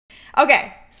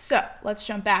Okay, so let's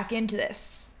jump back into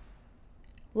this.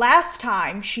 Last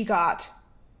time she got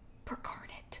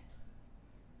Percarnate,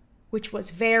 which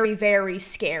was very, very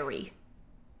scary.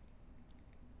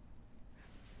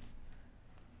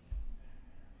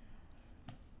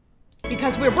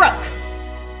 Because we're broke.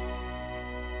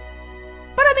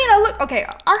 But I mean, look, okay,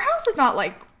 our house is not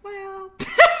like, well,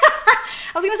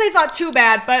 I was gonna say it's not too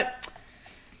bad, but,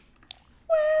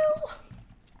 well,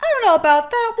 I don't know about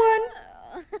that one.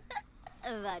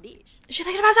 Is she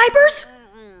thinking about diapers?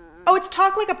 Oh, it's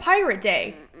Talk Like a Pirate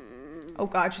Day. Oh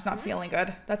God, she's not feeling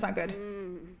good. That's not good.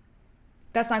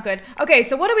 That's not good. Okay,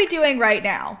 so what are we doing right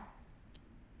now?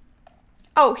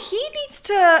 Oh, he needs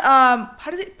to, how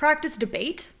does it practice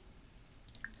debate?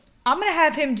 I'm gonna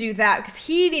have him do that because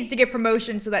he needs to get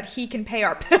promotion so that he can pay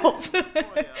our bills.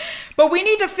 But we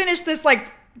need to finish this,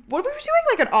 like, what were we doing?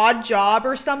 Like an odd job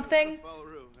or something?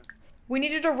 We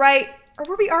needed to write, or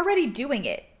were we already doing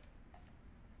it?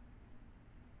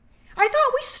 I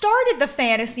thought we started the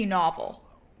fantasy novel.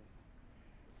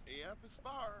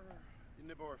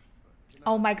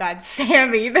 Oh my God,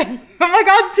 Sammy. Oh my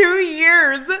God, 2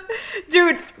 years.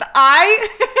 Dude,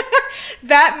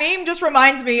 that meme just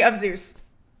reminds me of Zeus.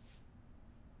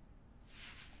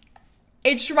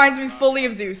 It just reminds me fully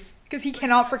of Zeus, because he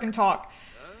cannot freaking talk.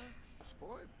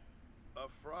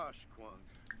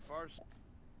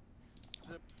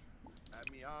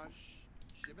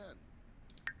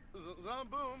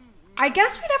 I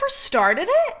guess we never started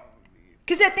it?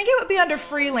 Because I think it would be under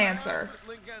freelancer.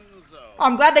 Oh,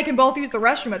 I'm glad they can both use the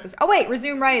restroom at this. Oh wait,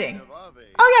 resume writing.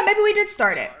 Oh yeah, maybe we did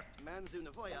start it.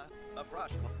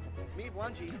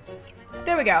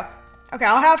 There we go. Okay,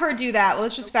 I'll have her do that. Well,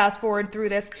 let's just fast forward through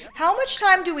this. How much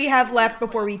time do we have left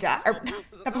before we die? Or,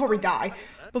 not before we die.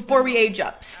 Before we age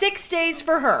up. 6 days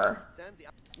for her.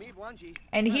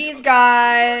 And he's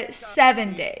got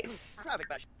 7 days.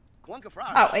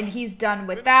 Oh, and he's done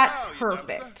with that.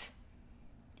 Perfect.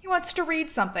 He wants to read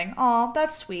something. Aw,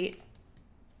 that's sweet.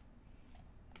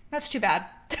 That's too bad.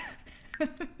 Why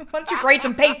don't you grade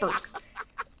some papers?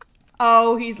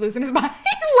 Oh, he's losing his mind.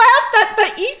 He laughed at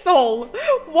the easel.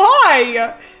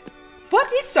 Why?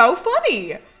 What is so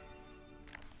funny?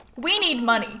 We need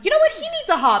money. You know what? He needs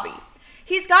a hobby.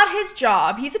 He's got his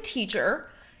job. He's a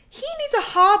teacher. He needs a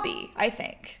hobby, I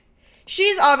think.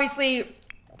 She's obviously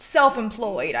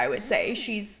self-employed, I would say.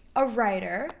 She's a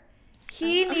writer.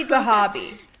 He needs a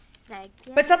hobby.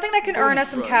 But something that can earn us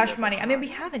some cash money. I mean, we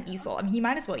have an easel. I mean, he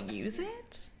might as well use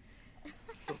it.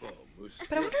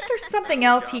 But I wonder if there's something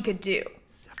else he could do.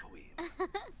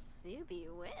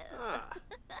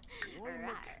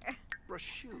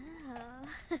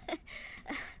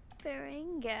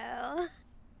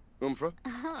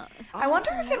 I wonder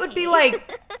if it would be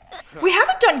like, we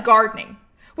haven't done gardening,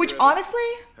 which honestly,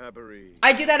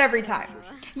 I do that every time.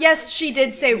 Yes, she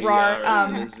did say rar.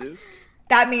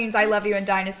 That means I love you in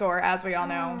dinosaur, as we all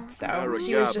know. So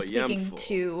she was just speaking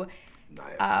to,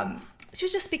 she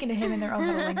was just speaking to him in their own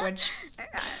little language.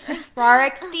 Rar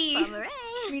XD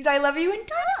means I love you in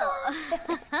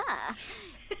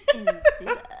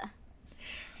dinosaur.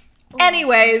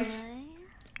 Anyways,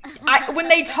 when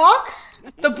they talk,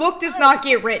 the book does not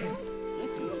get written.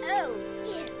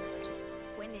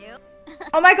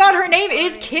 Oh my God, her name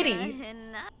is Kitty.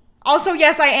 Also,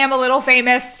 yes, I am a little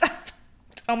famous.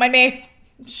 Don't mind me.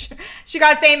 She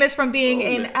got famous from being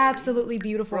an absolutely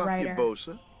beautiful writer.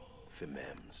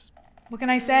 What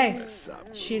can I say?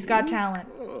 She's got talent.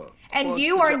 And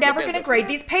you are never going to grade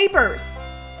these papers.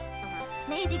 How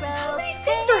many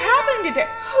things are happening today?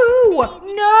 Who?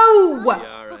 No!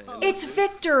 It's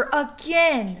Victor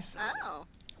again.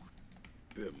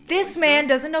 This man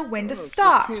doesn't know when to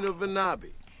stop. You know what?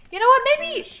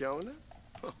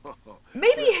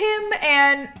 Maybe him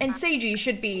and Seiji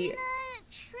should be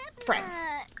friends.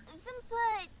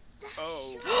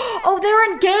 Oh,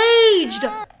 they're engaged!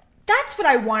 That's what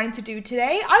I wanted to do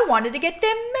today. I wanted to get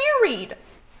them married.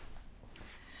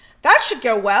 That should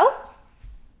go well.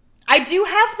 I do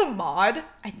have the mod,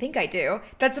 I think I do,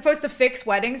 that's supposed to fix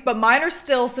weddings, but mine are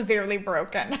still severely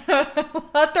broken.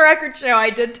 Let the record show, I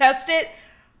did test it.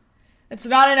 It's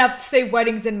not enough to save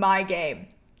weddings in my game.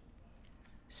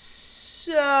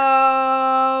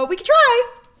 So, we can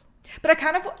try. But I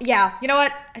kind of, yeah, you know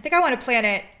what? I think I want to plan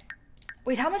it.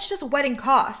 Wait, how much does a wedding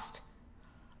cost?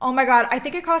 Oh my God, I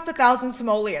think it costs 1,000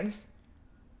 simoleons.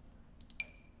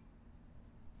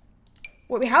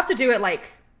 Wait, we have to do it like...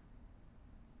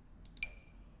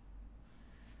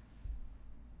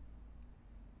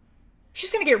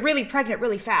 She's gonna get really pregnant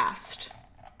really fast.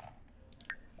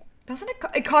 Doesn't it?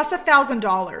 It costs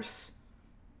 $1,000.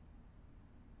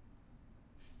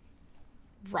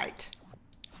 Right.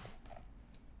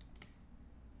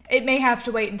 It may have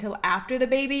to wait until after the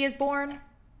baby is born.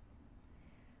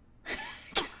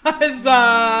 Because,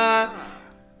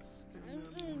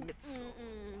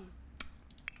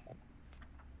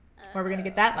 where are we gonna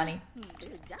get that money?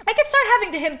 I could start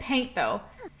having him paint, though.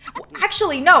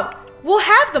 Actually, no. We'll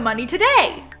have the money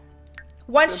today.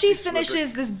 Once she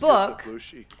finishes this book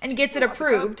and gets it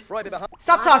approved.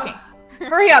 Stop talking.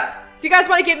 Hurry up. If you guys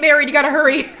want to get married, you gotta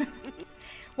hurry.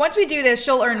 Once we do this,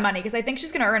 she'll earn money, because I think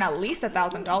she's gonna earn at least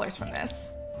 $1,000 from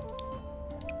this.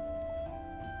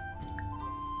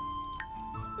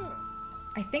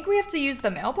 I think we have to use the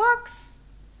mailbox?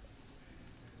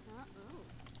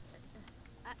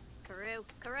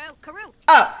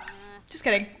 Oh, just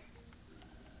kidding.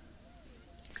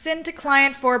 Send to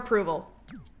client for approval.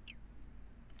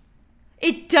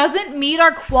 It doesn't meet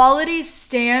our quality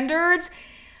standards.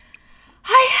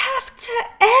 I have to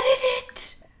edit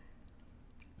it.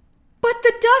 But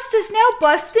the dust is now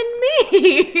busting me.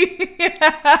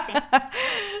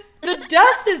 The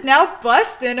dust is now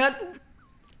busting it.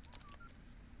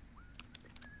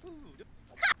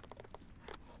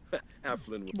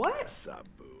 What?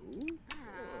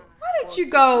 Why don't you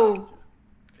go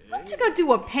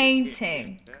do a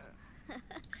painting?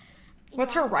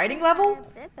 What's her writing level?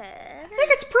 I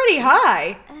think it's pretty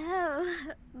high.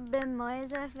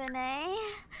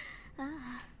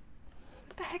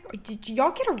 What the heck? Did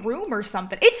y'all get a room or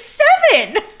something? It's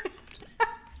 7!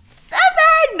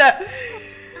 7!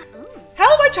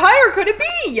 How much higher could it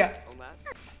be?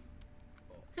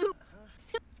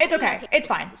 It's okay. It's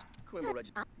fine.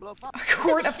 A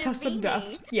court of custom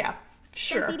death. Yeah,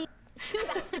 sure.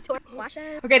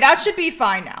 Okay, that should be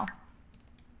fine now.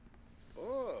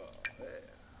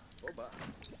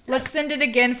 Let's send it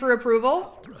again for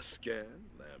approval.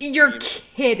 You're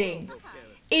kidding.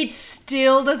 It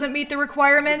still doesn't meet the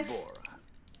requirements?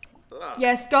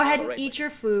 Yes, go ahead and eat your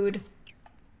food.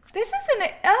 This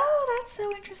isn't... Oh, that's so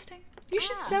interesting. You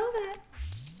should sell that.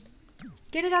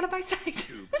 Get it out of my sight.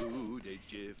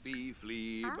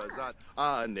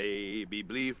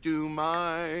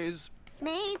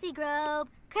 Maisie Grove,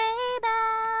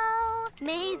 Craybow.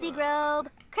 Maisie Grove,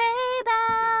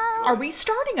 Craybow. Are we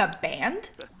starting a band?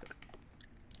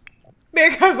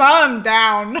 Because I'm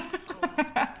down.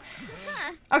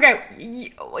 Okay,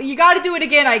 you gotta do it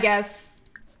again, I guess.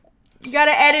 You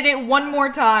gotta edit it one more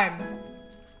time.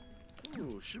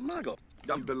 Oh,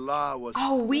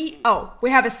 we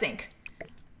have a sink. I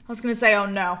was gonna say, oh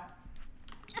no.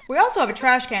 We also have a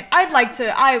trash can. I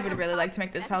would really like to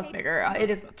make this house bigger. It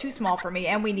is too small for me,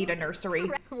 and we need a nursery.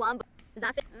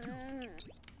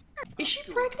 Is she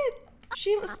pregnant?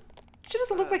 She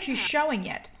doesn't look like she's showing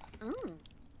yet.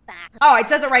 Oh, it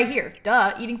says it right here.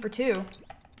 Duh, eating for 2.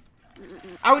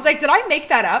 I was like, did I make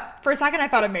that up? For a second, I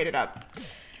thought I made it up.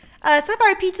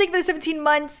 Sapphire Peach, thank you for the 17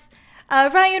 months.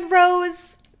 Ryan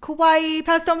Rose, Kawaii,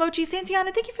 Pastel Mochi,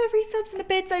 Santiana, thank you for the resubs and the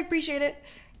bits. I appreciate it.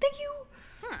 Thank you.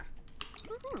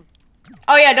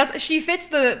 Oh yeah, she fits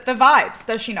the vibes,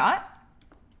 does she not?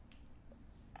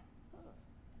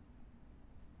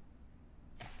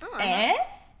 Eh?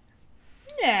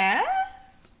 Yeah.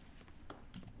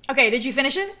 Okay, did you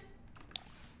finish it?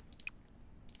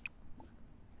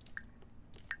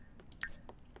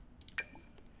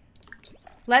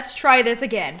 Let's try this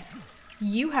again.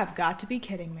 You have got to be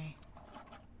kidding me.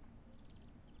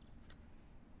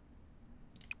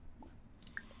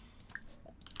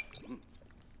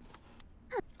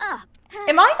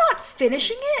 Am I not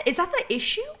finishing it? Is that the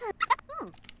issue?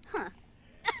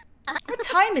 What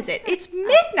time is it? It's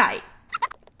midnight.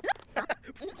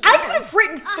 I could have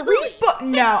written 3 books.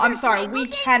 No, I'm sorry. We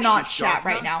cannot chat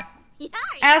right now.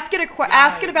 Ask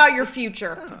it about your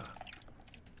future.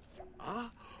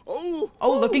 Oh,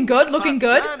 looking good, looking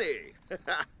good.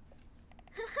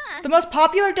 The most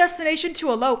popular destination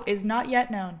to elope is not yet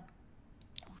known.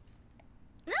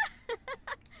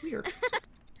 Weird.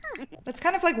 That's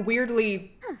kind of like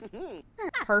weirdly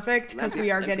perfect because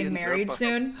we are getting married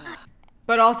soon.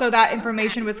 But also that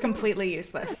information was completely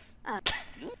useless.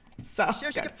 So,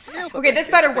 good. Okay, this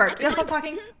better work. Did I stop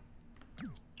talking?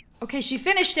 Okay, she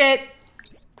finished it.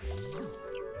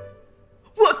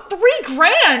 What, 3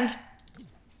 grand?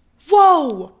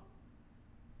 Whoa!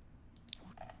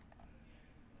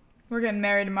 We're getting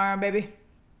married tomorrow, baby.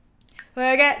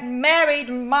 We're getting married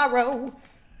tomorrow.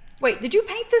 Wait, did you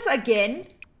paint this again?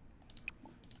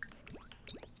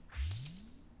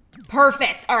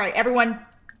 Perfect. All right, everyone.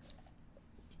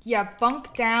 Yeah,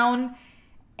 bunk down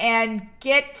and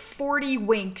get 40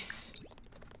 winks.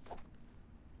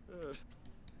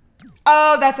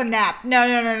 Oh, that's a nap. No.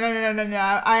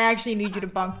 I actually need you to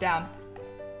bunk down.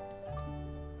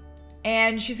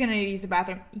 And she's gonna need to use the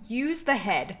bathroom. Use the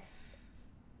head.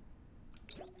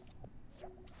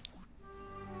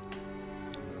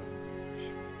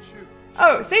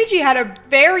 Oh, Seiji had a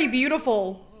very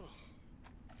beautiful...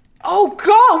 Oh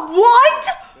god, what?!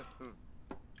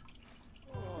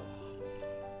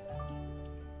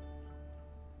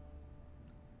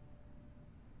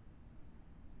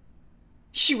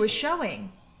 She was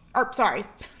showing. Or, sorry,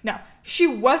 no. She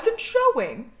wasn't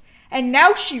showing. And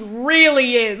now she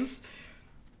really is.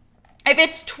 If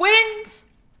it's twins,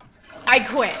 I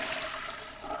quit.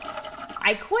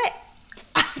 I quit.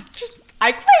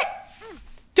 I quit.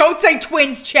 Don't say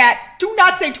twins, chat. Do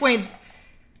not say twins.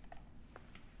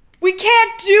 We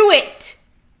can't do it.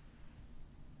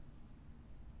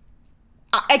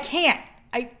 I can't.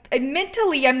 I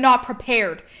mentally am not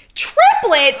prepared.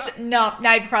 Triplets? No,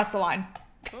 now you've crossed the line.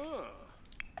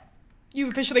 You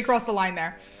officially crossed the line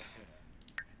there.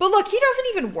 But look, he doesn't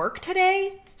even work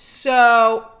today.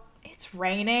 So, it's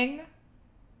raining.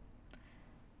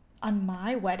 On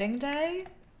my wedding day?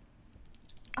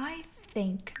 I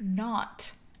think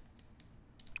not.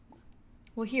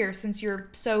 Well, here, since you're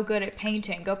so good at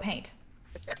painting, go paint.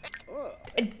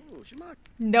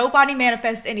 Nobody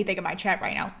manifests anything in my chat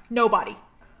right now. Nobody.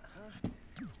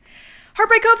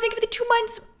 Heartbreak Cove, thank you for the 2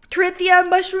 months. Corinthia,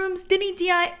 Mushrooms, Denny,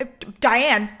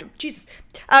 Diane, Jesus.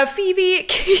 Phoebe,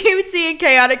 Cutesy, and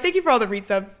Chaotic, thank you for all the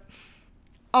resubs.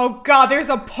 Oh god, there's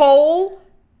a poll?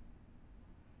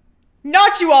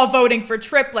 Not you all voting for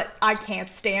Triplet. I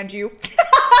can't stand you.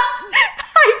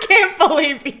 I can't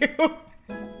believe you.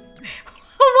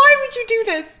 Why would you do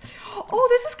this? Oh,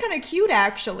 this is kind of cute,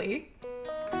 actually.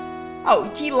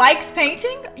 Oh, he likes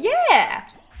painting? Yeah.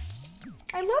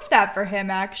 I love that for him,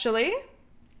 actually.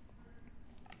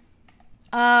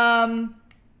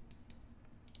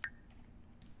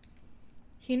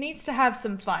 He needs to have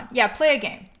some fun. Yeah, play a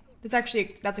game. That's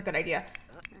a good idea.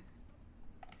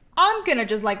 I'm gonna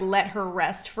just, like, let her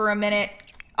rest for a minute.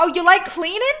 Oh, you like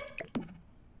cleaning?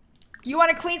 You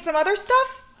want to clean some other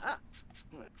stuff?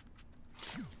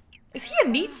 Is he a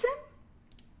neat sim?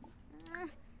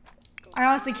 I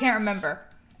honestly can't remember.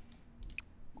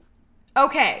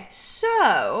 Okay,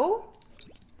 so...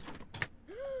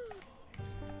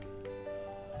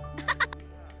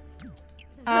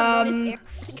 Oh.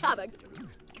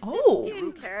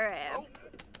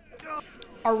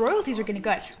 Our royalties are getting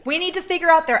good. We need to figure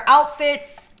out their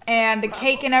outfits and the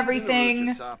cake and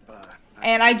everything.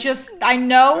 And I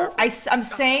know, I'm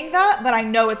saying that, but I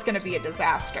know it's gonna be a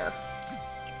disaster.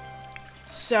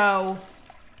 So...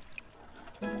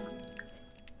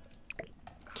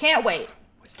 Can't wait.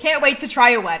 Can't wait to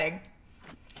try a wedding.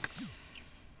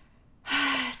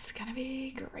 It's gonna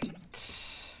be great.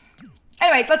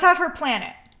 Anyways, let's have her plan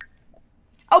it.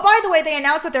 Oh, by the way, they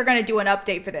announced that they're gonna do an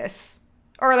update for this.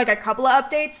 Or like a couple of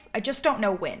updates. I just don't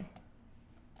know when.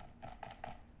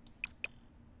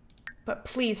 But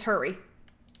please hurry.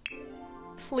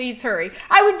 Please hurry.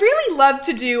 I would really love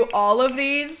to do all of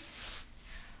these.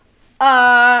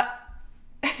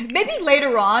 Maybe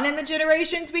later on in the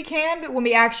generations we can, but when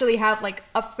we actually have like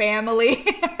a family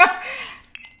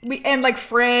and like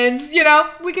friends, you know,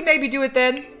 we can maybe do it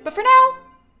then. But for now,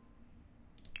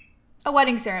 a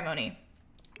wedding ceremony.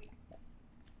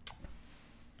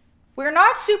 We're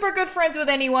not super good friends with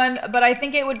anyone, but I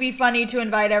think it would be funny to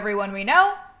invite everyone we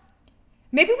know.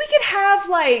 Maybe we could have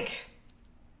like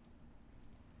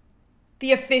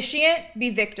the officiant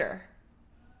be Victor.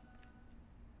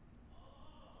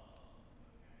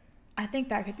 I think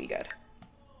that could be good.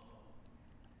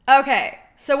 Okay,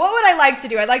 so what would I like to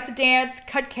do? I'd like to dance,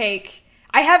 cut cake.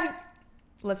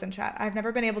 Listen, chat, I've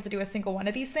never been able to do a single one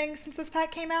of these things since this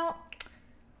pack came out.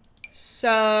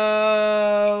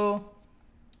 So...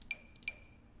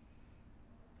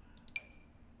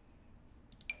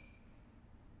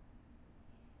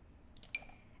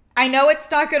 I know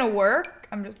it's not gonna work.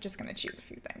 I'm just gonna choose a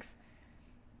few things.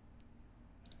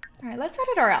 All right, let's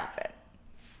edit our outfit.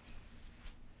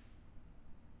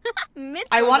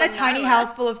 I want a tiny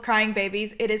house full of crying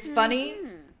babies. It is funny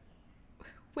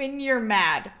when you're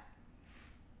mad.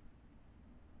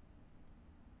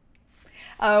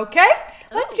 Okay,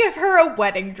 let's give her a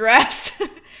wedding dress.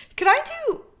 Can I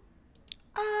do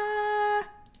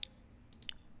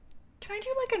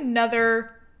like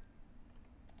another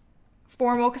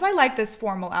formal? Because I like this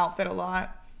formal outfit a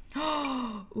lot.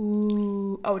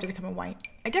 Ooh. Oh, does it come in white?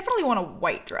 I definitely want a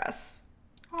white dress.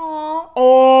 Aww.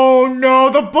 Oh no,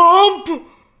 the bump!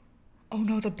 Oh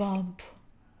no, the bump.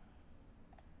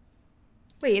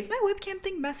 Wait, is my webcam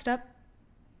thing messed up?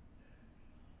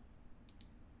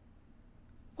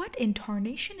 What in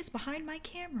tarnation is behind my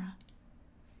camera?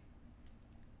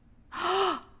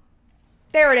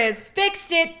 There it is.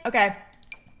 Fixed it. Okay.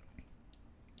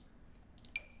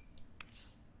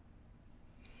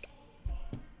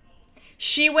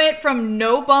 She went from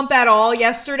no bump at all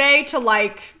yesterday to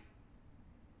like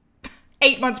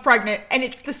 8 months pregnant, and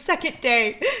it's the second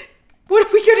day. What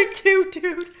are we gonna do,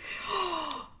 dude?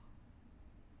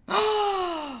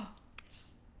 Oh,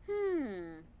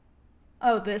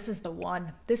 this is the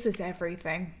one. This is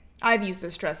everything. I've used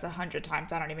this dress 100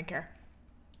 times. I don't even care.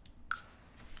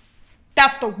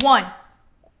 That's the one.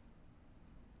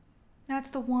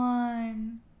 That's the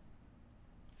one.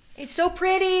 It's so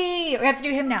pretty. We have to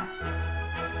do him now.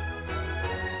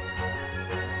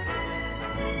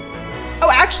 Oh,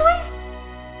 actually?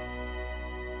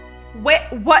 Wait,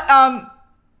 what,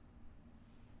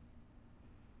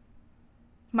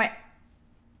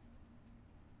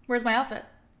 where's my outfit?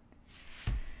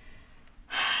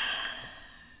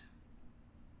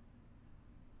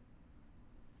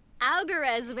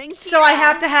 Algorithm. So I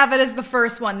have to have it as the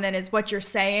first one then, is what you're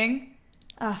saying?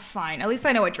 Fine. At least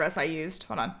I know what dress I used.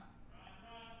 Hold on.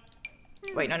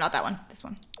 Wait, no, not that one. This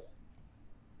one.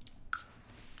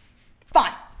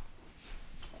 Fine.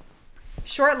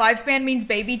 Short lifespan means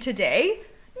baby today?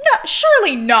 No,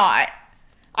 surely not.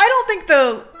 I don't think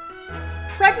the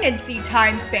pregnancy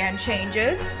time span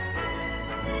changes.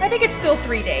 I think it's still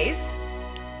 3 days.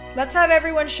 Let's have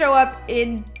everyone show up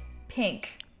in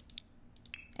pink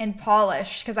and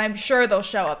polished, because I'm sure they'll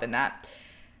show up in that.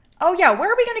 Oh yeah,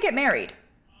 where are we gonna get married?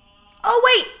 Oh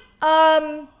wait,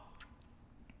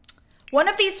 one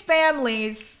of these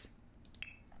families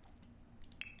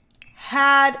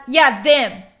had, yeah,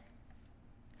 them.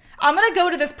 I'm gonna go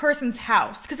to this person's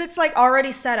house because it's like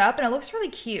already set up and it looks really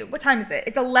cute. What time is it?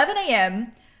 It's 11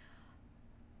 a.m.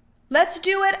 Let's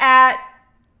do it at...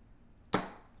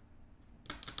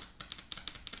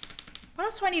 What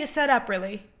else do I need to set up,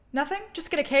 really? Nothing? Just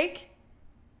get a cake?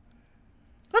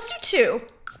 Let's do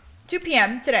 2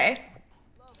 p.m. today.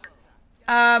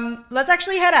 Let's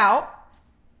actually head out.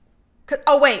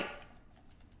 Oh, wait.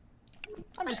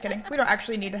 I'm just kidding. We don't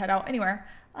actually need to head out anywhere.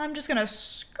 I'm just gonna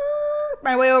skirt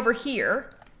my way over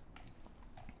here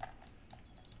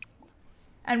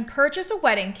and purchase a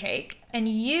wedding cake, and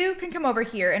you can come over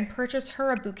here and purchase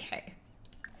her a bouquet.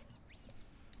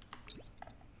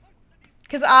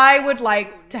 Because I would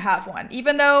like to have one,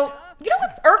 even though, you know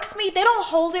what irks me? They don't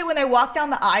hold it when they walk down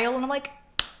the aisle, and I'm like,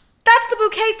 that's the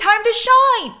bouquet's time to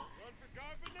shine.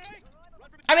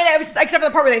 I mean, except for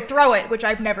the part where they throw it, which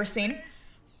I've never seen.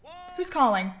 Who's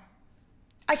calling?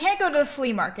 I can't go to the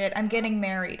flea market. I'm getting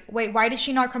married. Wait, why did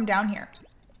she not come down here?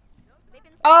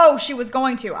 Oh, she was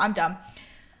going to. I'm dumb.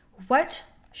 What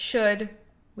should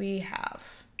we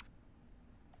have?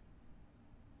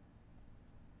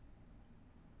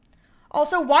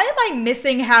 Also, why am I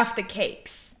missing half the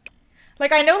cakes?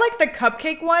 Like, I know, like, the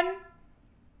cupcake one,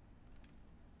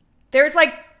 there's,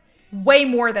 like, way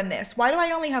more than this. Why do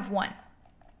I only have one?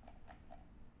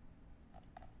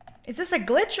 Is this a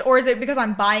glitch, or is it because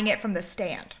I'm buying it from the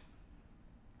stand?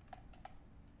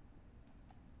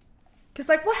 Because,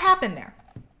 like, what happened there?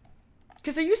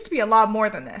 Because there used to be a lot more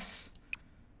than this.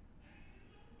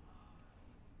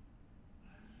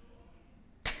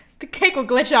 The cake will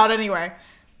glitch out anyway.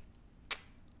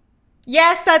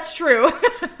 Yes, that's true.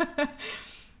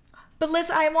 But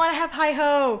listen, I want to have high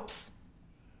hopes.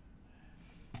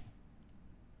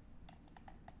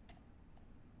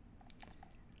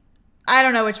 I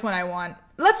don't know which one I want.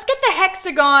 Let's get the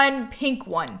hexagon pink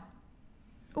one.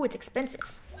 Oh, it's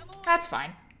expensive. That's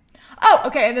fine. Oh,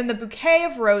 okay, and then the bouquet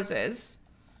of roses.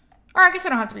 Or I guess I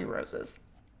don't have to be roses.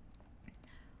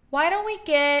 Why don't we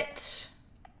get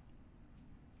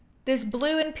this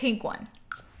blue and pink one?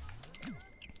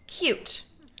 Cute.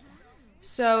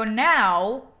 So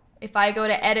now, if I go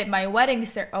to edit my wedding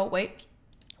oh, wait.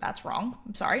 That's wrong.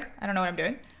 I'm sorry. I don't know what I'm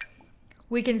doing.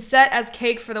 We can set as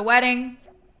cake for the wedding.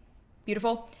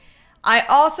 Beautiful. I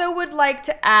also would like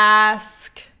to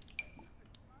ask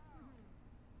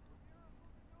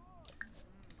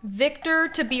Victor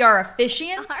to be our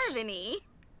officiant. Harmony.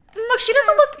 Look, she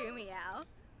doesn't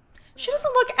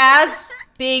look as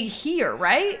big here,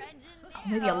 right? Oh,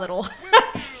 maybe a little.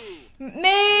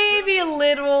 Maybe a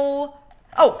little.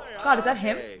 Oh, God, is that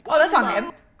him? Oh, that's not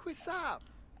him.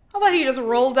 I thought he just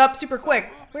rolled up super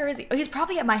quick. Where is he? Oh, he's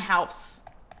probably at my house.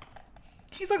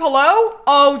 He's like, hello?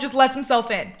 Oh, just lets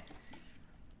himself in.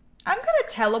 I'm gonna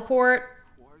teleport.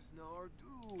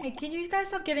 Hey, can you guys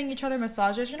stop giving each other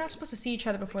massages? You're not supposed to see each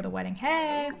other before the wedding.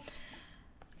 Hey.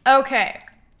 Okay.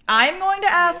 I'm going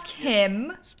to ask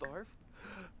him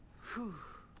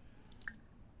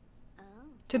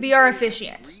to be our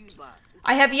officiant.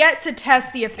 I have yet to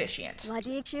test the officiant.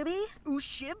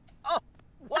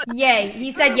 Yay,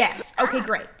 he said yes. Okay,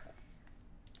 great.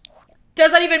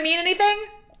 Does that even mean anything?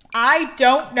 I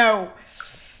don't know.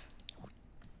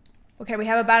 Okay, we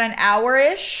have about an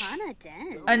hour-ish Hana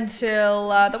Den. until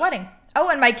the wedding. Oh,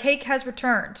 and my cake has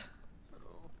returned.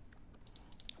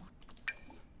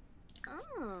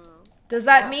 Oh. Does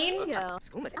that mean? Yo.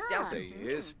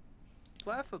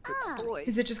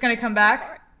 Is it just gonna come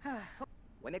back?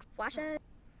 Squasha.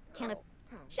 Can of.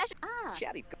 Shasha. Ah.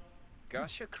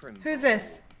 Who's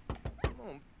this?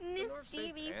 Miss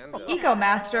Stevie. Eco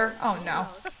Master. Oh no.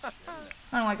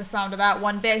 I don't like the sound of that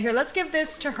one bit. Here, let's give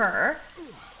this to her.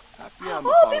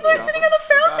 Oh, people are sitting on the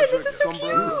fountain. This is so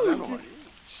cute.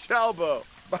 Shalbo,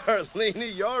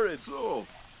 Barlini Yoritz. Oh.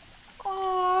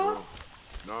 Aww.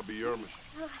 Nabi Yermish.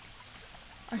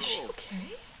 Is she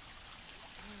okay?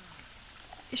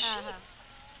 Is she?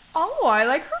 Oh, I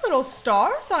like her little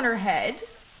stars on her head.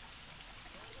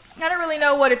 I don't really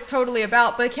know what it's totally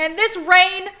about, but can this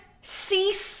rain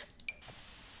cease?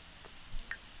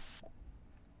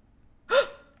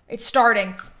 It's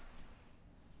starting.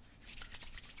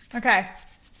 Okay.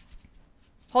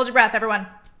 Hold your breath, everyone.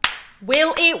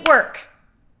 Will it work?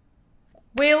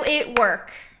 Will it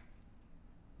work?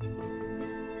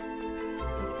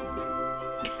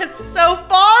 So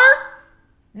far,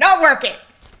 not working.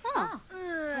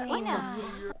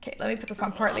 Okay, let me put this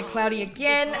on partly cloudy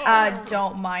again.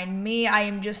 Don't mind me. I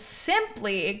am just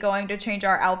simply going to change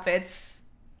our outfits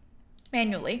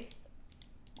manually.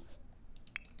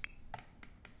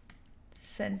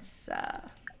 Since,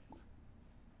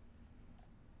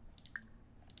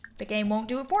 the game won't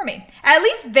do it for me. At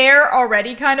least they're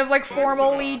already kind of like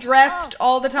formally dressed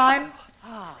all the time.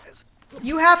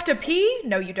 You have to pee?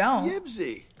 No, you don't.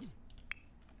 Yibsy.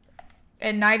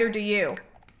 And neither do you.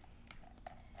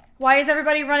 Why is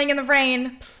everybody running in the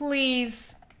rain?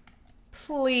 Please.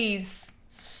 Please.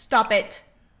 Stop it.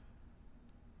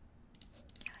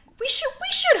 We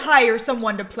should hire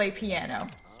someone to play piano.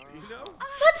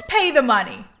 Let's pay the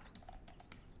money.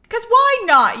 'Cause why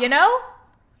not, you know?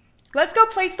 Let's go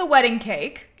place the wedding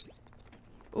cake.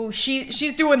 Ooh,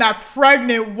 she's doing that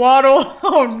pregnant waddle.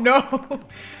 Oh no.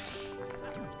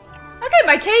 Okay,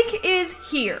 my cake is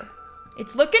here.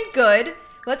 It's looking good.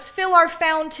 Let's fill our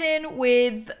fountain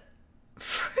with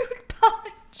fruit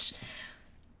punch.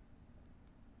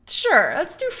 Sure,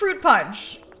 let's do fruit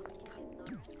punch.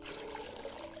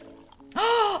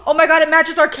 Oh my god, it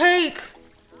matches our cake.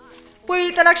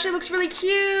 Wait, that actually looks really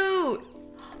cute.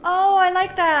 Oh, I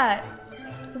like that.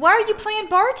 Why are you playing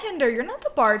bartender? You're not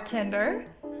the bartender.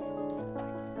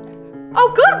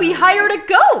 Oh good, we hired a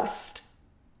ghost.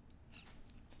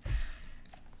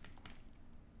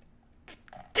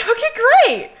 Okay,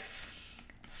 great.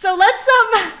 So let's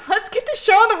get the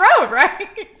show on the road,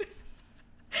 right?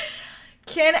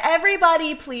 Can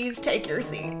everybody please take your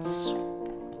seats?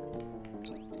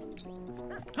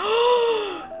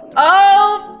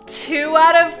 Oh, 2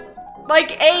 out of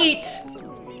like 8.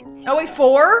 Oh wait,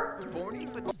 4?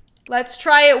 Let's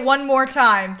try it one more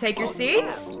time. Take your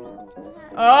seats.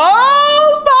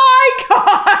 Oh my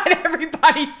god!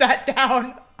 Everybody sat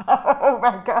down. Oh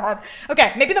my god.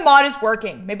 Okay, maybe the mod is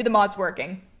working. Maybe the mod's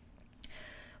working.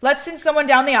 Let's send someone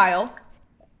down the aisle.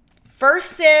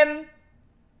 First sim,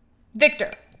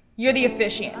 Victor. You're the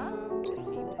officiant.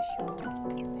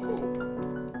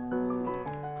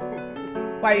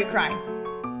 Why are you crying?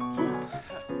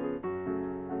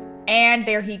 And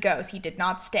there he goes. He did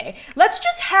not stay. Let's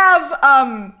just have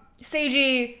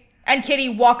Seiji and Kitty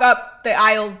walk up the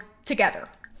aisle together.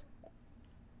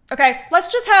 Okay, let's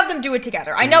just have them do it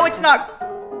together. I know it's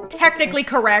not technically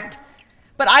correct,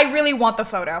 but I really want the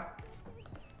photo.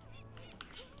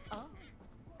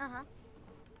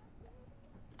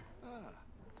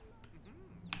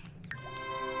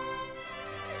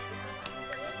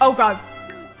 Oh god.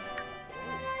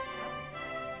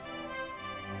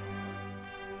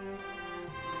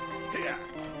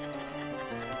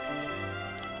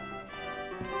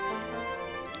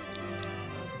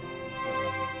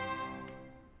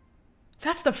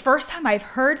 That's the first time I've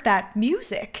heard that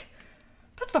music.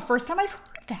 That's the first time I've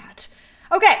heard that.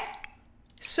 Okay,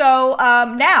 so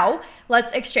now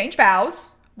let's exchange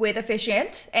vows with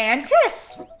officiant and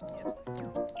kiss.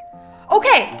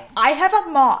 Okay, I have a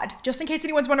mod. Just in case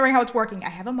anyone's wondering how it's working, I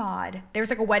have a mod. There's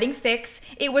like a wedding fix.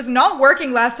 It was not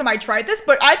working last time I tried this,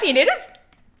 but I mean, it is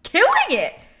killing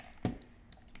it.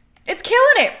 It's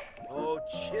killing it.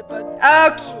 Okay,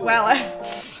 well,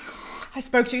 I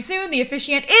spoke too soon. The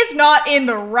officiant is not in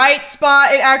the right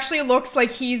spot. It actually looks like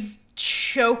he's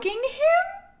choking him.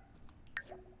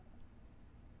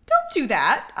 Don't do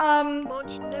that.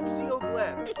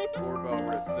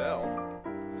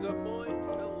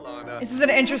 This is an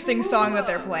interesting song that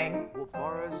they're playing.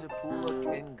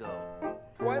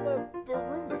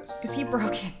 Is he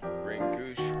broken?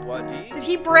 Did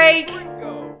he break?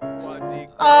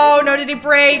 Oh no, did he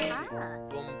break?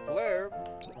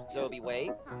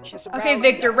 Okay,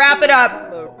 Victor, wrap it up.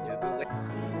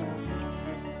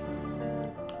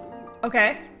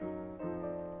 Okay.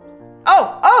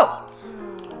 Oh!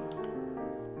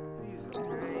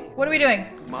 What are we doing?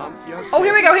 Oh,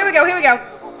 here we go, here we go, here we go.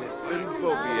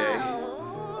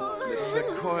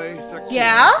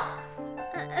 Yeah?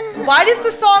 Why does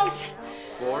the song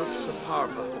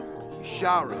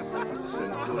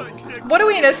What are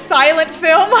we in, a silent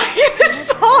film? This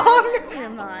song?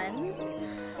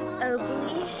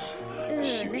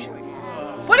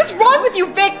 What is wrong with you,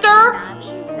 Victor?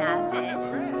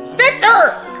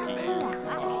 Victor!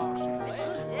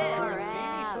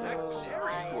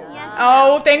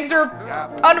 Oh, things are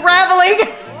unraveling.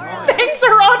 Things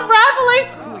are unraveling.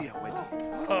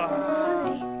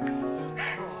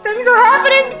 Things are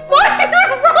happening. What is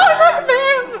wrong with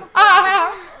him?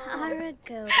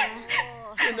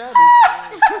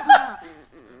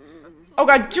 Oh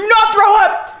God, do not throw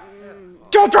up.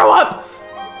 Don't throw up.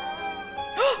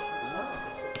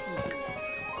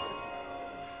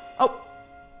 Oh.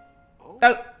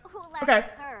 That. Okay.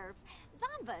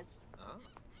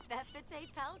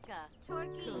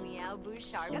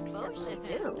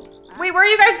 Wait, where are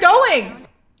you guys going?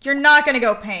 You're not gonna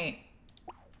go paint.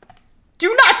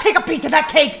 Do not take a piece of that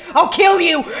cake! I'll kill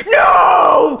you!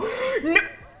 No! No!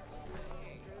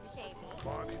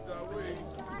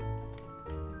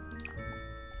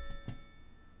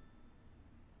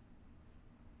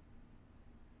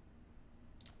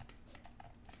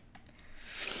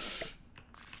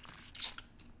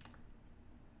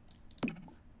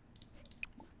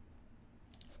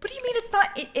 What do you mean it's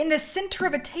not in the center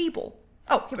of a table?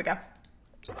 Oh, here we go.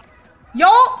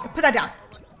 Y'all, put that down.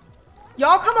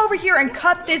 Y'all come over here and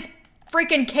cut this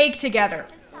freaking cake together.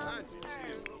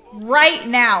 Right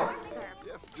now.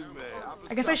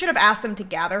 I guess I should have asked them to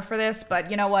gather for this,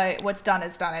 but you know what? What's done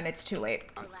is done and it's too late.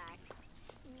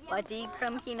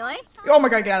 Oh my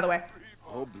God, get out of the way.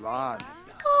 Oh, blood.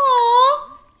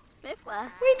 Aww.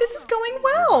 Wait, this is going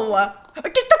well.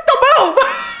 Get the move!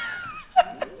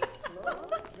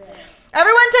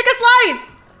 Everyone take a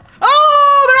slice!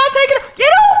 Oh, they're all taking it.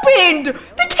 It opened!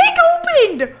 The cake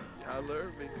opened!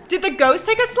 Did the ghost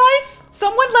take a slice?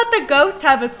 Someone let the ghost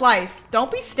have a slice. Don't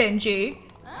be stingy.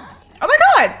 Oh my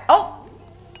God! Oh!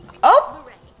 Oh!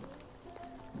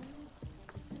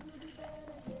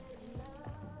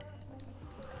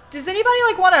 Does anybody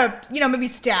like want to, you know, maybe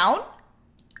sit down?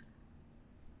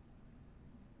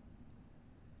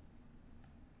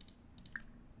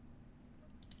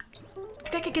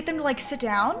 Think I could get them to like sit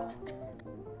down?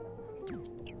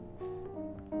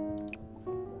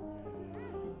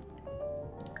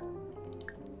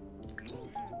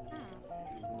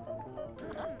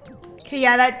 Okay,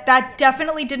 yeah, that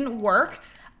definitely didn't work.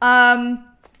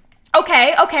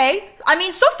 Okay. I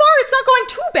mean, so far it's not going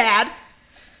too bad.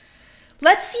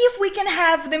 Let's see if we can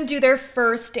have them do their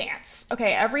first dance.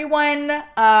 Okay, everyone,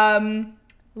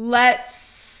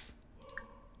 let's...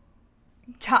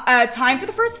 time for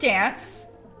the first dance.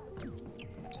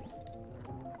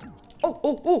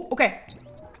 Oh, okay.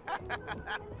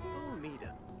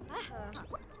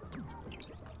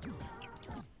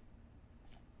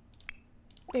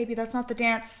 Baby, that's not the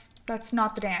dance. That's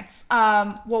not the dance.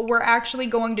 What we're actually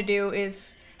going to do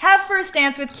is have first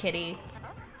dance with Kitty.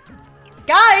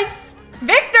 Guys!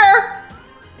 Victor!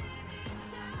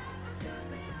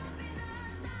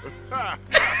 Can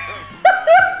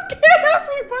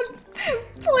everyone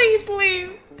please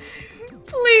leave?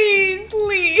 Please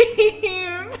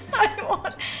leave. I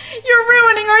want... You're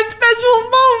ruining our special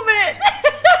moment.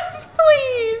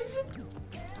 Please.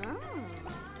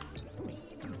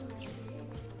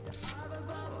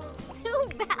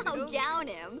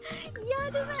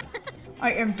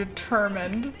 I am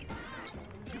determined.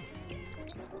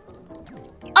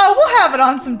 Oh, we'll have it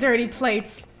on some dirty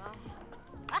plates.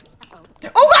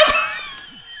 Oh my!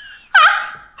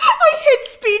 I hit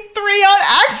speed 3 on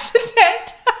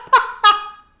accident.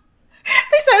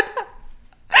 I said.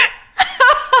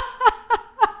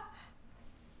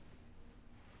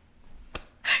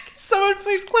 Can someone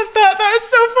please clip that? That is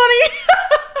so funny.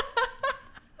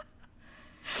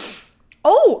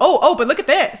 Oh, but look at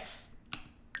this.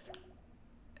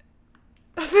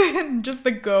 Just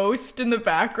the ghost in the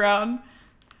background.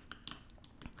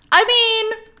 I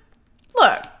mean,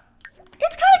 look,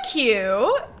 it's kind of cute.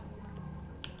 Oh,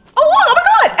 look, oh my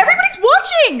God, everybody's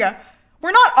watching.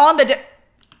 We're not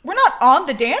on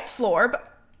the dance floor,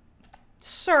 but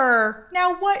sir,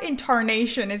 now what in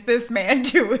tarnation is this man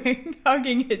doing,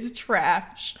 hugging his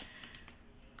trash?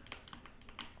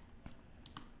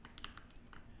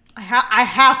 I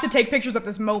have to take pictures of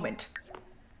this moment.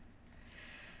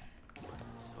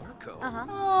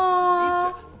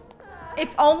 Aww. If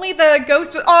only the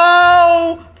ghost was—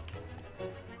 Oh!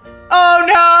 Oh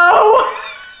no!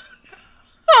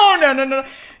 Oh no no no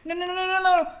no no no no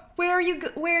no! Where are you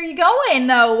going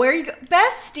though? Where are you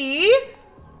bestie?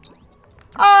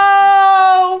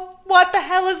 Oh! What the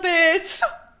hell is this?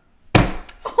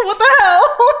 What the hell?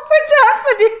 What's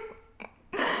happening?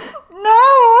 No!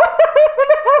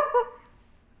 No!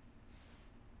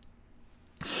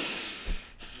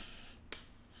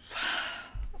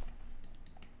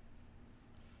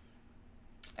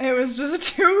 It was just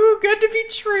too good to be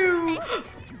true.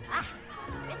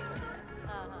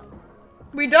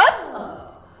 We done?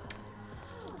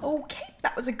 Okay,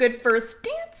 that was a good first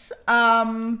dance.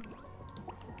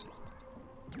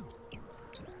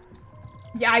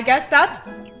 Yeah, I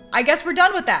guess we're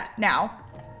done with that now.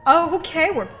 Oh,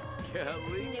 okay,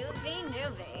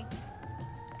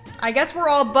 I guess we're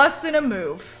all busting a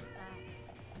move.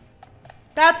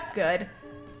 That's good.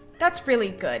 That's really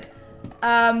good.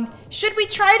 Should we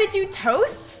try to do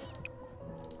toasts?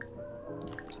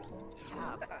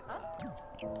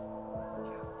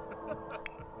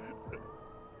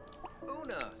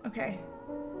 Okay.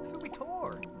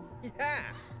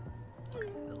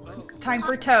 Time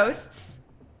for toasts.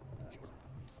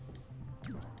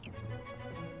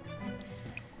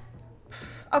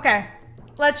 Okay.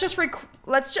 Let's just you know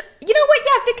what?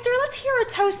 Yeah, Victor, let's hear a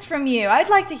toast from you. I'd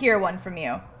like to hear one from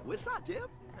you.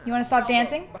 You want to stop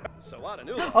dancing?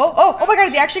 Oh my god,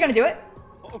 is he actually going to do it?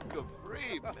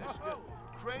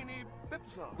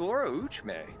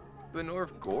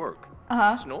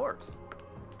 Uh-huh.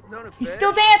 He's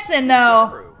still dancing,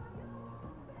 though.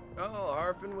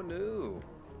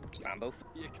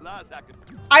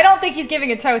 I don't think he's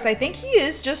giving a toast. I think he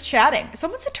is just chatting.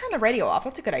 Someone said turn the radio off.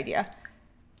 That's a good idea.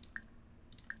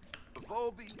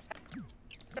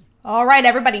 All right,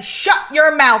 everybody, shut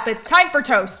your mouth. It's time for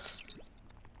toasts.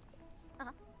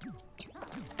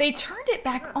 They turned it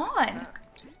back on.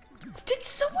 Did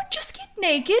someone just get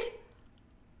naked?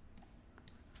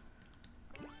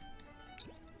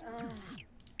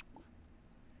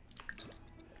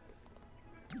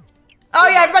 Oh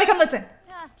yeah, everybody come listen.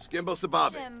 Skimbo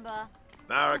Sababi.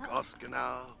 Barak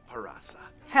Oskana Parasa.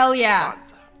 Hell yeah.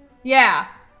 Yeah.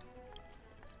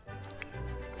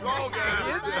 Oh,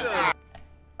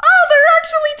 they're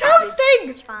actually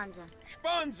toasting!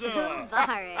 Sponza.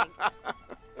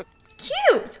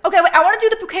 Cute! Okay, wait, I want to do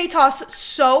the bouquet toss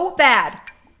so bad.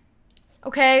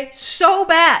 Okay? So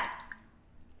bad.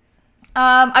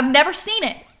 I've never seen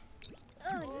it.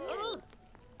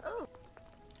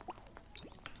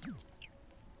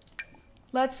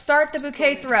 Let's start the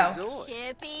bouquet throw.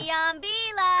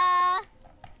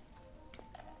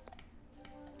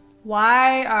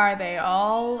 Why are they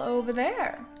all over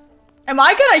there? Am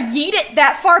I gonna yeet it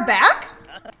that far back?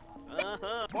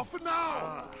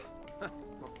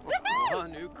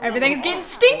 Everything's getting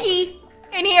stinky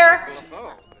in here.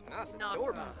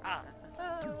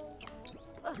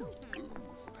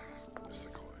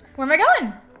 Where am I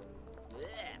going?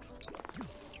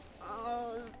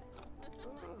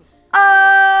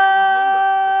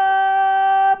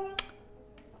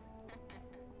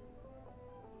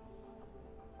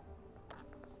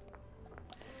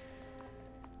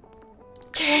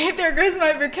 Okay, there goes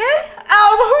my bouquet.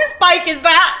 Oh, whose bike is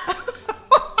that?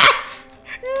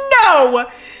 No!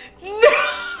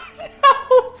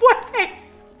 No way!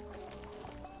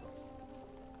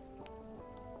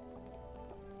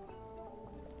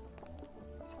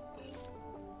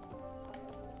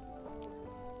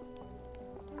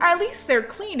 At least they're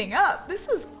cleaning up. This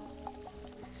is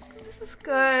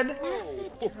good.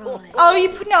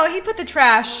 Oh, he put the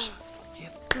trash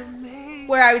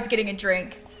where I was getting a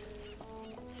drink.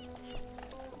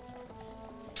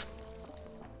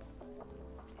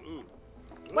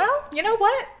 Well, you know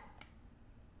what?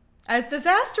 As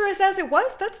disastrous as it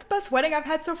was, that's the best wedding I've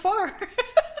had so far.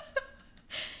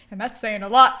 And that's saying a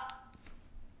lot.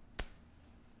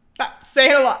 That's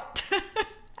saying a lot.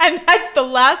 And that's the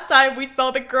last time we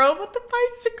saw the girl with the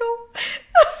bicycle.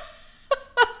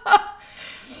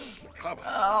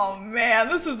 Oh man,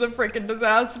 this is a freaking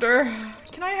disaster.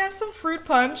 Can I have some fruit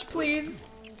punch, please?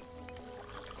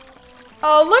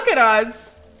 Oh, look at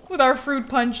us with our fruit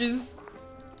punches.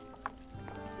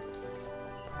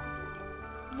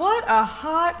 What a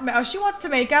hot oh, she wants to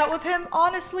make out with him?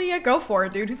 Honestly, yeah, go for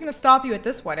it, dude. Who's gonna stop you at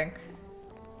this wedding?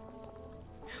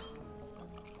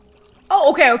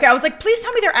 Oh, okay. I was like, please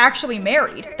tell me they're actually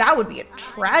married. That would be a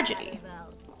tragedy.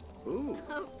 Ooh.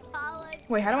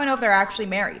 Wait, how do I know if they're actually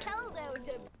married?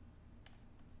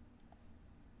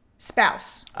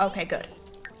 Spouse. Okay, good.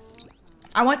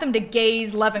 I want them to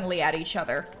gaze lovingly at each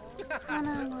other.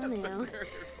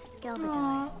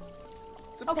 Galvador.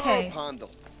 Okay. Pondle.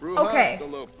 Okay.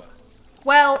 Galopa.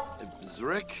 Well,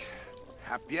 Zrick.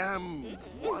 Hapiam.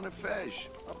 Wanafesh.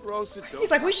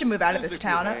 he's like, we should move out of this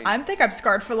town. I think I'm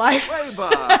scarred for life.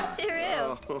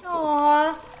 Tiru.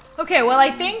 Aww. Okay, well, I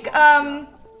think,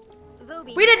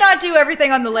 Vobi. we did not do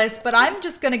everything on the list, but I'm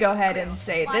just gonna go ahead and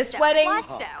say this wedding,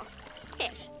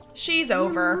 Ish. she's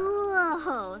over.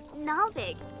 Whoa.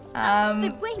 Nalvig.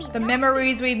 The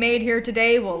memories we made here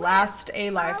today will last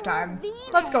a lifetime.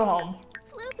 Let's go home.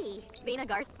 Floopy. Vena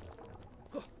Garth.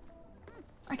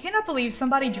 I cannot believe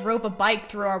somebody drove a bike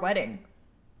through our wedding.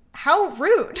 How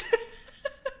rude.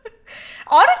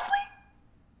 Honestly,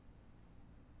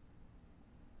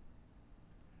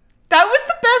 that was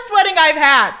the best wedding I've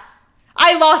had.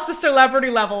 I lost the celebrity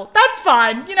level. That's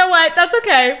fine. You know what? That's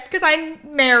okay, because I'm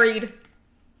married.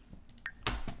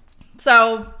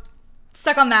 So,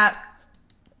 suck on that,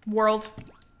 world.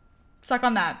 Suck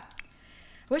on that.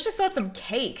 I wish I still had some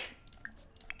cake.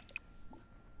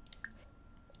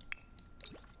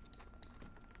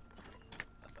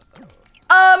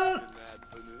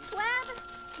 Flab.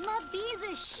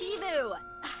 Mabiza Shivu.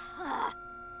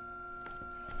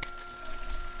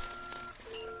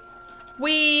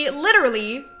 We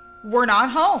literally were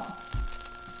not home.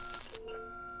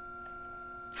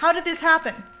 How did this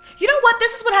happen? You know what?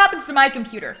 This is what happens to my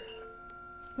computer.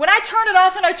 When I turn it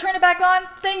off and I turn it back on,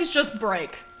 things just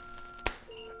break.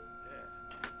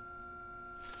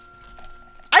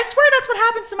 I swear that's what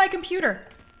happens to my computer.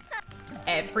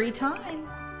 Every time.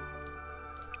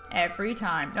 Every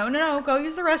time. No, no, no. Go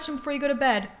use the restroom before you go to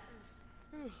bed.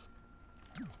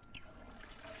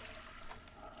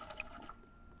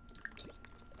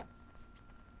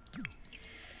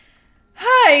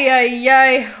 Ay, ay,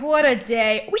 ay. What a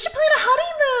day. We should plan a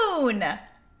honeymoon.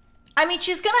 I mean,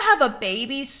 she's gonna have a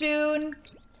baby soon.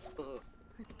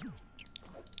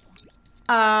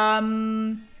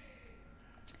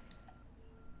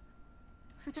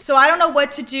 So I don't know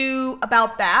what to do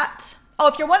about that. Oh,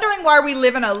 if you're wondering why we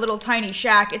live in a little tiny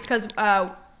shack, it's because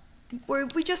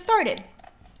we just started.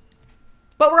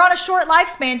 But we're on a short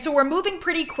lifespan, so we're moving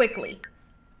pretty quickly.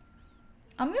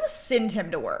 I'm gonna send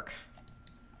him to work.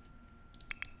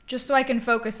 Just so I can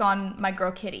focus on my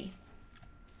girl Kitty.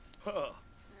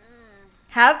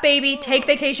 Have baby, take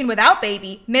vacation without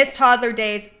baby, miss toddler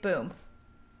days, boom.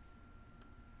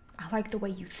 I like the way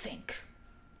you think.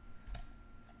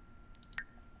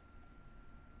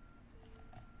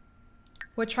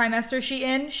 What trimester is she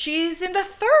in? She's in the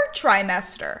 3rd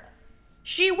trimester.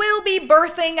 She will be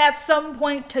birthing at some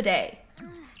point today.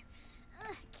 Kimba.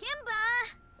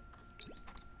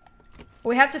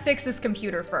 We have to fix this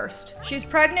computer first. She's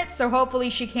pregnant, so hopefully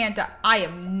she can't die. I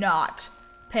am not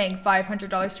paying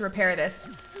 $500 to repair this.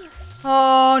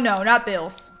 Oh, no, not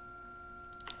bills.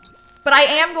 But I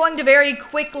am going to very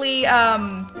quickly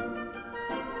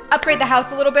upgrade the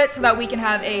house a little bit so that we can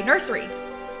have a nursery.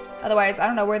 Otherwise, I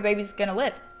don't know where the baby's gonna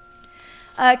live.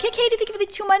 KK, thank you for the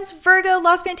 2 months. Virgo,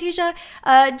 Lost Fantasia,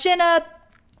 Jenna,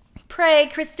 Prey,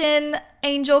 Kristen,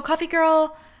 Angel, Coffee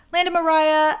Girl, Landa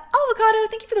Mariah, Avocado,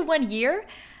 thank you for the 1 year.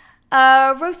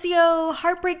 Rocio,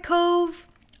 Heartbreak Cove.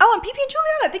 Oh, and PP and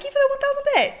Juliana, thank you for the 1,000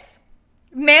 bits.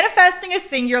 Manifesting a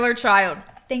singular child.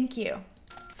 Thank you.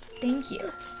 Thank you.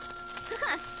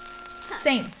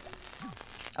 Same.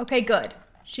 Okay, good.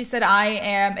 She said I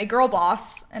am a girl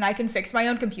boss and I can fix my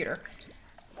own computer.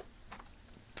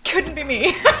 Couldn't be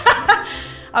me.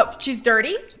 Oh, she's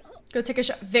dirty. Go take a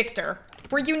shot. Victor,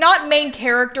 were you not main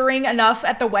charactering enough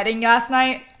at the wedding last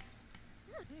night?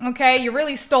 Okay, you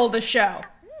really stole the show.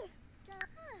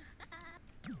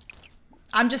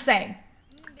 I'm just saying.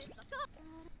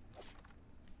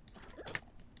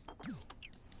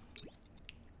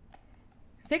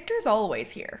 Victor's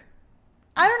always here.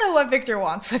 I don't know what Victor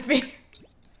wants with me.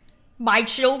 My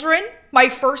children? My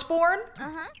firstborn?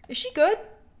 Is she good?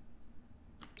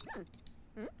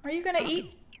 Are you gonna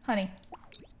eat? Honey.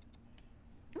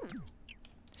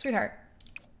 Sweetheart.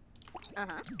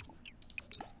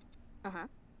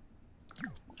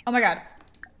 Oh my god.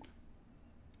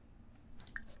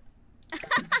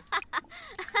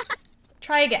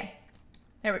 Try again.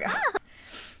 There we go.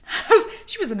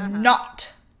 She was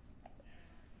not.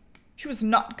 She was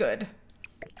not good.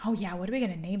 Oh yeah, what are we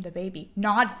gonna name the baby?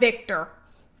 Not Victor.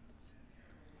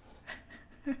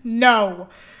 No.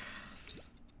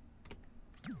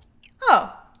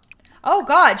 Oh. Oh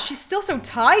god, she's still so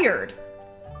tired.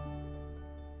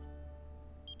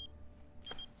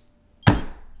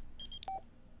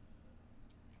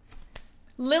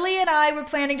 Lily and I were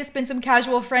planning to spend some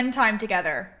casual friend time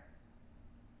together.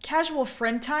 Casual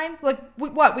friend time? Like,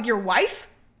 what, with your wife?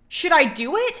 Should I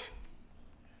do it?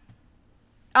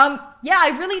 Yeah, I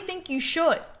really think you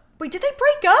should. Wait, did they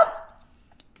break up?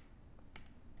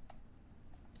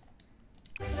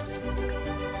 He's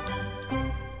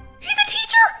a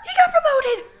teacher! He got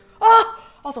promoted! Oh!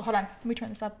 Also, hold on. Let me turn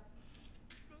this up.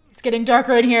 It's getting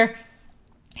darker in here.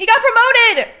 He got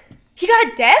promoted! He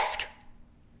got a desk?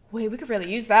 Wait, we could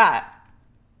really use that.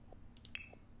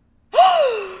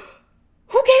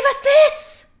 Who gave us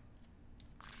this?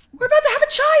 We're about to have a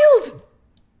child!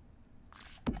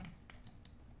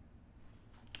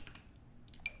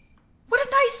 What a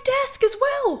nice desk as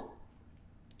well!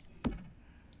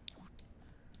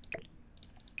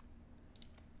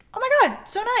 Oh my god,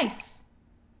 so nice.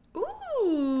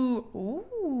 Ooh,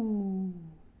 ooh.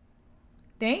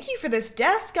 Thank you for this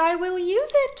desk, I will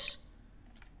use it.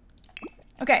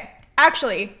 Okay,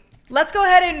 actually, let's go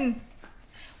ahead and,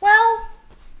 well,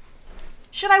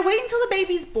 should I wait until the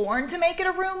baby's born to make it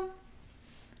a room?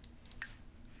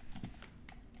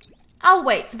 I'll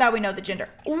wait so that we know the gender.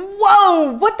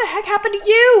 Whoa, what the heck happened to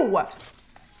you?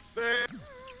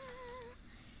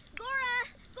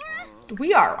 Gora!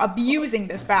 We are abusing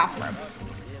this bathroom.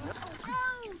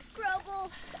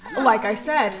 Grubble! Like I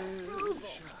said.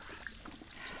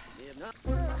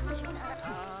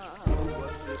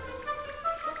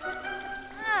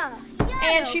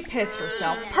 And she pissed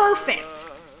herself. Perfect.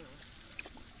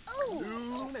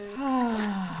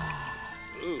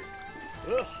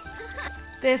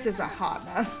 This is a hot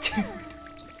mess, dude.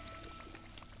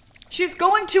 She's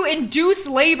going to induce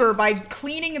labor by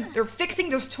cleaning or fixing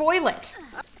this toilet.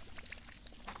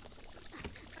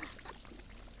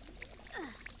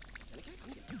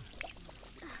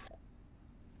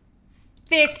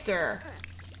 Victor.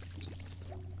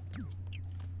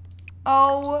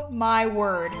 Oh my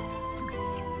word.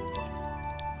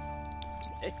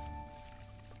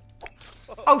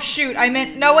 Oh shoot, I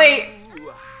meant, no wait.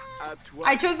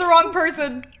 I chose the wrong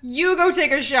person. You go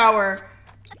take a shower.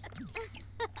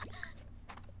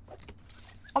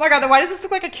 Oh my god, then why does this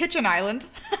look like a kitchen island?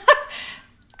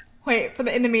 Wait,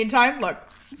 in the meantime,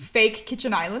 look. Fake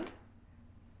kitchen island.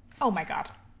 Oh my god.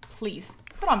 Please.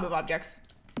 Put on move objects.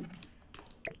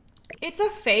 It's a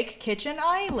fake kitchen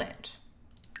island.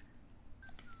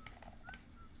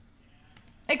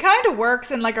 It kind of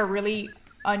works in like a really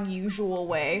unusual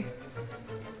way.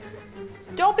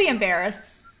 Don't be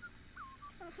embarrassed.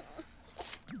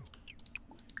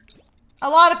 A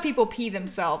lot of people pee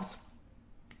themselves.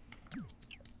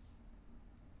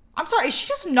 I'm sorry, is she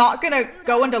just not gonna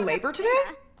go into labor today?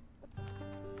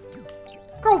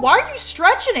 Girl, why are you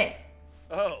stretching it?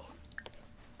 Oh.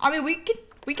 I mean, we could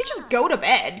just go to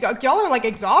bed. Y'all are like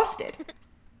exhausted.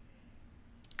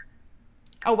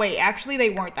 Oh wait, actually they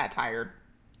weren't that tired.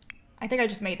 I think I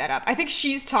just made that up. I think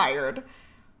she's tired.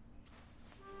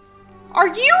 Are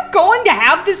you going to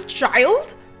have this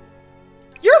child?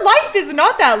 Your life is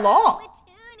not that long.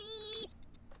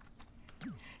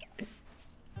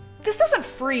 This doesn't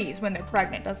freeze when they're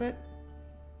pregnant, does it?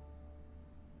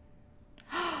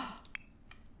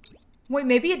 Wait,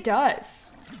 maybe it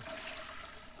does.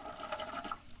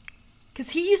 Because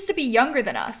he used to be younger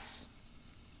than us.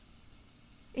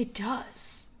 It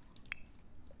does.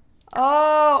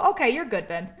 Oh, okay, you're good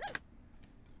then.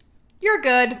 You're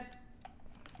good.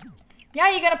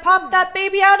 Yeah, you gonna pop that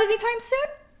baby out anytime soon?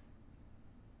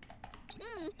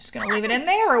 Just gonna leave it in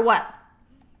there or what?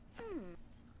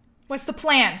 What's the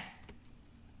plan?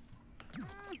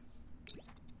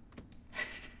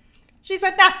 She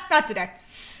said, nah, not today.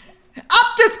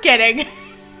 I'm just kidding.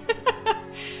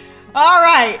 All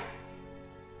right.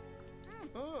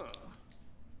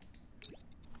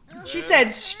 She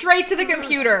said straight to the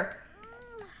computer.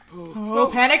 Oh,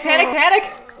 panic, panic, panic.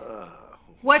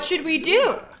 What should we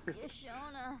do?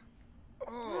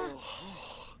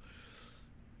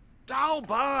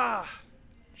 Dauba!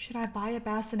 Should I buy a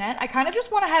bassinet? I kind of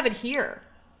just want to have it here,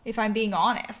 if I'm being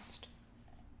honest.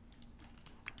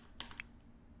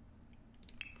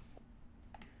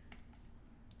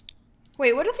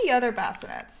 Wait, what do the other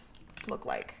bassinets look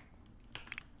like?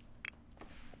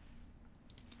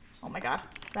 Oh my god.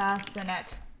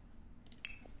 Bassinet.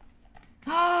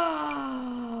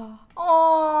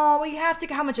 Oh, we have to.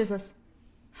 How much is this?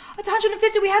 It's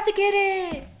 150. We have to get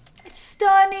it. It's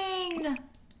stunning.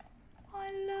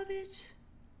 I love it.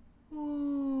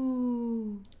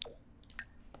 Ooh.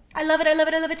 I love it. I love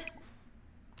it. I love it.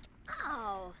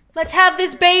 Oh. Let's have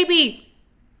this baby.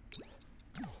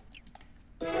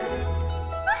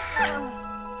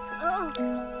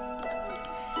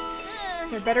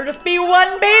 There better just be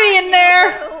one baby in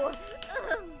there.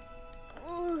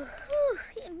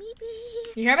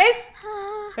 You hear me?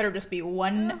 Better just be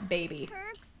one baby.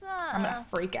 I'm gonna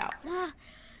freak out. Where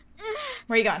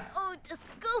are you going? Oh, to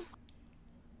scoof.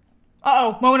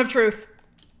 Uh-oh, moment of truth.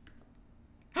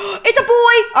 It's a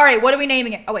boy! All right, what are we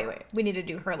naming it? Oh, wait. We need to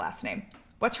do her last name.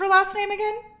 What's her last name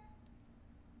again?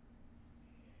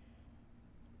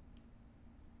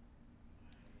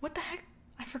 What the heck?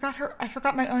 I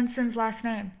forgot my own Sim's last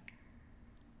name.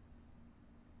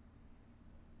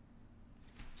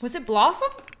 Was it Blossom?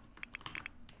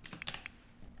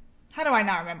 How do I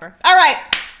not remember? All right,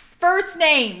 first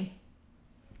name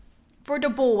for the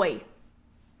boy.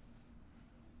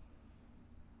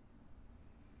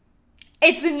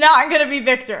 It's not gonna be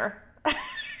Victor.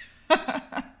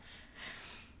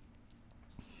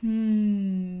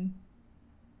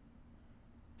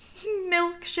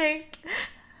 Milkshake.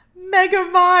 Mega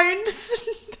Mind.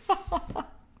 Stop.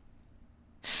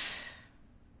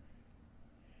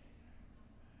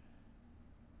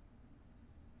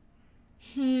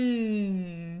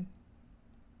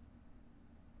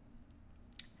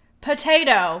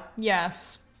 Potato.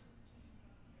 Yes.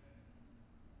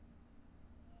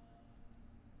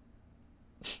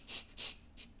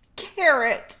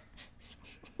 Carrot.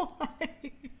 Why?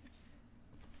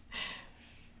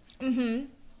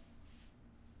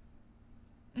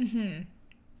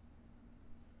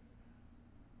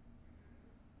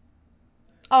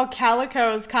 Oh,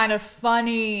 Calico is kind of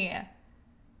funny. I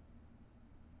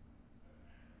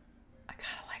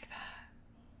kind of like that.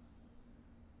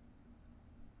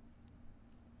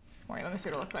 Wait, let me see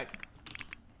what it looks like.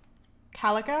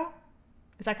 Calico?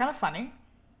 Is that kind of funny?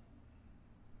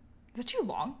 Is it too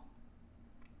long?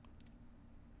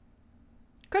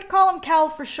 Could call him Cal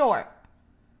for short.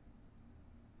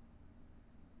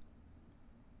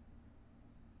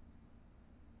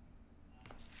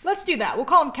 Let's do that. We'll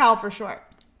call him Cal for short.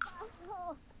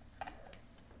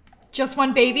 Just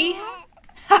one baby?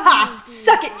 Haha!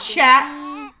 Suck it,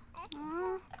 chat!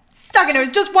 Suck it, it was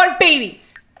just one baby!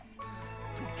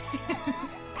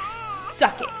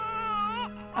 Suck it.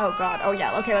 Oh god, oh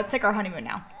yeah, okay, let's take our honeymoon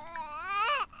now.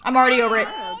 I'm already over it.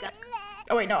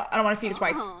 Oh wait, no, I don't want to feed it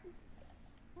twice.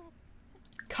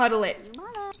 Cuddle it.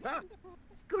 Why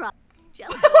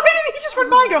did he just run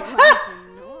by and go, ah!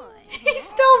 He's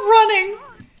still running!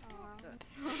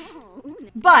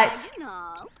 But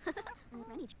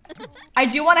I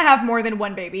do want to have more than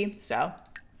one baby, so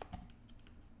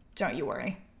don't you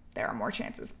worry. There are more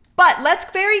chances. But let's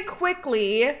very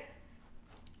quickly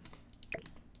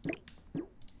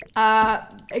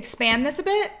expand this a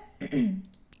bit.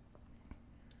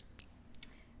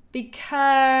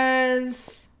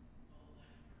 Because...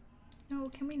 No,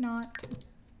 can we not?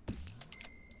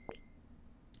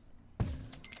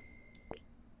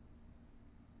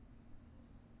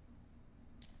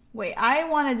 Wait, I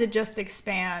wanted to just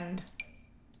expand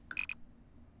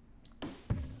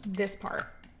this part.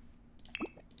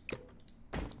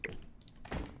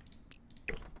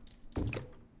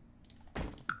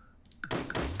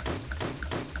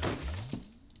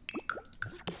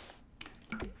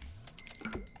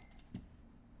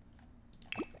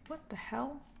 What the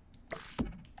hell?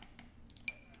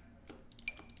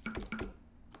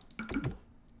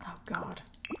 Oh, God.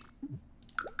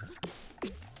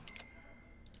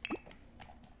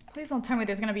 Please don't tell me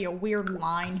there's gonna be a weird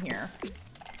line here.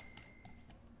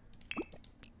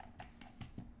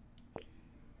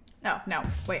 Oh, no.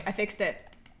 Wait, I fixed it.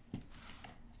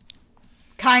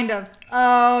 Kind of.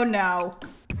 Oh, no.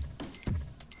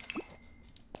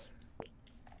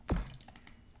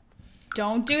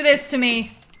 Don't do this to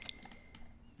me.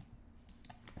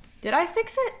 Did I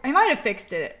fix it? I might have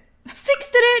fixed it.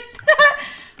 Fixed it!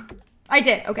 I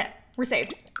did. Okay. We're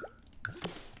saved.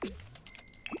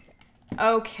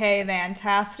 Okay,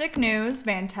 fantastic news.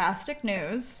 Fantastic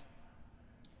news.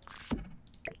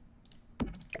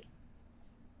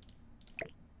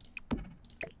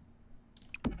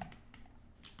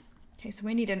 Okay, so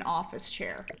we need an office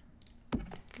chair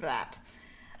for that.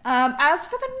 As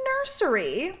for the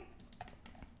nursery,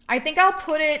 I think I'll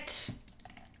put it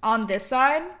on this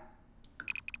side.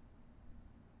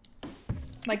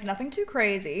 Like, nothing too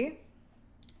crazy.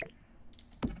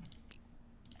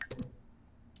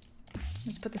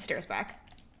 Let's put the stairs back.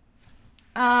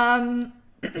 I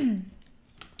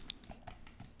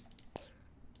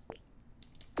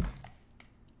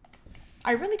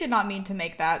really did not mean to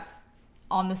make that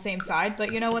on the same side,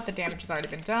 but you know what? The damage has already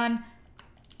been done.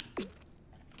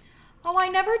 Oh, I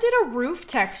never did a roof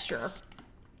texture.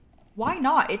 Why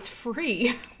not? It's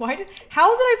free. How did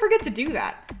I forget to do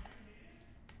that?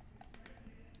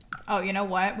 Oh, you know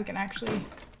what? We can actually...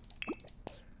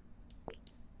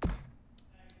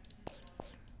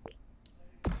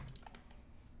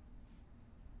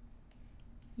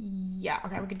 Yeah,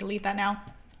 okay, we can delete that now.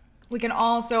 We can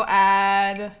also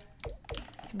add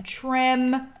some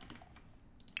trim.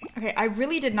 Okay, I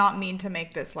really did not mean to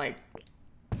make this, like,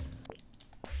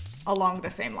 along the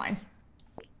same line.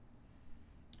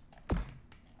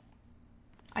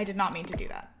 I did not mean to do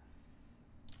that.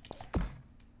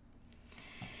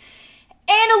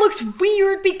 And it looks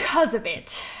weird because of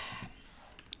it.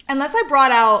 Unless I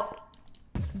brought out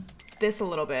this a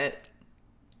little bit.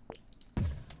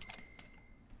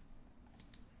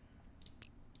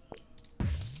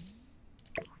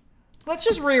 Let's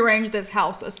just rearrange this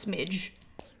house a smidge.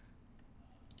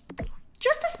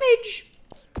 Just a smidge.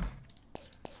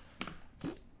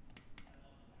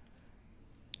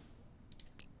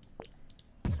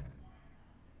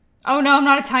 Oh no, I'm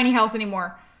not a tiny house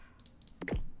anymore.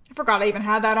 I forgot I even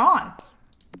had that on.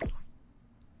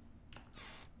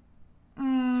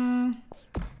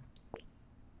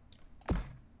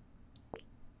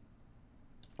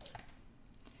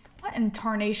 What in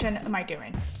tarnation am I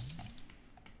doing?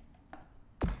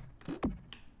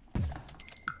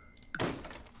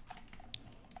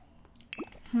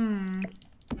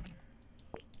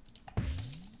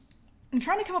 I'm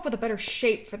trying to come up with a better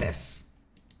shape for this.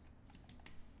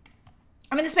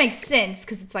 I mean, this makes sense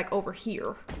because it's like over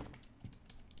here.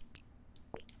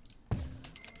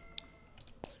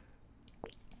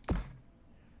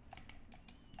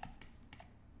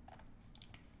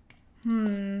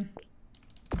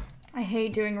 I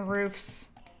hate doing roofs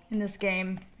in this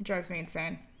game. It drives me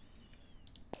insane.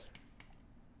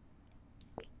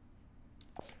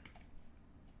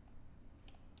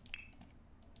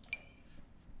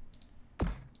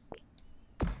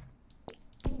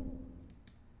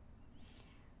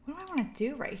 What do I want to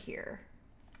do right here?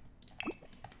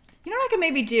 You know what I could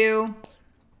maybe do?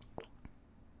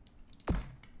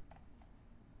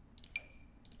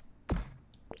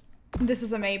 This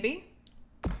is a maybe.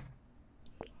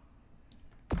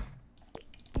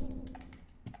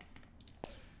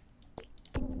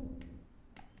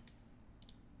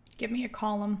 Give me a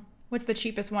column. What's the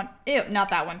cheapest one? Ew, not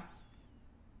that one.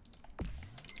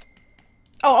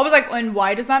 Oh, I was like, and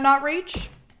why does that not reach?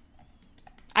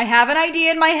 I have an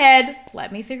idea in my head.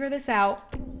 Let me figure this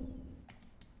out.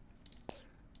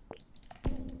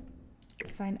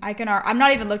 I'm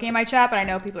not even looking at my chat, but I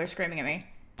know people are screaming at me.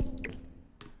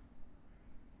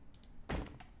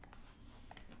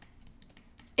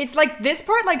 It's like this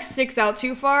part like sticks out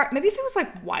too far. Maybe if it was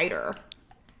like wider.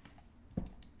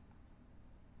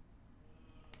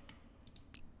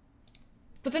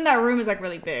 But then that room is like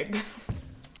really big.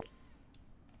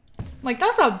 Like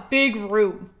that's a big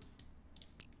room.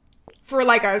 For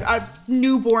like a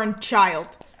newborn child.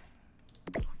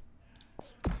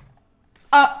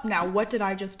 Now what did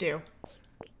I just do?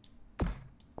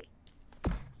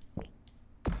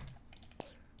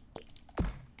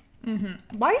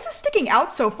 Why is this sticking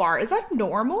out so far? Is that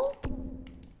normal?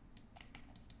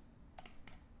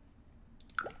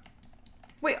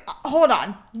 Wait, hold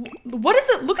on. What is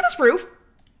it? Look at this roof.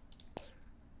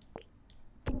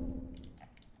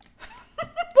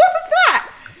 What was that?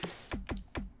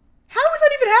 How is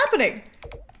that even happening?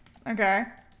 Okay.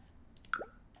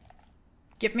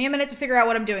 Give me a minute to figure out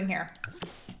what I'm doing here.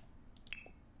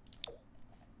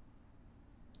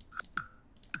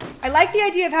 I like the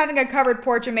idea of having a covered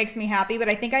porch. It makes me happy, but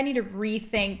I think I need to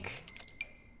rethink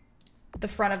the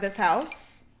front of this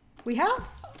house. We have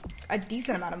a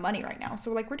decent amount of money right now,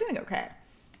 so we're doing okay.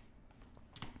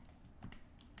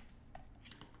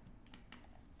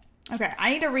 Okay,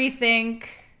 I need to rethink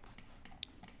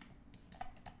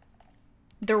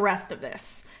the rest of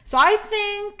this. So I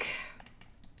think,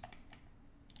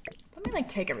 let me like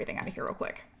take everything out of here real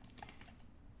quick.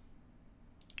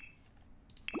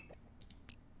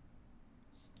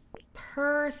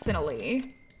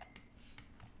 Personally,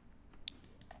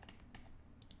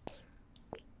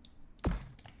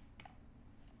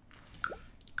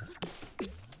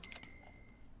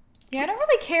 yeah, I don't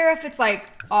really care if it's like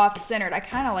off-centered. I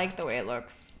kind of like the way it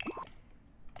looks.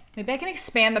 Maybe I can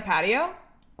expand the patio.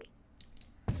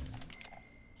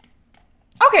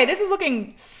 Okay, this is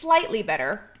looking slightly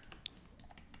better.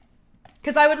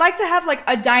 Because I would like to have like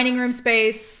a dining room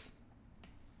space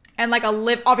and like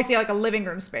obviously like a living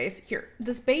room space. Here,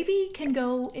 this baby can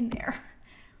go in there.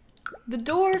 The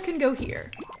door can go here.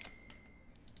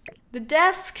 The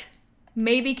desk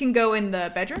maybe can go in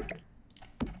the bedroom.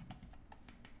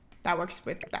 That works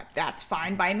with that. That's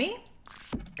fine by me.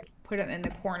 Put it in the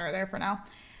corner there for now.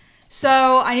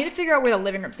 So I need to figure out where the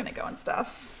living room's gonna go and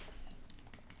stuff.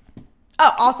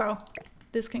 Oh, also,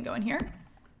 this can go in here.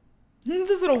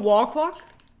 This little wall clock,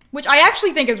 which I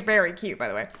actually think is very cute, by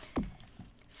the way.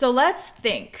 So let's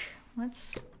think.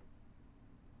 Let's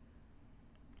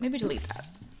maybe delete that.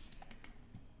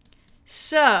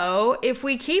 So if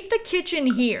we keep the kitchen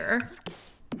here,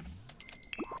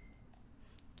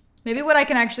 Maybe what I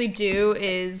can actually do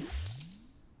is...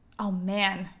 Oh,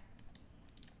 man.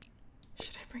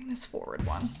 Should I bring this forward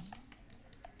one?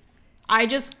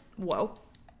 Whoa.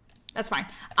 That's fine.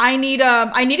 I needed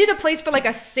a place for like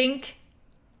a sink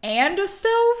and a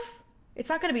stove. It's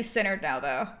not gonna be centered now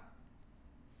though.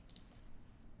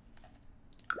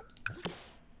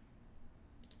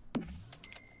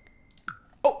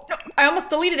 Oh, no, I almost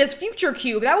deleted his future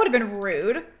cube. That would have been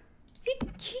rude.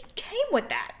 He came with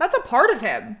that. That's a part of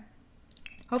him.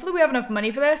 Hopefully we have enough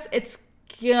money for this. It's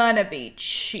gonna be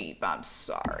cheap. I'm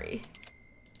sorry.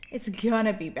 It's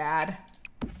gonna be bad.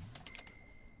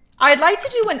 I'd like to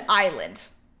do an island.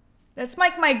 That's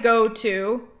like my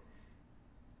go-to.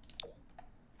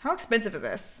 How expensive is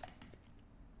this?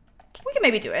 We can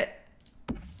maybe do it.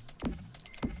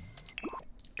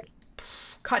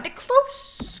 Cutting it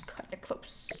close. Cutting it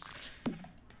close.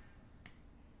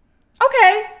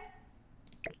 Okay.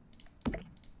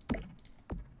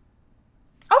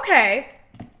 Okay.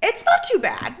 It's not too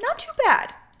bad. Not too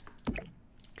bad.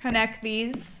 Connect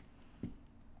these.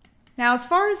 Now, as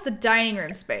far as the dining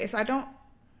room space, I'm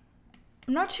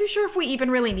not too sure if we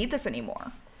even really need this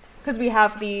anymore. Because we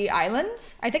have the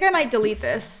island. I think I might delete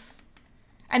this.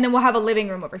 And then we'll have a living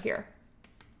room over here.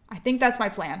 I think that's my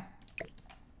plan.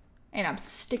 And I'm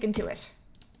sticking to it.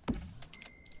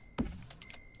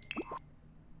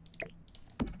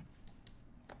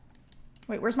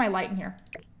 Wait, where's my light in here?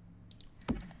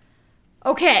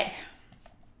 Okay.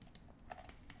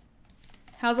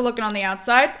 How's it looking on the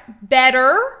outside?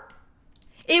 Better.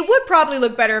 It would probably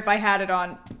look better if I had it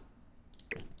on.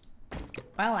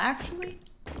 Well, actually.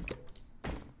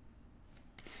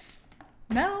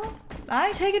 No,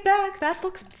 I take it back. That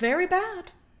looks very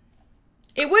bad.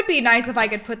 It would be nice if I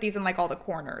could put these in like all the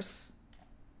corners.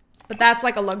 But that's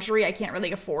like a luxury I can't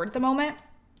really afford at the moment.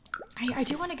 I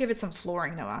do want to give it some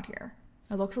flooring though out here.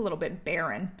 It looks a little bit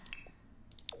barren.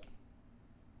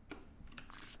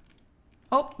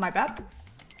 Oh, my bad.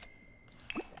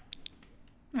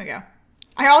 There we go.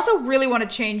 I also really want to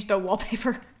change the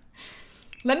wallpaper.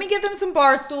 Let me give them some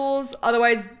bar stools.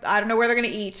 Otherwise, I don't know where they're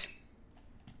going to eat.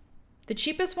 The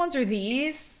cheapest ones are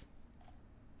these.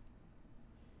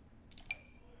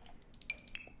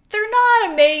 They're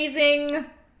not amazing.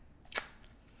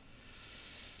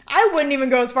 I wouldn't even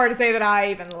go as far to say that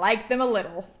I even like them a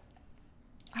little.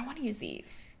 I want to use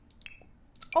these.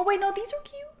 Oh, wait, no, these are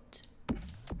cute.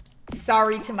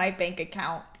 Sorry to my bank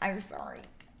account. I'm sorry.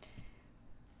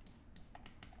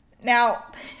 Now,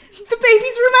 the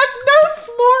baby's room has no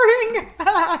flooring.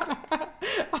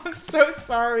 I'm so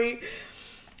sorry.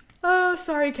 Oh,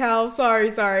 sorry, Cal. Sorry.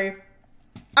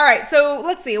 All right, so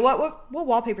let's see. What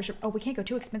wallpaper should... Oh, we can't go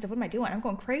too expensive. What am I doing? I'm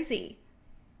going crazy.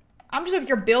 I'm just over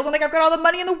here bills. I think I've got all the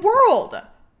money in the world.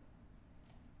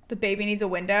 The baby needs a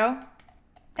window.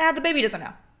 The baby doesn't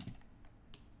know.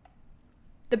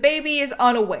 The baby is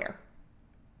unaware.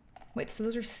 Wait, so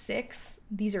those are 6.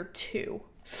 These are 2.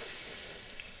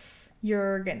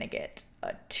 You're gonna get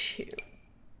a 2.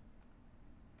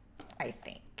 I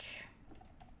think.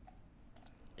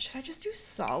 Should I just do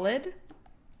solid?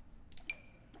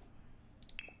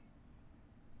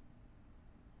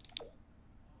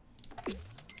 There's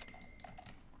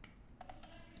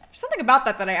something about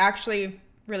that I actually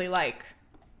really like.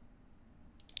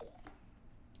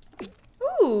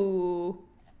 Ooh.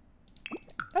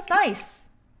 That's nice.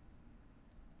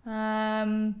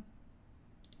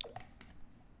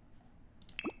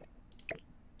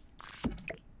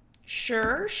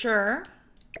 Sure.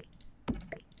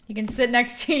 You can sit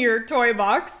next to your toy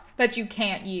box that you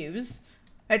can't use.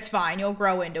 It's fine, you'll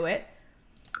grow into it.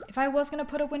 If I was gonna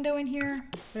put a window in here,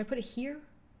 would I put it here?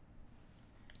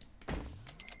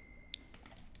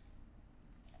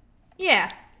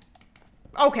 Yeah.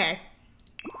 Okay.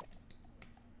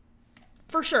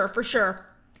 For sure.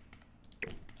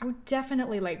 I would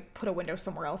definitely, like, put a window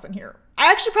somewhere else in here.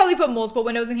 I actually probably put multiple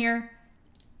windows in here.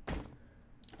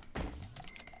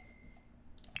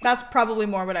 That's probably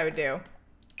more what I would do.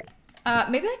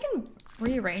 Maybe I can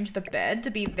rearrange the bed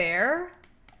to be there.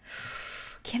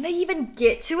 Can they even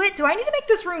get to it? Do I need to make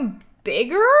this room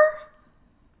bigger?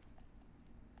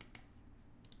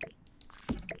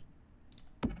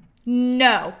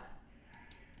 No.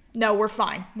 No, we're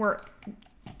fine.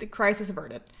 The crisis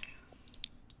averted.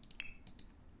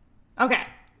 Okay.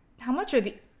 How much are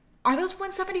those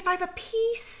 $175 a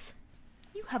piece?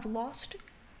 You have lost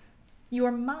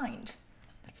your mind.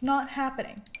 That's not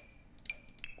happening.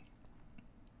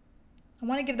 I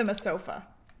want to give them a sofa.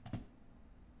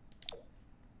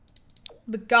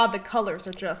 But God, the colors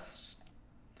are just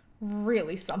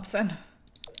really something.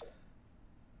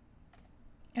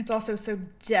 It's also so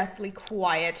deathly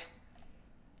quiet.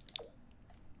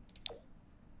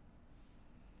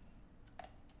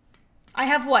 I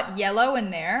have what? Yellow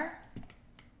in there?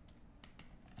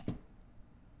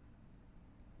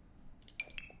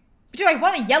 Do I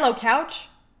want a yellow couch?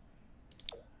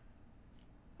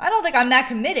 I don't think I'm that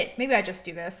committed. Maybe I just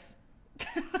do this.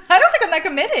 I don't think I'm that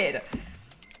committed.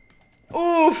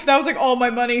 Oof, that was like all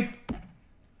my money.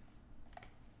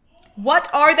 What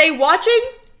are they watching?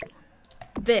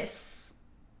 This.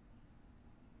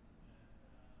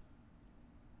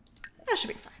 That should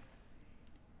be fine.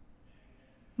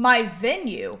 My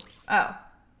venue. Oh.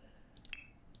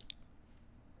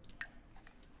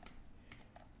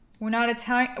 We're not a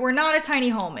tiny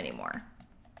home anymore.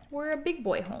 We're a big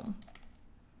boy home.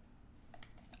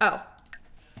 Oh.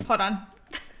 Hold on.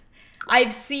 I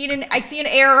see an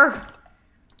error.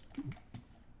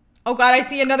 Oh god, I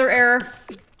see another error.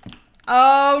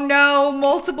 Oh no,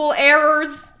 multiple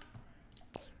errors.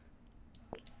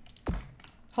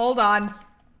 Hold on.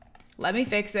 Let me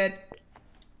fix it.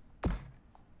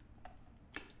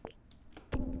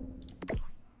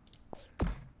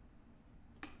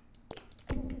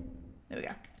 There we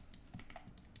go.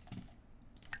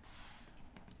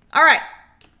 All right.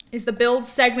 Is the build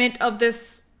segment of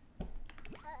this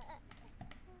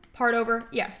part over?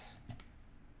 Yes.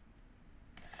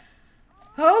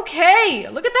 Okay,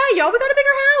 look at that, y'all. We got a bigger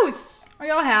house. Are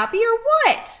y'all happy or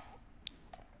what?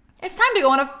 It's time to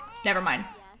go on a... Never mind.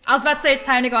 I was about to say it's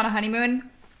time to go on a honeymoon.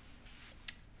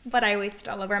 But I wasted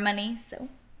all of our money, so...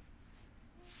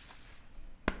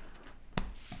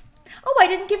 Oh, I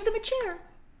didn't give them a chair.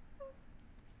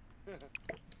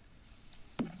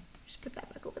 Just put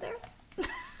that back over there.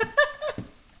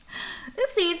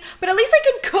 Oopsies. But at least I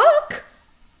can cook.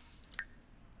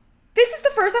 This is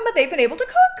the first time that they've been able to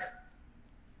cook.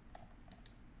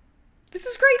 This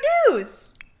is great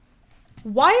news.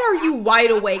 Why are you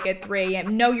wide awake at 3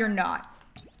 a.m.? No, you're not.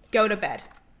 Go to bed.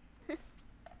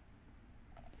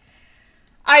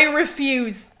 I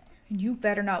refuse. And you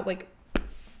better not wake.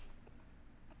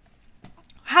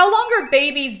 How long are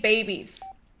babies?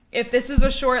 If this is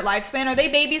a short lifespan, are they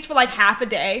babies for like half a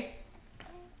day?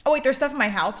 Oh wait, there's stuff in my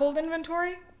household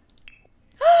inventory.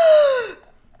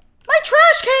 My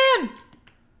trash can!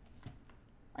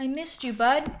 I missed you,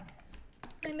 bud.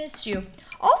 I missed you.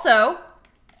 Also,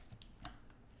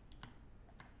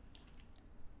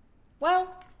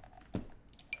 well,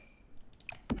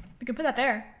 we can put that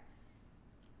there.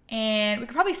 And we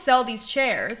could probably sell these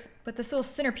chairs, but this little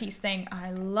centerpiece thing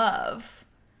I love.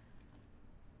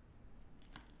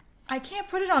 I can't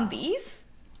put it on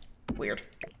these? Weird.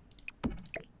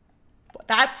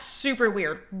 That's super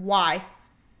weird. Why?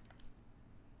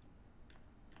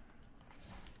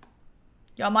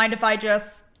 Y'all mind if I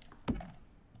just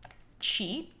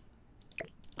cheat?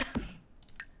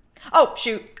 Oh,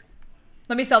 shoot.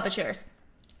 Let me sell the chairs.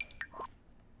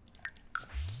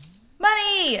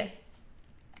 Money!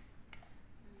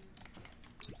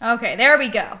 Okay, there we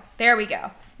go. There we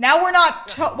go. Now we're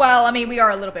not, well, I mean, we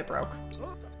are a little bit broke.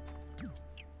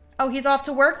 Oh, he's off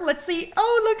to work? Let's see.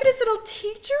 Oh, look at his little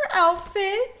teacher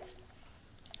outfit.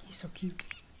 He's so cute.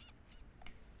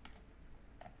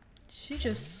 She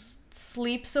just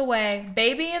sleeps away.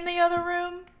 Baby in the other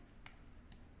room?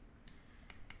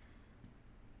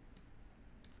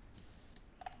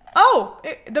 Oh,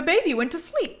 the baby went to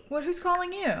sleep. What? Who's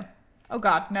calling you? Oh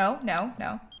God, no, no,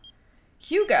 no.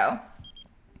 Hugo.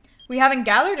 We haven't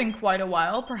gathered in quite a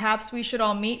while. Perhaps we should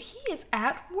all meet. He is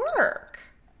at work.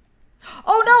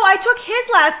 Oh no, I took his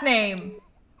last name.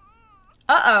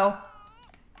 Uh-oh.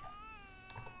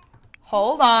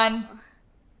 Hold on.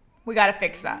 We gotta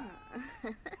fix that.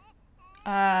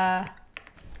 I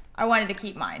wanted to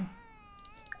keep mine.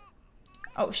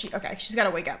 Oh, okay, she's gotta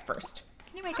wake up first.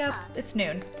 Can you wake up? It's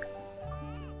noon.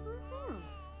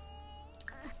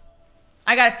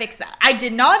 I gotta fix that. I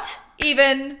did not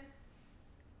even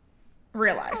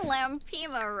realize.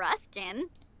 Lampima Ruskin.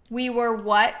 We were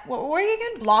what? What were you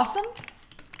again? Blossom?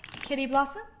 Kitty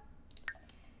Blossom?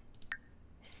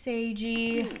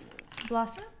 Sagey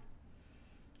Blossom?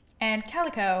 And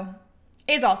Calico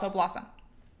is also Blossom.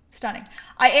 Stunning.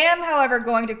 I am, however,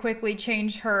 going to quickly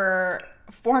change her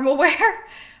formal wear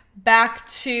back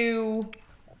to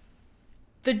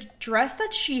the dress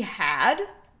that she had,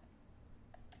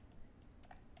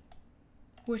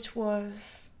 which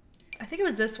was, I think it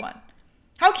was this one.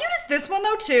 How cute is this one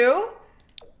though too?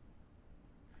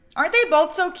 Aren't they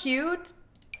both so cute?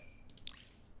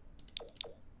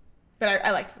 But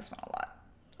I liked this one a lot.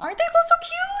 Aren't they both so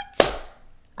cute?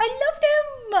 I love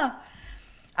them.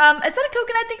 Is that a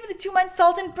coconut? Thank you for the 2 months.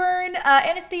 Salt and Burn,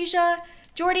 Anastasia,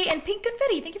 Jordy, and Pink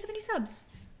Confetti. Thank you for the new subs.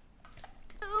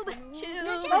 Welcome,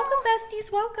 besties.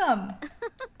 Welcome.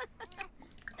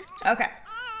 Okay.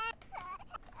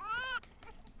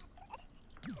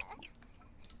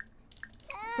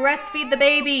 Breastfeed the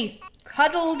baby.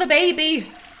 Cuddle the baby.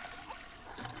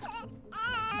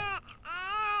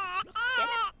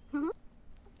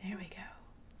 There we go.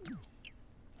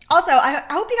 Also, I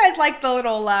hope you guys like the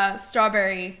little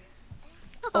strawberry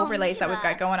overlays that we've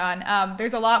got going on.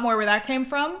 There's a lot more where that came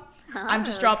from. I'm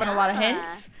just dropping a lot of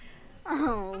hints.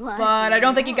 But I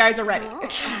don't think you guys are ready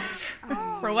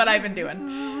for what I've been doing.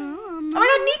 Oh my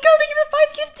god, Nico, thank you for the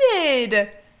 5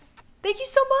 gifted! Thank you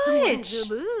so much!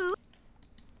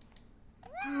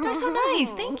 They're so nice,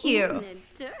 thank you.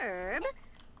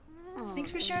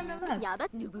 Thanks for sharing the love.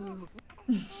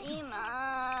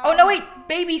 Oh no, wait,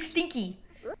 baby Stinky.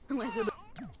 There we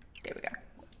go.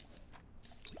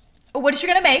 Oh, what is she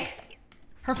gonna make?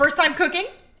 Her first time cooking?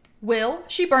 Will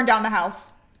she burn down the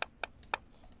house?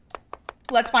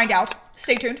 Let's find out.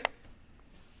 Stay tuned.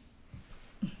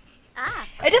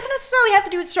 It doesn't necessarily have to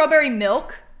do with strawberry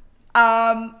milk.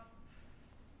 But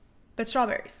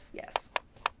strawberries, yes.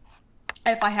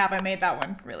 If I haven't made that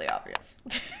one really obvious.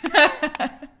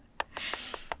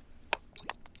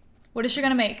 What is she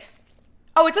gonna make?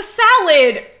 Oh, it's a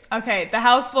salad! Okay, the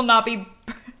house will not be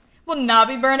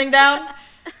burning down.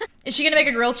 Is she gonna make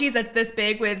a grilled cheese that's this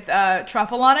big with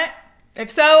truffle on it? If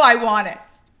so, I want it.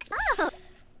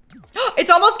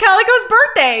 It's almost Calico's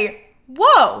birthday!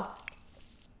 Whoa!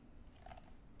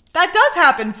 That does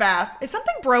happen fast. Is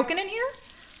something broken in here?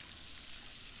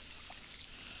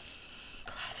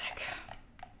 Classic.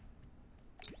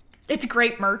 It's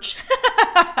great merch.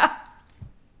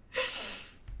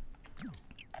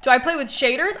 Do I play with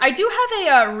shaders? I do have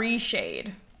a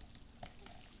reshade.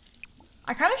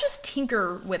 I kind of just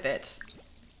tinker with it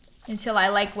until I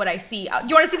like what I see. Do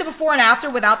you want to see the before and after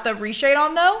without the reshade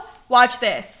on though? Watch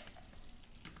this.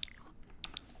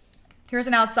 Here's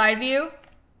an outside view.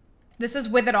 This is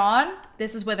with it on.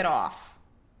 This is with it off.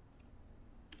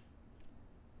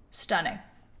 Stunning.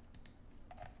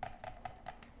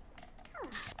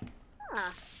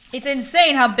 It's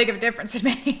insane how big of a difference it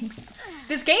makes.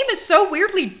 This game is so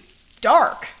weirdly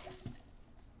dark.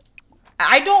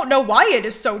 I don't know why it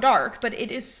is so dark, but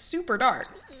it is super dark.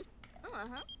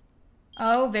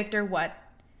 Oh, Victor, what?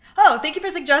 Oh, thank you for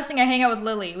suggesting I hang out with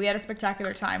Lily. We had a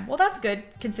spectacular time. Well, that's good,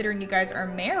 considering you guys are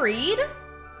married.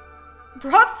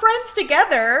 Brought friends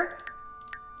together.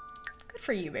 Good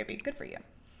for you, baby. Good for you.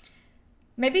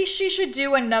 Maybe she should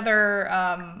do another,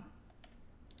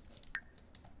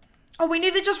 Oh, we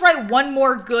need to just write one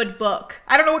more good book.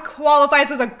 I don't know what qualifies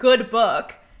as a good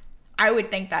book. I would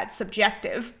think that's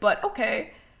subjective, but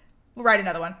okay. We'll write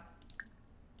another one.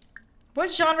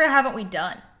 What genre haven't we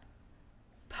done?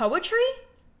 Poetry?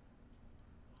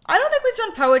 I don't think we've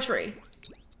done poetry.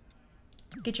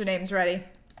 Get your names ready.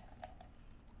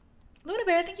 Luna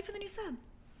Bear, thank you for the new sub.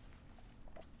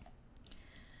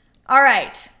 All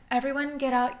right, everyone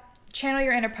get out, channel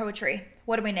your inner poetry.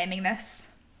 What are we naming this?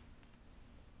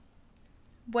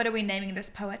 What are we naming this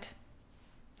poet?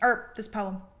 Or this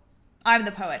poem. I'm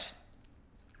the poet.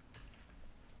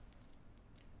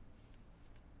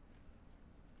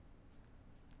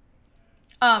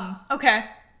 Okay.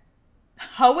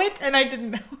 Poet, and I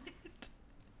didn't know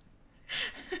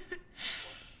it.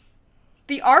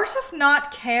 The art of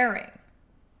not caring.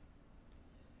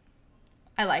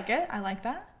 I like it. I like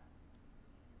that.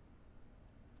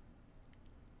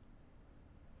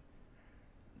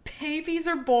 Babies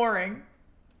are boring.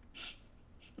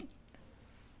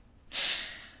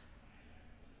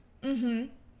 Mm-hmm.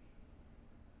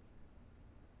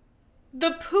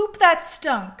 The poop that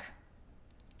stunk.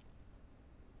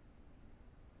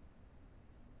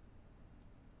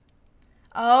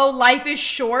 Oh, life is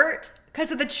short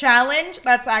because of the challenge?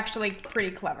 That's actually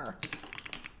pretty clever.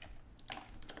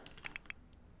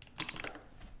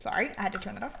 Sorry, I had to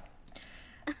turn that off.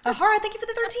 Hara, thank you for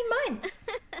the 13 months.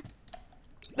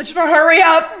 Let's just hurry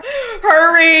up.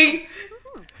 Hurry.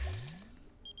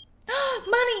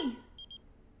 Money.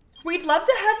 We'd love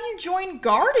to have you join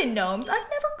Garden Gnomes. I've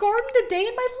never gardened a day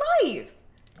in my life.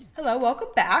 Hello, welcome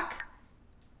back.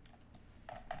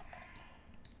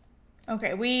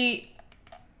 Okay, we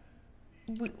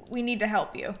need to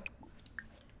help you.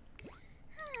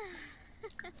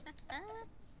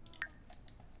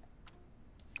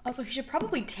 Also, he should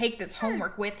probably take this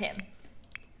homework with him.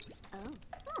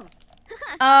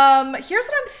 Here's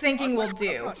what I'm thinking we'll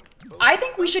do. I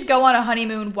think we should go on a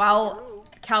honeymoon while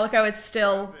Calico is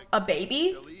still a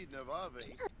baby.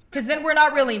 Because then we're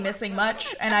not really missing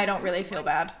much, and I don't really feel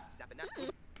bad.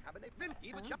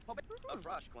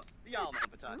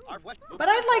 But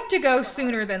I'd like to go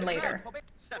sooner than later,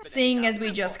 seeing as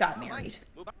we just got married.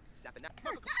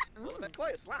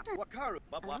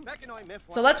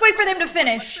 So let's wait for them to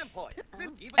finish,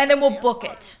 and then we'll book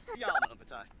it.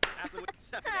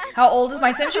 How old is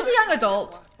my sim? She's a young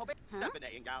adult.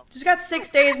 She's got 6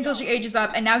 days until she ages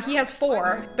up, and now he has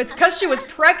 4. But it's because she was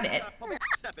pregnant.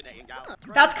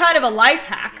 That's kind of a life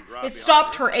hack. It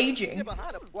stopped her aging.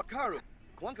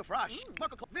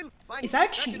 Is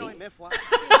that cheating?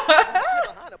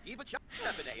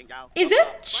 Is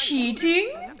it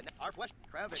cheating?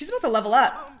 She's about to level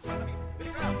up.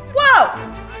 Whoa!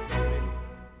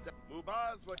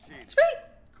 Sweet.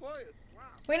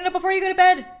 Wait it up before you go to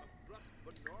bed.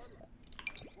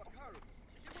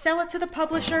 Sell it to the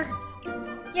publisher.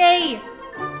 Yay!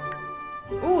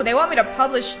 Ooh, they want me to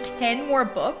publish 10 more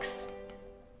books?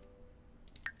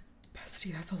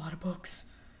 Bestie, that's a lot of books.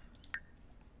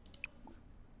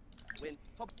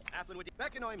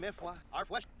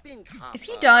 Is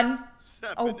he done?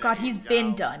 Oh god, he's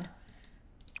been done.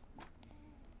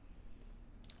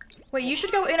 Wait, you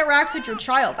should go interact with your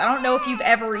child. I don't know if you've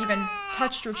ever even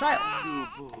touched your child.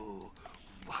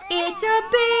 It's a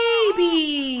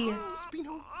baby!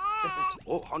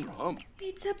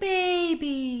 It's a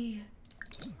baby.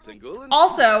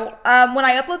 Also, when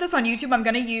I upload this on YouTube, I'm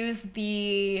gonna use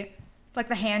the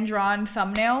hand-drawn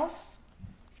thumbnails.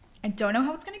 I don't know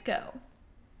how it's gonna go,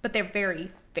 but they're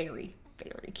very, very,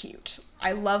 very cute.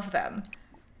 I love them.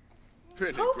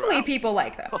 Hopefully people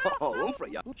like them.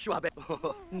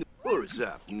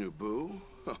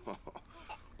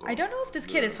 I don't know if this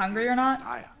kid is hungry or not,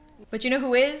 but you know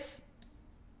who is?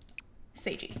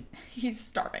 Seiji. He's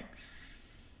starving.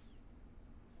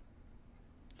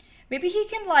 Maybe he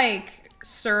can, like,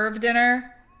 serve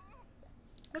dinner.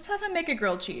 Let's have him make a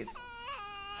grilled cheese.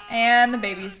 And the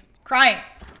baby's crying.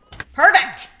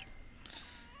 Perfect!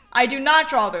 I do not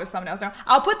draw those thumbnails now.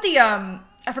 I'll put the, I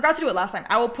forgot to do it last time.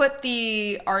 I will put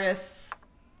the artist's,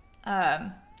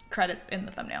 credits in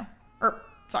the thumbnail. Or,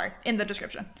 sorry, in the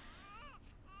description.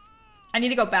 I need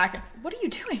to go back and... What are you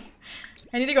doing?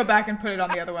 I need to go back and put it on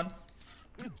the other one.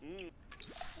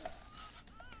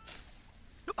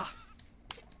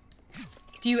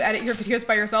 Do you edit your videos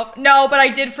by yourself? No, but I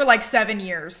did for like 7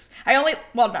 years.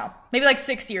 Well, no, maybe like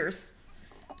 6 years.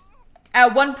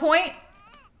 At one point,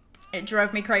 it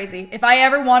drove me crazy. If I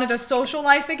ever wanted a social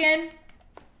life again,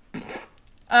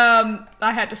 I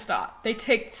had to stop. They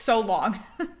take so long.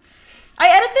 I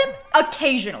edit them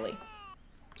occasionally.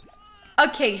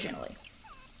 Occasionally.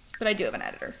 But I do have an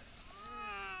editor.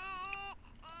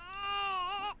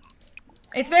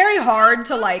 It's very hard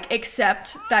to, like,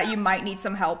 accept that you might need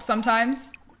some help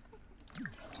sometimes.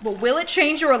 But will it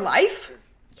change your life?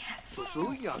 Yes.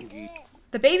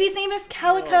 The baby's name is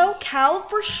Calico. Cal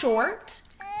for short.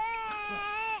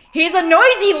 He's a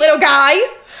noisy little guy.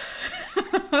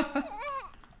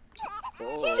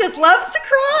 He just loves to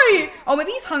cry. Oh,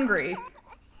 maybe he's hungry.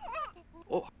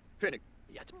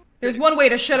 There's one way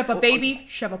to shut up a baby.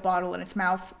 Shove a bottle in its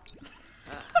mouth.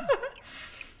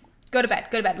 Go to bed,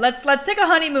 go to bed. Let's take a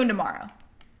honeymoon tomorrow.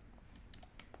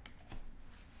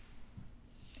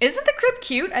 Isn't the crib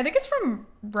cute? I think it's from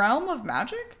Realm of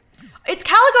Magic. It's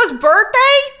Calico's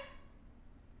birthday?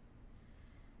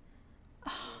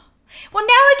 Well,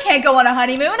 now I can't go on a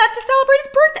honeymoon. I have to celebrate his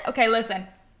birthday. Okay, listen.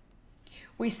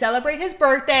 We celebrate his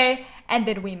birthday, and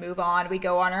then we move on. We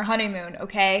go on our honeymoon,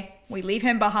 okay? We leave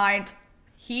him behind.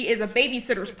 He is a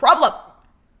babysitter's problem.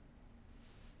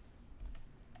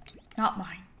 Not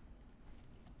mine.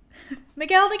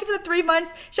 Miguel, thank you for the 3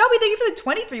 months. Shelby, thank you for the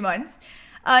 23 months.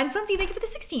 And Sunsi, thank you for the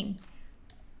 16.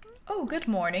 Oh, good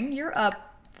morning. You're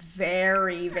up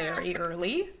very, very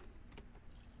early.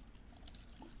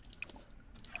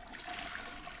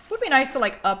 Would be nice to,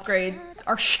 like, upgrade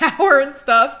our shower and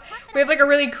stuff. We have, like, a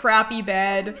really crappy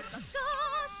bed.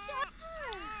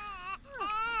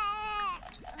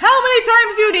 How many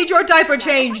times do you need your diaper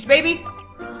changed, baby?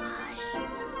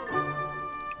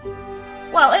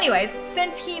 Well, anyways,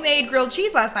 since he made grilled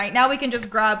cheese last night, now we can just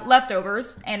grab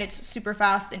leftovers, and it's super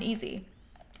fast and easy.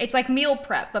 It's like meal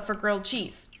prep, but for grilled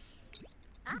cheese.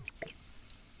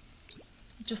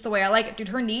 Just the way I like it. Dude,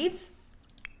 her needs?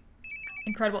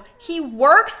 Incredible. He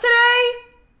works today?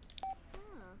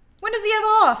 When does he have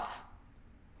off?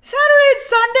 Saturday and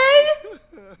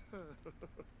Sunday?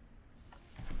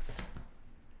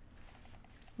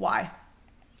 Why?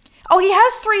 Oh, he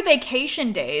has 3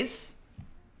 vacation days.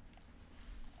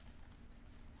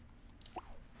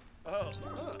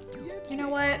 You know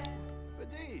what?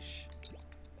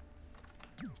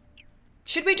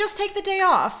 Should we just take the day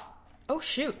off? Oh,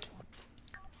 shoot.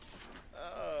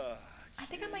 I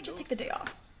think I might just take the day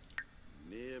off.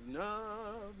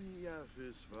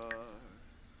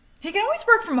 He can always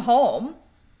work from home.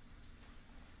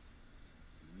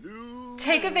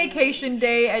 Take a vacation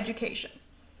day education.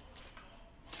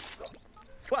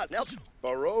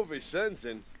 Barovi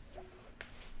Sensen.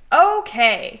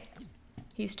 Okay.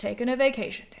 He's taking a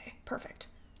vacation day. Perfect.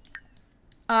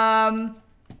 I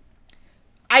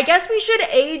guess we should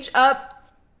age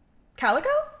up Calico?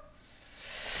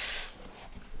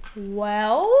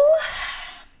 Well,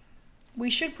 we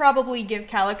should probably give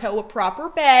Calico a proper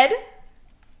bed.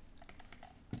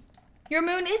 Your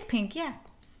moon is pink, yeah.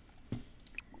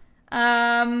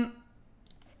 I'd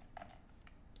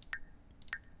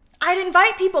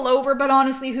invite people over, but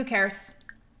honestly, who cares?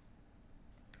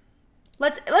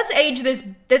 Let's age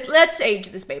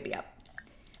this baby up.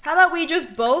 How about we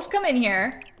just both come in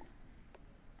here?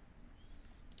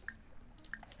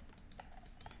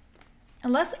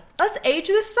 And let's age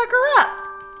this sucker up.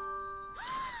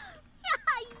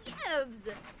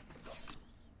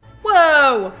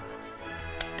 Whoa!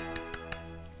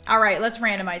 Alright, let's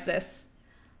randomize this.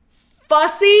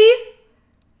 Fussy?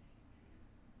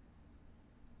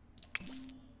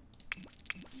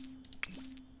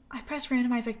 I pressed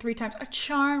randomize like 3 times. A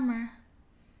charmer.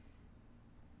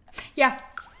 Yeah.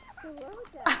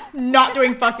 I'm not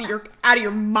doing fussy. You're out of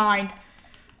your mind.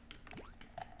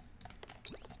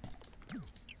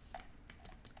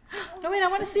 No, wait, I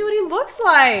want to see what he looks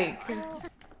like.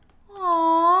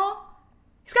 Aww.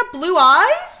 He's got blue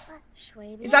eyes?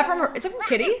 Is that from her? Is that from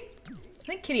Kitty? I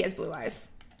think Kitty has blue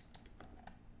eyes.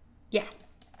 Yeah.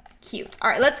 Cute. All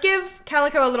right, let's give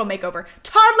Calico a little makeover.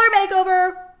 Toddler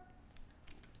makeover!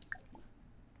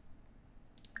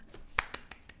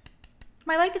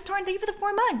 My life is torn. Thank you for the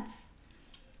 4 months.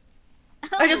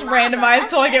 I just randomize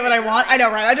till I get what I want. I know,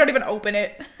 right? I don't even open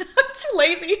it. I'm too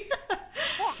lazy.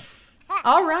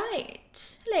 All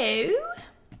right. Hello.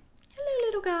 Hello,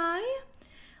 little guy.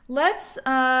 Let's,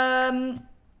 yeah,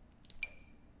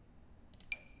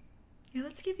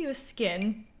 let's give you a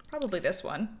skin. Probably this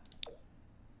one.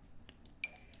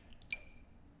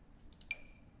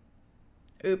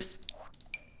 Oops.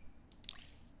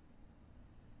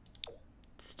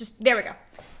 It's just, there we go.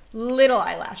 Little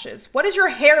eyelashes. What does your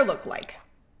hair look like?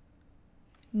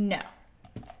 No.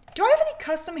 Do I have any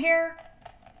custom hair?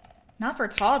 Not for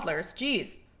toddlers.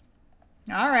 Jeez.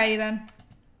 Alrighty then.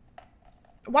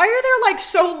 Why are there like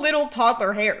so little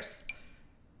toddler hairs?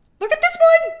 Look at this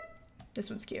one! This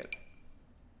one's cute.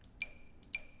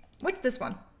 What's this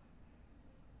one?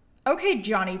 Okay,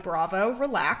 Johnny Bravo,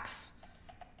 relax.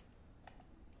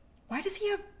 Why does he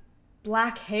have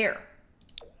black hair?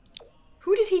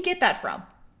 Who did he get that from?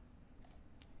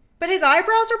 But his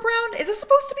eyebrows are brown? Is this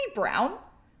supposed to be brown?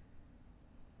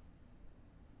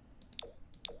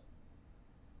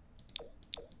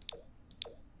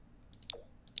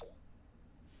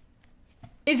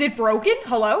 Is it broken?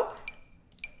 Hello?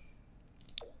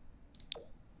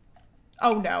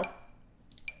 Oh no.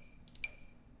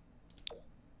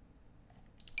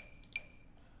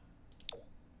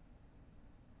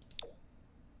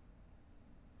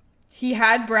 He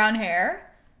had brown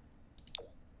hair.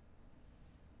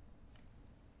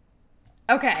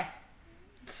 Okay.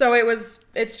 So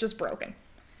it's just broken.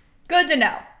 Good to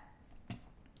know.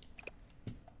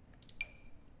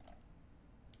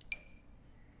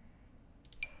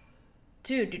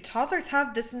 Dude, do toddlers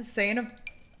have this insane of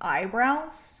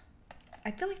eyebrows?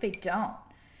 I feel like they don't.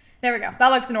 There we go. That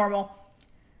looks normal.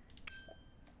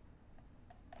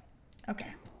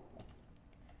 Okay.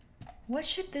 What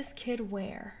should this kid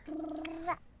wear?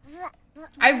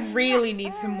 I really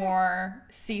need some more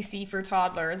CC for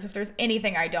toddlers. If there's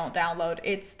anything I don't download,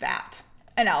 it's that.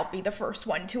 And I'll be the first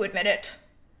one to admit it.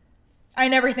 I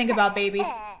never think about babies.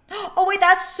 Oh wait,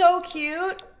 that's so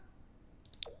cute.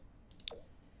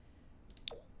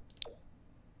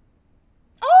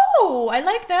 Oh, I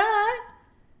like that.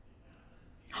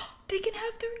 They can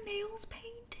have their nails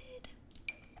painted.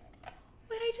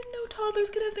 Wait, I didn't know toddlers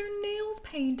could have their nails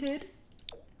painted.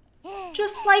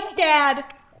 Just like Dad.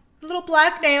 Little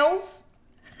black nails.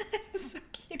 So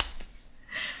cute.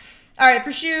 All right,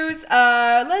 for shoes,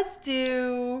 let's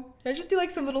do... Did I just do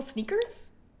like some little sneakers?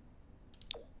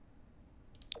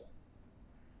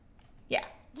 Yeah.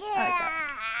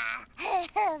 I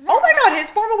like that. Oh my god,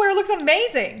 his formal wear looks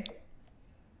amazing.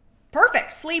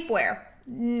 Perfect. Sleepwear.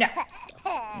 No.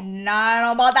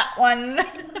 Not about that one.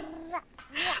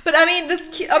 But I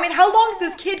mean, how long is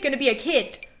this kid gonna be a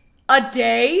kid? A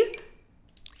day?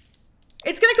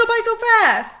 It's gonna go by so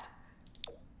fast.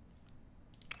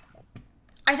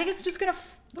 I think it's just gonna...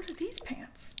 What are these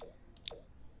pants?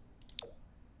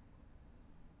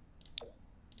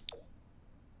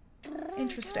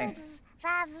 Interesting.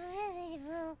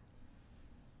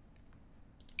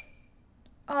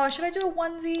 Oh, should I do a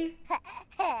onesie?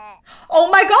 Oh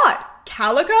my god!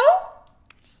 Calico?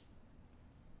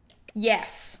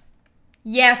 Yes.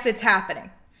 Yes, it's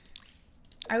happening.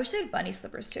 I wish they had bunny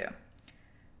slippers too.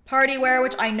 Party wear,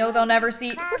 which I know they'll never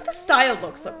see. What do the style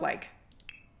looks look like?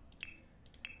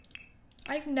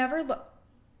 I've never looked.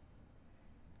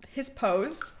 His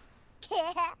pose.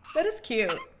 That is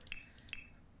cute.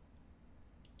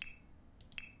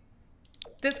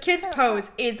 This kid's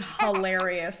pose is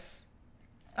hilarious.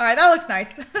 All right, that looks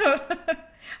nice.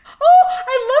 Oh,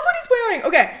 I love what he's wearing.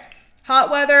 Okay, hot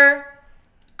weather.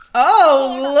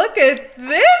 Oh, look at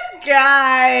this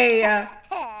guy.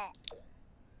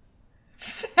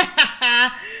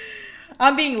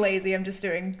 I'm being lazy. I'm just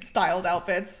doing styled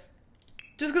outfits.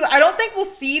 Just because I don't think we'll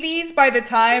see these by the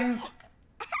time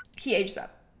he ages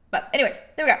up. But anyways,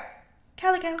 there we go.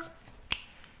 Calico.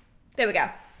 There we go.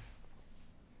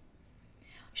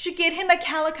 Should get him a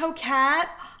calico cat.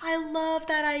 I love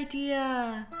that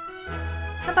idea.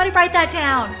 Somebody write that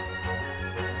down.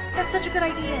 That's such a good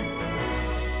idea.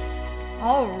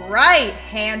 All right,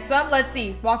 handsome. Let's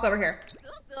see. Walk over here.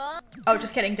 Oh,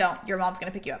 just kidding. Don't. Your mom's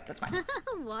going to pick you up. That's fine.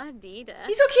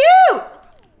 He's so cute.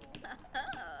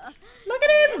 Look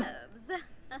at him.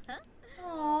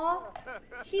 Aw,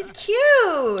 he's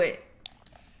cute.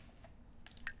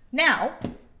 Now,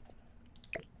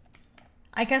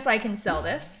 I guess I can sell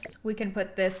this. We can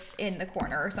put this in the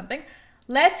corner or something.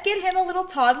 Let's get him a little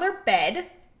toddler bed.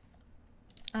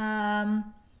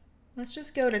 Let's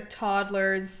just go to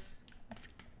toddlers.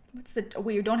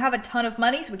 We don't have a ton of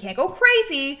money, so we can't go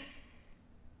crazy.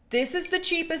 This is the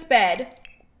cheapest bed.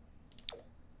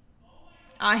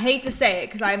 I hate to say it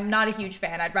because I'm not a huge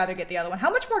fan. I'd rather get the other one. How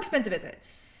much more expensive is it?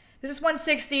 This is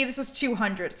 $160. This is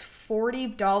 $200. It's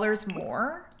 $40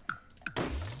 more.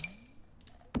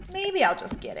 Maybe I'll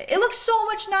just get it. It looks so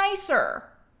much nicer.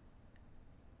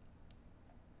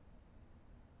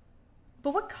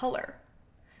 But what color?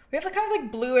 We have the kind of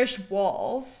like bluish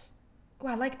walls. Oh,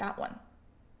 I like that one.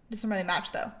 Doesn't really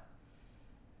match though.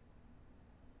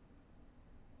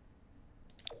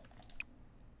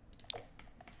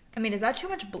 I mean, is that too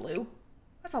much blue?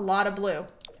 That's a lot of blue.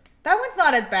 That one's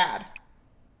not as bad.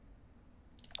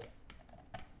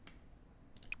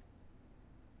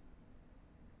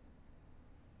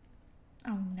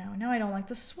 Oh no, now I don't like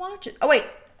the swatches. Oh wait,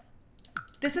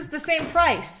 this is the same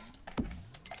price.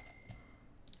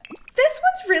 This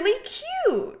one's really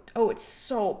cute. Oh, it's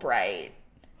so bright.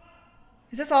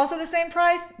 Is this also the same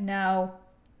price? No.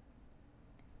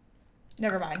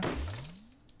 Never mind.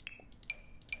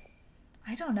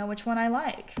 I don't know which one I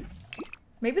like.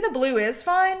 Maybe the blue is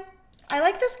fine. I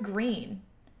like this green.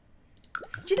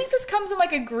 Do you think this comes in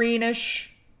like a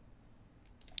greenish?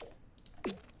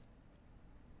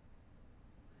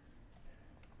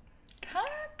 Kind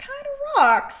of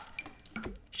rocks.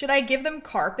 Should I give them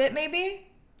carpet maybe?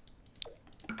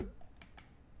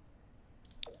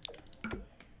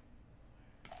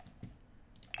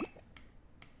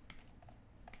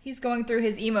 He's going through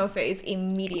his emo phase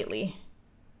immediately.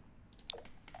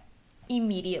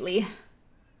 Immediately. Here,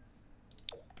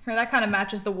 that kind of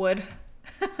matches the wood.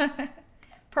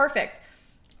 Perfect.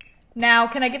 Now,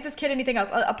 can I get this kid anything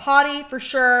else? A potty for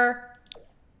sure.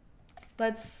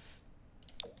 Let's...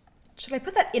 Should I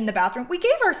put that in the bathroom? We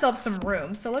gave ourselves some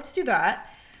room, so let's do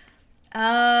that.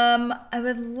 I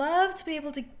would love to be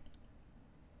able to...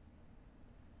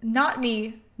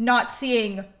 not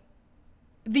seeing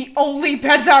the only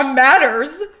bed that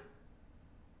matters.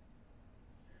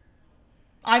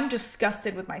 I'm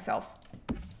disgusted with myself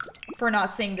for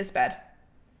not seeing this bed.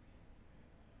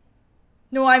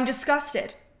 No, I'm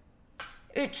disgusted.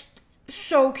 It's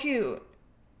so cute.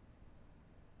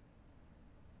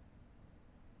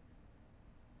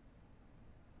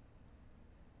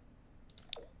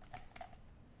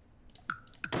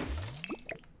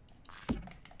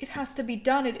 It has to be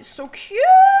done. It is so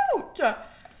cute.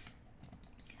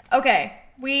 Okay,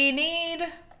 we need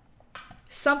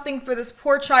something for this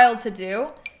poor child to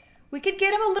do. We could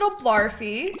get him a little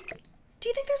blarfy. Do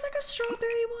you think there's like a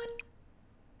strawberry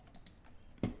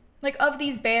one? Like of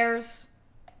these bears?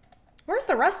 Where's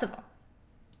the rest of them?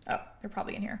 Oh, they're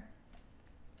probably in here.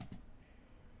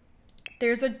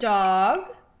 There's a dog.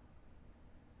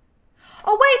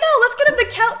 Oh wait, no, let's get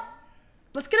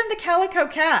him the calico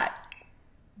cat.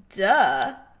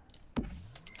 Duh.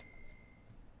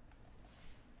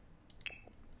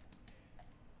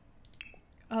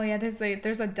 Oh yeah, there's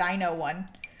a dino one.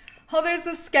 Oh, there's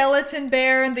the skeleton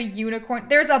bear and the unicorn.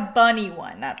 There's a bunny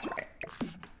one, that's right.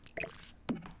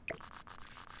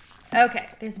 Okay,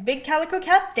 there's a big calico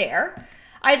cat there.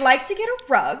 I'd like to get a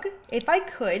rug, if I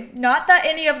could. Not that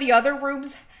any of the other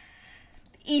rooms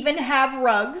even have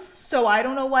rugs, so I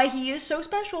don't know why he is so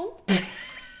special.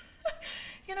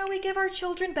 know, we give our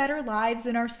children better lives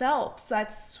than ourselves.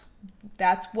 That's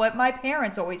what my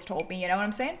parents always told me, you know what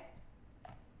I'm saying?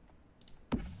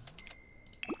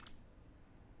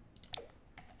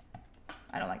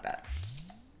 I don't like that.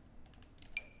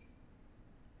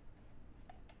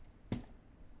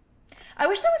 I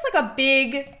wish there was like a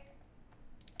big...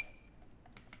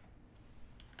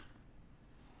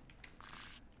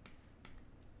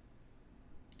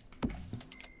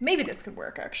 Maybe this could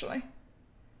work, actually.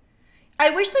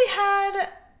 I wish they had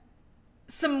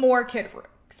some more kid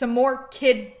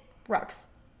rugs.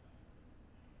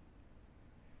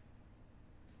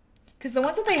 Because the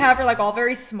ones that they have are like all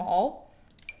very small.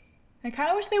 I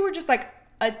kind of wish they were just like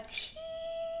a teensy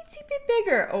bit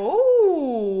bigger.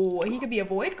 Oh, he could be a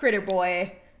void critter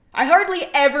boy. I hardly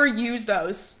ever use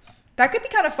those. That could be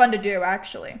kind of fun to do,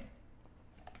 actually.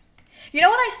 You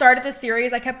know, when I started this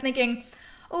series, I kept thinking,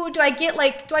 oh, do I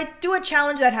do a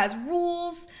challenge that has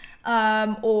rules?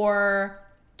 Or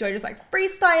do I just like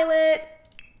freestyle it?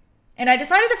 And I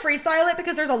decided to freestyle it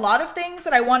because there's a lot of things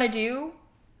that I want to do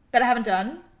that I haven't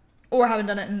done or haven't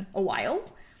done it in a while.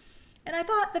 And I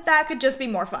thought that that could just be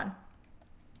more fun.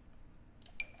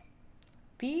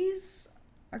 These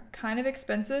are kind of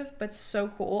expensive, but so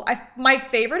cool. My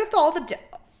favorite of all the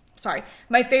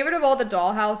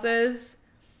dollhouses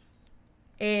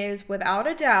is, without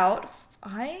a doubt, if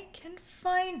I can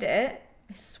find it.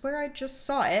 I swear I just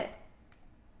saw it.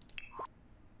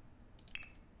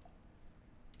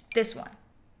 This one.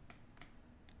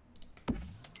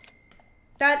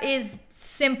 That is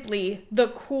simply the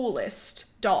coolest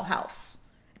dollhouse.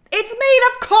 It's made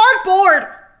of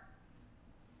cardboard!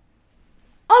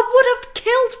 I would have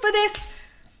killed for this.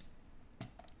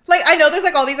 Like, I know there's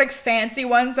like all these like fancy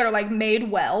ones that are like made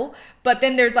well, but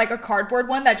then there's like a cardboard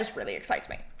one that just really excites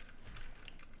me.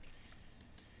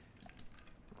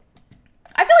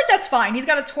 I feel like that's fine. He's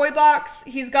got a toy box,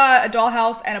 he's got a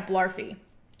dollhouse, and a Blarfy.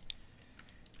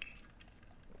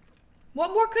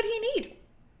 What more could he need?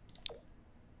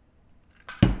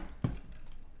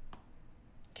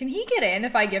 Can he get in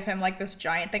if I give him like this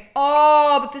giant thing?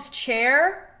 Oh, but this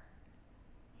chair?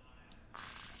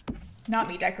 Not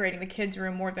me decorating the kids'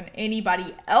 room more than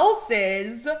anybody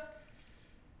else's.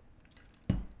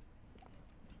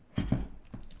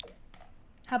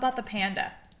 How about the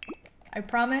panda? I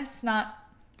promise not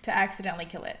to accidentally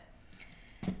kill it.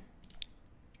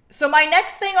 So my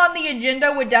next thing on the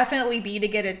agenda would definitely be to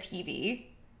get a TV.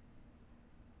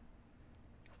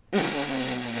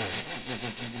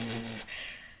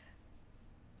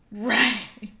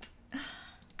 Right.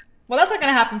 Well, that's not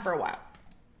gonna happen for a while.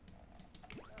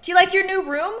 Do you like your new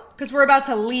room? Because we're about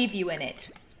to leave you in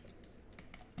it.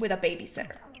 With a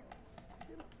babysitter.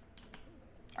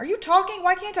 Are you talking?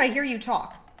 Why can't I hear you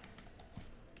talk?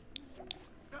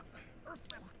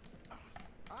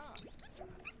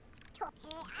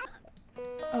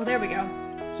 Oh, there we go.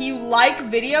 You like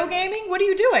video gaming? What are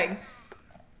you doing?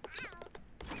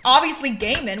 Obviously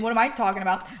gaming. What am I talking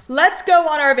about? Let's go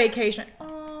on our vacation.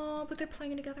 Oh, but they're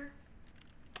playing together.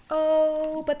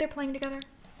 Oh, but they're playing together.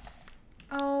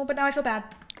 Oh, but now I feel bad.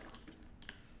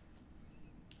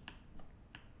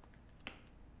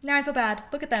 Now I feel bad.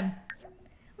 Look at them.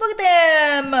 Look at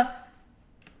them!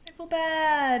 I feel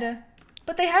bad.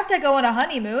 But they have to go on a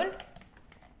honeymoon.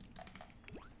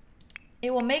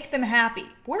 It will make them happy.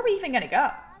 Where are we even gonna go?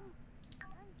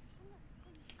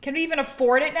 Can we even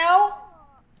afford it now?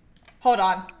 Hold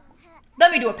on.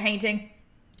 Let me do a painting.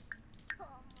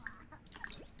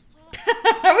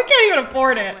 We can't even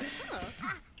afford it.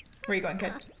 Where are you going,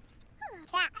 kid?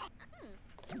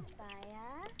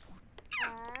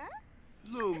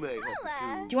 Do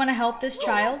you want to help this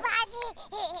child?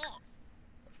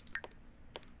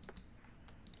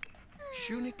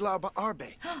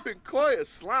 Been quiet,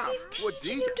 slap. He's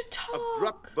teaching him to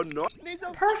talk.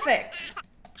 Perfect.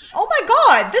 Oh my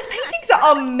god, this painting's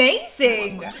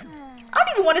amazing. I don't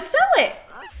even want to sell it.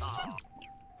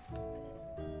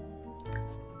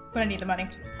 But I need the money.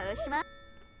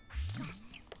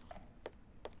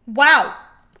 Wow.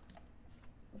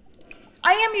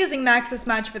 I am using Maxis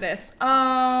Match for this.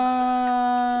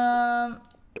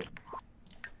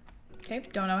 Okay,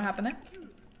 don't know what happened there.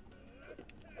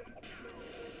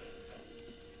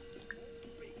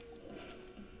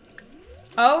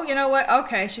 Oh, you know what?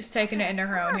 Okay, she's taking it into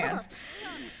her own hands.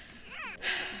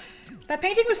 That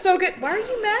painting was so good. Why are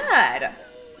you mad?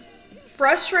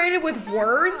 Frustrated with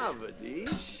words?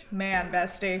 Man,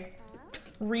 bestie.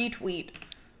 Retweet.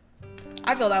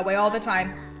 I feel that way all the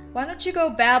time. Why don't you go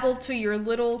babble to your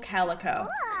little calico?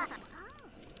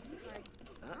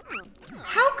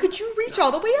 How could you reach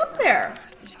all the way up there?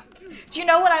 Do you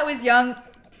know when I was young,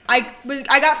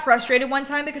 I got frustrated one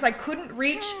time because I couldn't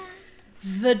reach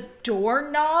the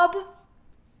doorknob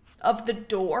of the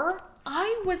door.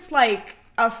 I was like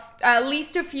at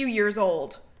least a few years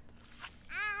old.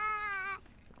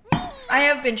 I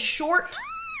have been short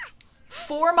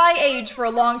for my age for a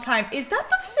long time. Is that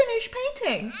the finished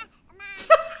painting?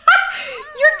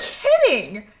 You're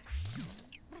kidding.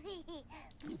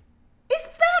 Is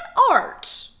that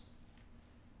art?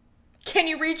 Can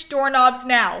you reach doorknobs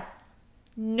now?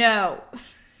 No.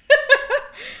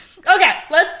 Okay,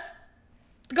 let's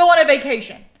go on a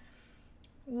vacation.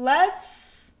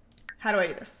 How do I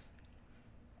do this?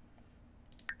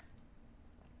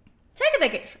 Take a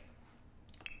vacation.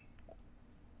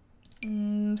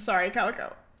 Sorry,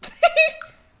 Calico.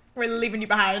 We're leaving you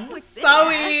behind.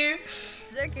 Sorry.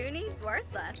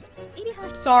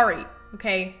 Sorry,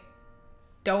 okay?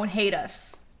 Don't hate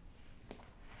us.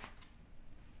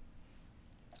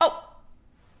 Oh.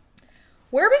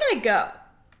 Where are we gonna go?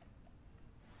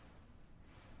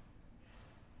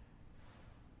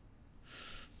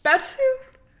 Batu?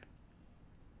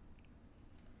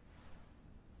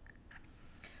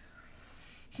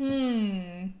 Do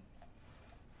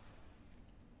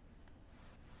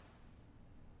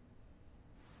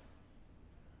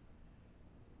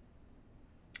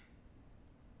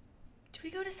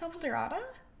we go to Salvadorada?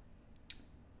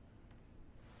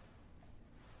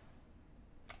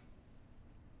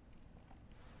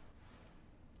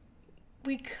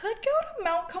 We could go to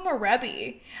Mount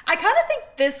Komorebi. I kind of think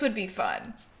this would be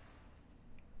fun.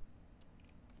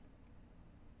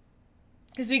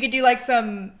 Because we could do like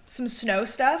some snow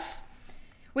stuff.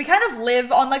 We kind of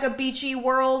live on like a beachy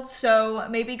world, so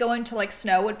maybe going to like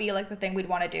snow would be like the thing we'd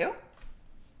want to do.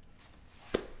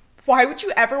 Why would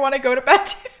you ever want to go to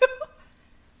Batu?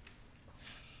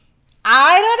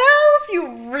 I don't know if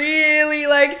you really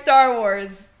like Star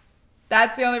Wars.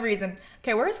 That's the only reason.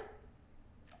 Okay, where's...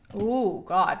 Oh,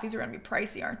 God. These are going to be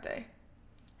pricey, aren't they?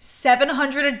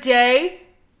 700 a day?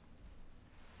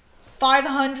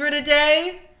 500 a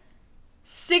day?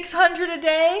 600 a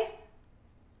day?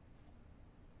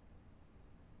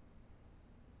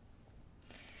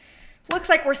 Looks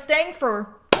like we're staying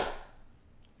for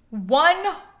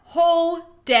one whole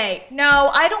day. No,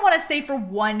 I don't want to stay for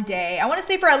one day. I want to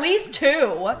stay for at least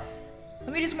 2. Let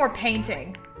me do some more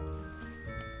painting.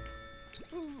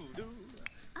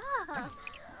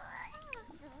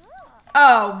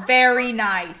 Oh, very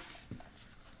nice.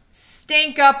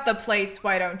 Stink up the place,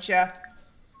 why don't you?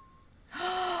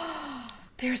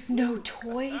 There's no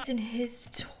toys in his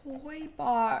toy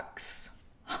box.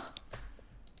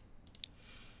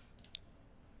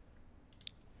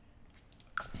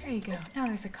 There you go. Now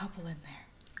there's a couple in there.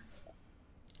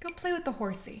 Go play with the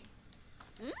horsey.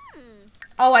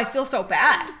 Oh, I feel so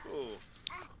bad.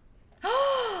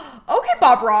 Okay,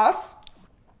 Bob Ross.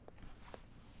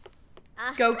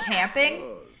 Go camping.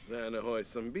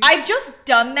 I've just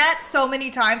done that so many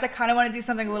times. I kind of want to do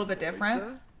something a little bit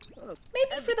different.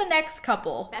 Maybe for the next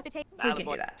couple, we can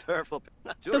do that.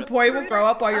 The boy will grow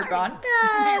up while you're gone.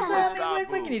 What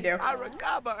can you do?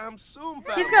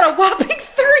 He's got a whopping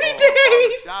 3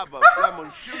 days. But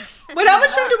how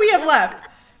much time do we have left?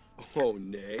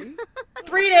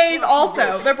 3 days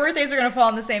also. Their birthdays are going to fall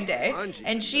on the same day.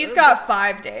 And she's got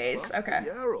 5 days. Okay.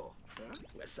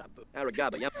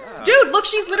 Dude, look,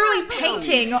 she's literally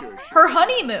painting her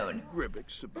honeymoon.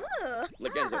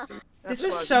 This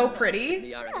is so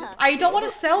pretty. I don't want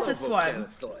to sell this one.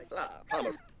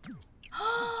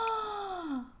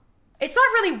 It's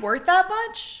not really worth that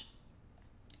much.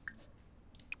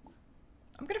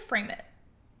 I'm gonna frame it.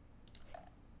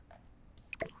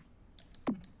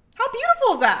 How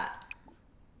beautiful is that?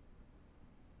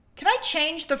 Can I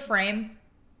change the frame?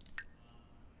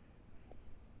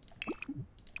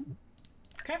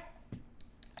 Okay.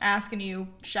 Asking you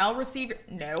shall receive your...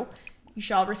 No. You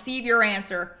shall receive your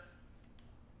answer.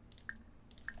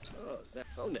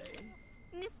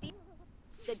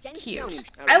 Cute.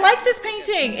 I like this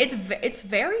painting. It's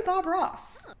very Bob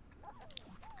Ross.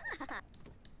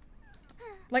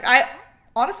 Like,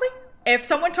 honestly, if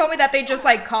someone told me that they just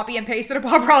like copy and pasted a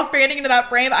Bob Ross painting into that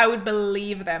frame, I would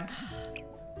believe them.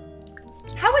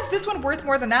 How is this one worth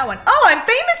more than that one? Oh, I'm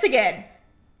famous again.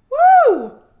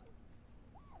 Woo!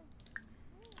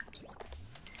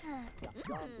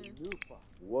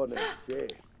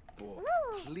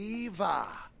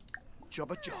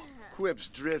 Quips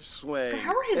drift swing. But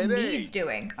how are his knees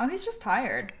doing? Oh, he's just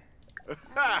tired.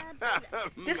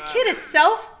 This kid is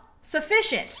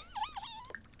self-sufficient.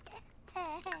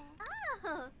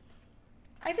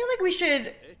 I feel like we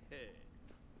should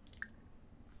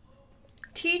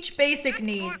teach basic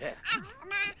needs.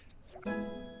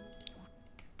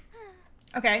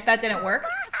 Okay, that didn't work.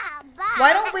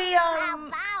 Why don't we, how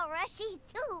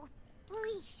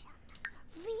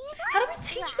do we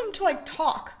teach them to, like,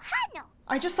 talk?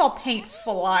 I just saw paint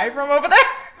fly from over there.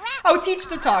 Oh, teach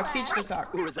the talk, teach the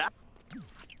talk. Who is that?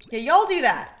 Yeah, y'all do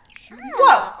that.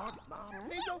 Whoa!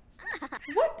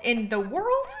 What in the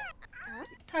world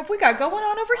have we got going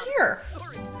on over here?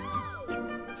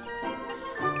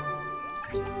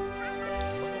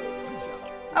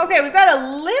 Okay, we've got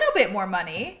a little bit more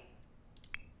money.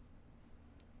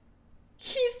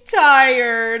 He's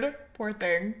tired. Poor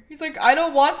thing. He's like, I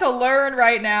don't want to learn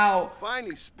right now.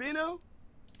 Finally, Spino?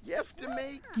 You have to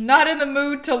make. Not in the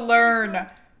mood to learn.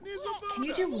 Can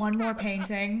you do one more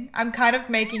painting? I'm kind of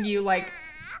making you, like,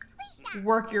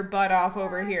 work your butt off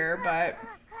over here, but...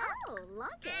 Oh, look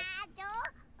it.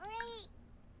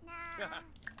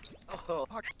 Oh,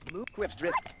 quips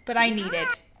drift. But I need it.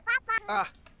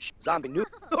 Zombie new.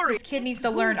 This kid needs to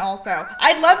learn also.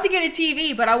 I'd love to get a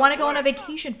TV, but I want to go on a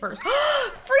vacation first.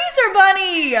 Freezer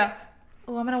Bunny!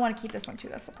 Oh, I'm going to want to keep this one too.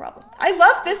 That's the problem. I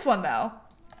love this one, though.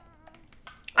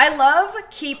 I love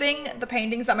keeping the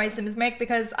paintings that my Sims make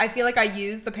because I feel like I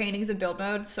use the paintings in build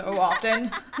mode so often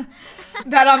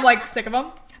that I'm, like, sick of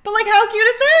them. But, like, how cute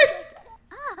is this?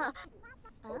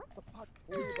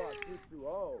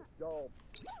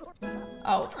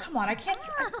 Oh, come on. I can't...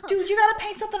 Dude, you gotta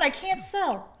paint something I can't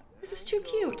sell. This is too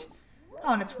cute.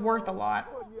 Oh, and it's worth a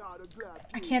lot.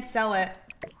 I can't sell it.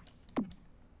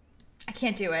 I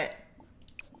can't do it.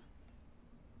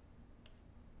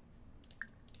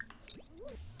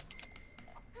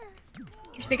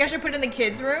 You think I should put it in the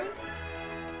kids' room?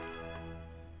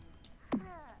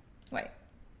 Wait.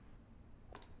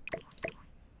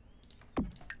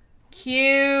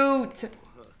 Cute.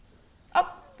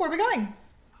 Oh, where are we going?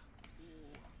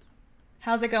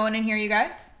 How's it going in here, you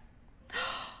guys?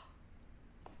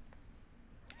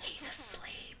 He's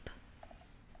asleep.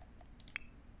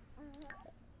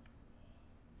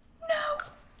 No.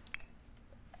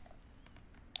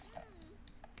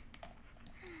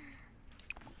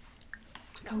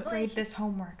 Go grade this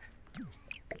homework.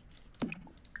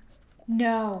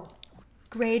 No.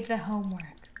 Grade the homework.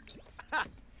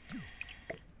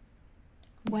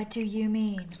 What do you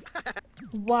mean?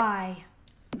 Why?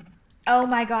 Oh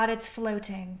my god, it's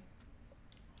floating.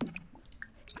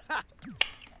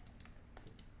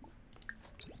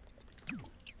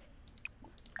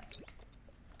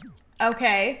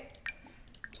 Okay.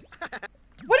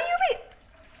 What do you mean?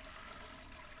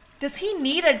 Does he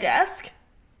need a desk?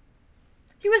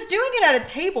 He was doing it at a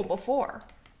table before.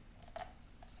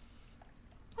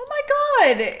 Oh my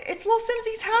god! It's Lil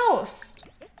Simsy's house.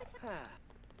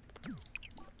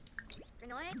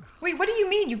 Wait, what do you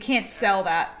mean you can't sell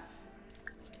that?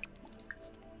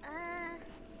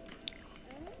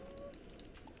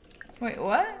 Wait,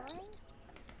 what?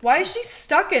 Why is she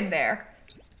stuck in there?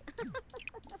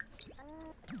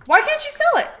 Why can't she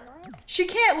sell it? She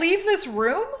can't leave this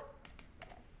room?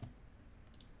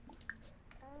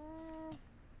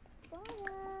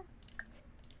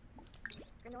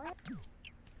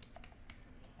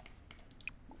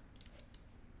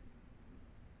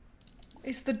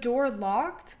 Is the door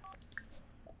locked?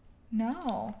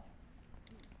 No.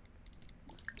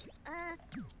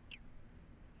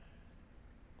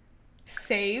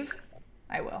 Save?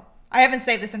 I will. I haven't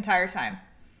saved this entire time.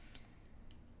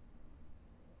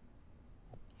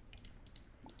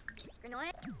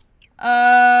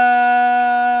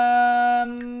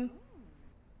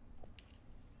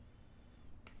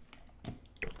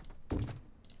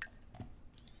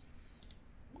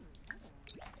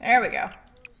 There we go.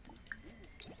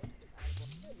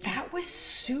 That was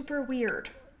super weird.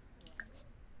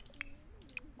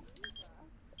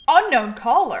 Unknown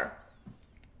caller.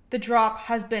 The drop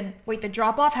has been... Wait, the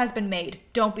drop-off has been made.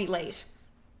 Don't be late.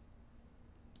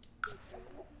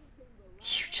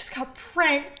 You just got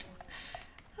pranked.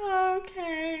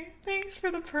 Okay. Thanks for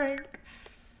the prank.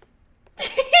 He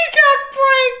got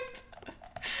pranked!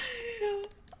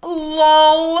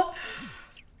 LOL.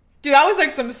 Dude, that was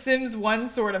like some Sims 1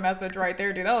 sort of message right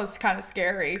there, dude. That was kind of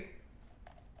scary.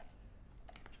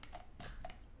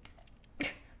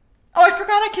 Oh, I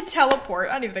forgot I could teleport.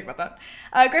 I didn't even think about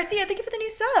that. Garcia, thank you for the new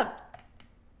sub.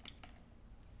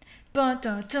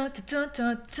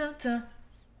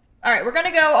 Alright, we're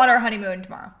gonna go on our honeymoon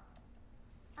tomorrow.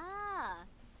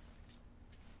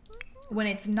 When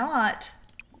it's not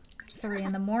 3 in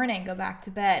the morning, go back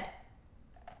to bed.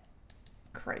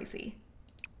 Crazy.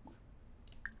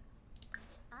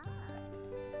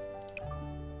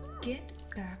 Get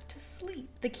back to sleep.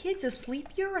 The kid's asleep,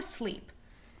 you're asleep.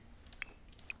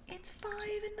 It's 5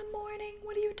 in the morning.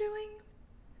 What are you doing?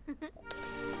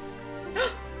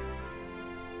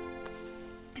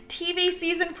 TV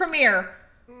season premiere.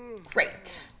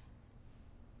 Great.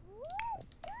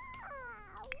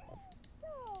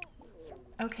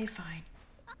 Okay, fine.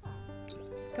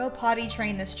 Go potty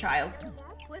train this child.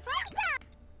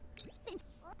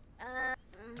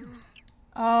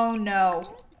 Oh no.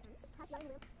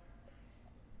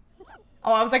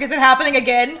 Oh, I was like, is it happening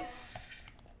again?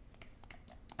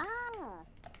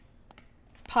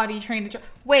 Potty train the child.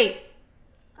 Wait.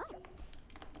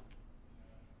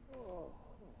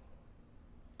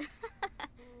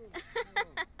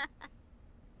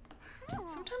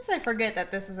 Sometimes I forget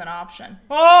that this is an option.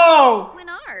 Oh!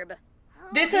 Winarb.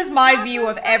 This is my view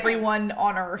of everyone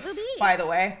on Earth, by the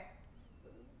way.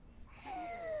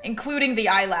 Including the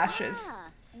eyelashes.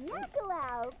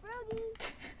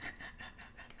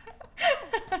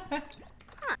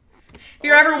 If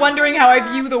you're ever wondering how I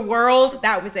view the world,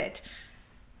 that was it.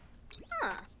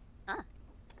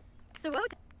 So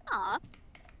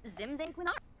Zimzink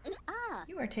Winar.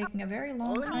 You are taking a very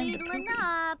long time to poopy.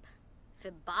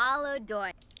 Fibalo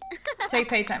doy. Take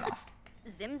pay time off.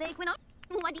 Zimzink Winar.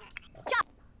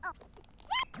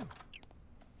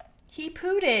 He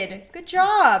pooted. Good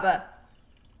job.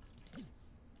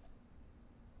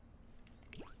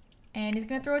 And he's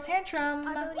gonna throw his tantrum.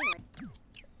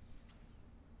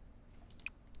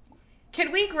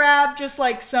 Can we grab just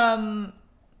like some...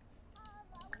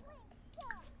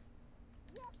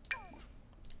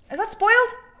 Is that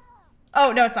spoiled?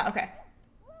 Oh, no, it's not. Okay.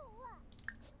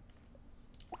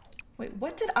 Wait,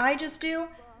 what did I just do?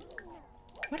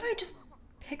 What did I just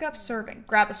pick up serving?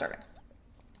 Grab a serving.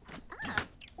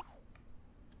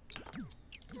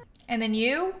 And then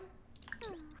you?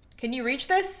 Can you reach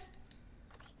this?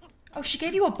 Oh, she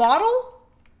gave you a bottle?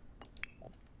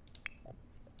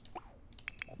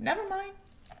 Never mind.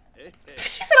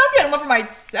 She said I'm getting one for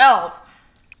myself.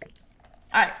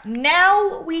 Alright,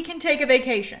 now we can take a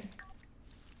vacation.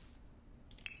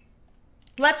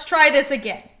 Let's try this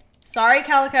again. Sorry,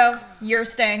 Calico, you're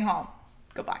staying home.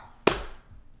 Goodbye.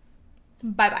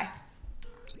 Bye-bye.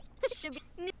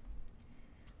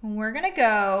 We're gonna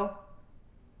go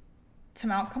to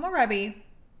Mount Komorebi,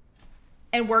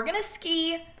 and we're gonna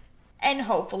ski and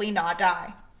hopefully not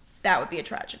die. That would be a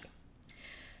tragedy.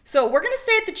 So we're gonna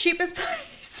stay at the cheapest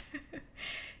place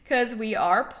because we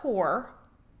are poor.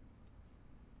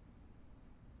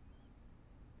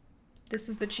 This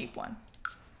is the cheap one.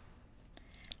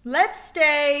 Let's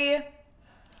stay.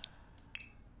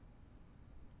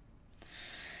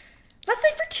 Let's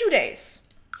stay for 2 days.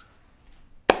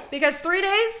 Because 3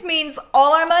 days means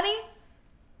all our money.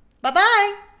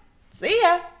 Bye-bye. See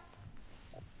ya.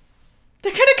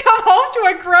 They're gonna come home to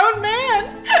a grown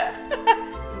man.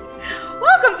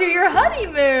 Welcome to your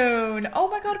honeymoon. Oh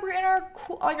my god, we're in our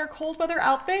cold weather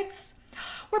outfits.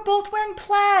 We're both wearing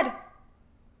plaid.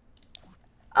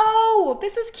 Oh,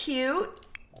 this is cute.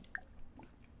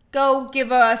 Go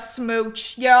give a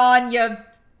smooch. You're on your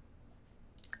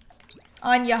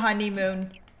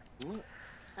honeymoon.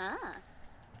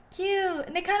 Cute,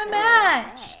 and they kind of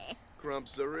match.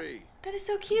 Crumpsery. That is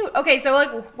so cute. Okay, so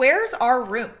like, where's our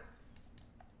room?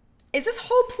 Is this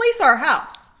whole place our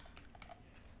house?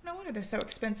 No wonder they're so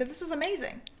expensive. This is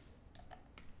amazing.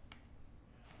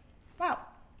 Wow.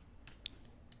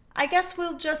 I guess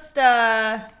we'll just,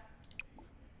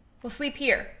 we'll sleep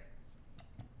here.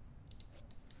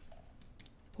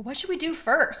 Well, what should we do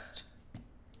first?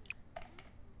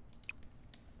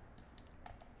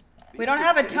 We don't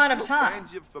have a ton of time.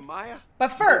 But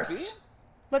first,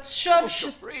 let's shove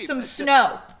some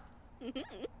snow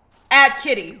at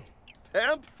Kitty.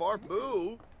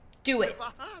 Do it.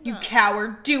 You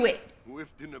coward. Do it. What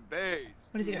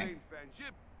is he doing?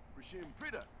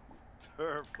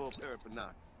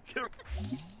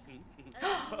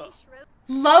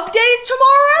 Love days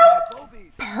tomorrow?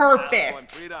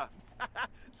 Perfect.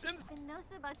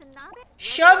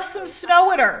 Shove some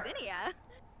snow at her.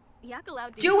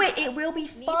 Do it. It will be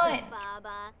fun.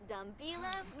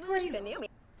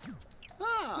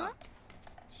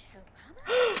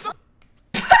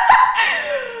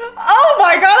 Oh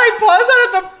my god, I paused that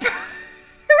at the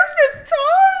perfect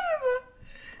time.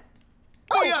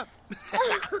 Oh yeah.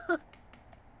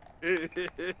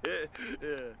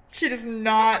 She does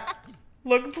not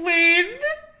look pleased.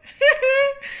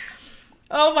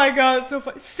 Oh my god, it's so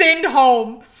funny. Send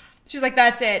home. She's like,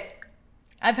 that's it.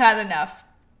 I've had enough.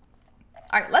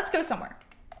 Alright, let's go somewhere.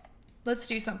 Let's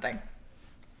do something.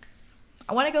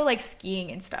 I want to go like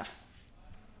skiing and stuff.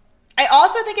 I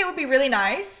also think it would be really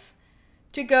nice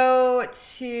to go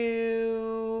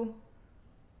to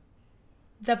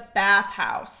the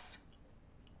bathhouse.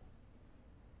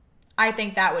 I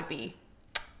think that would be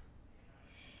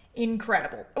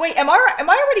incredible. Wait, am I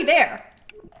already there?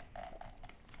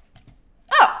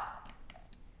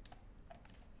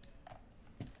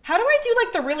 How do I do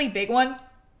like the really big one?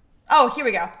 Oh, here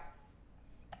we go.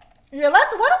 Here, why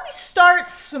don't we start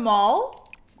small?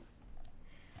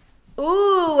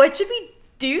 Ooh, what should we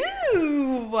do?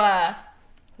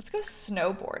 Let's go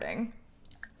snowboarding.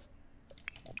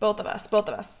 Both of us, both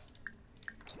of us.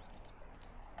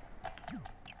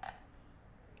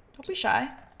 Don't be shy.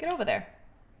 Get over there.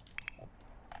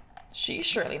 She's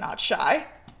surely not shy.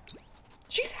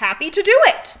 She's happy to do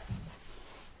it.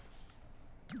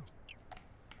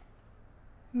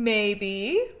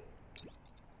 Maybe.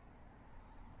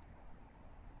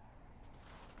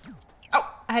 Oh,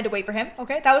 I had to wait for him.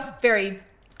 Okay, that was very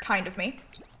kind of me.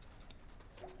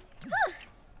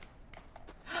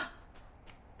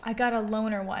 I got a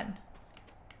loner one.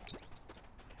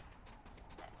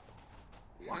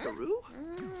 Walkaroo?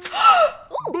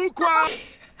 Bukwa!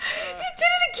 He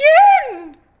did it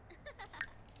again!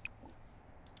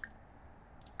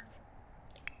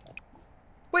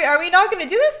 Wait, are we not gonna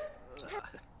do this?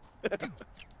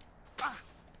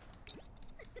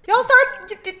 Y'all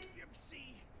start...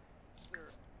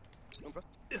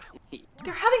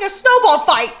 They're having a snowball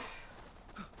fight!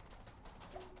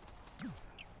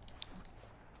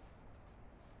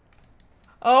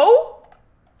 Oh?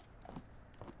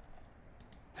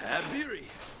 Habiri.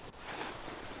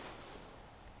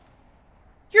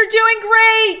 You're doing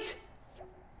great!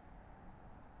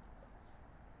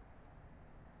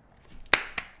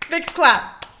 Vic's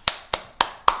clap.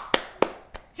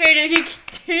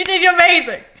 He did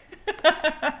amazing.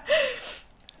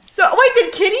 So, wait,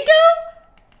 did Kitty go?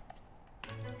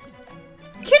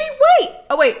 Kitty, wait!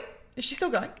 Oh, wait. Is she still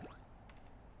going?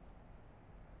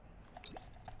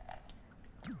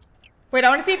 Wait, I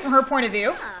want to see it from her point of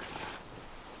view.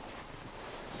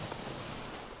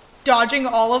 Dodging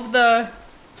all of the...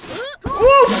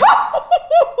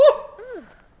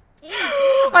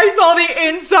 I saw the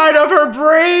inside of her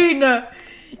brain!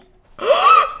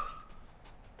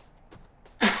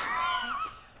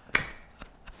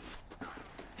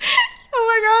 Oh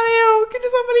my god, ew. Can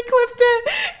somebody clip it?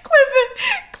 Clip it.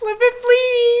 Clip it,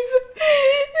 please.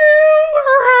 Ew,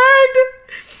 her head.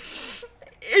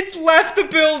 It's left the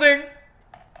building.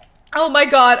 Oh my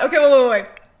god. Okay, wait.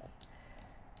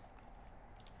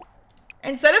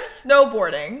 Instead of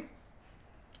snowboarding...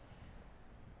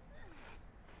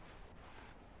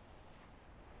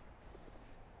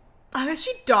 I guess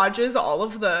she dodges all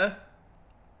of the...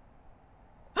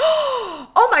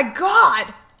 Oh my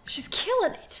god! She's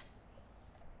killing it.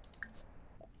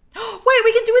 Wait,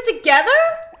 we can do it together?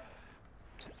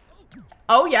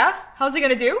 Oh yeah? How's he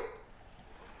gonna do?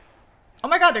 Oh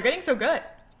my god, they're getting so good.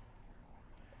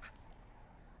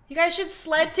 You guys should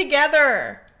sled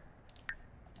together.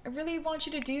 I really want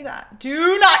you to do that.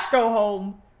 Do not go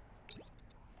home.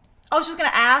 I was just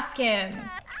gonna ask him.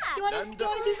 You wanna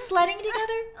do sledding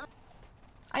together?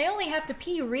 I only have to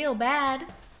pee real bad.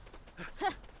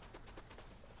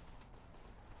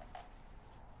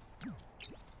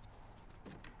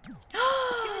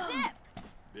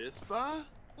 Bispa?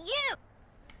 You!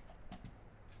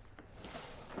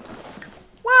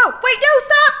 Whoa! Wait, no,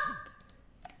 stop!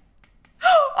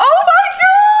 Oh my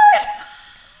god!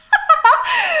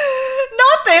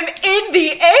 Not them in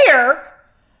the air!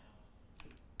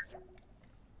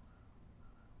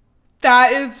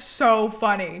 That is so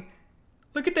funny.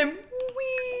 Look at them.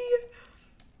 Wee!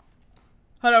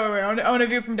 Hold on, wait. I want to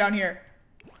view it from down here.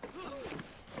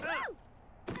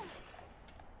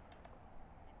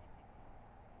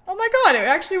 Oh my god, it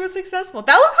actually was successful.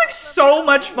 That looks like so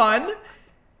much fun.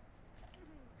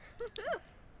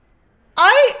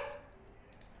 I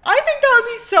think that would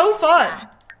be so fun.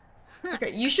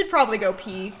 Okay, you should probably go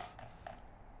pee.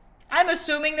 I'm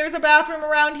assuming there's a bathroom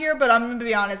around here, but I'm gonna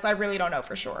be honest, I really don't know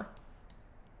for sure.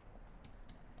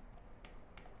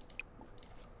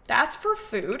 That's for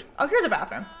food. Oh, here's a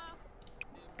bathroom.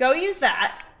 Go use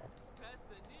that.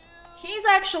 He's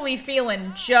actually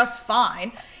feeling just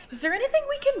fine. Is there anything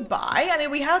we can buy? I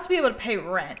mean, we have to be able to pay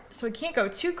rent, so we can't go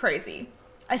too crazy.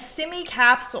 A Simmy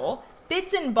capsule,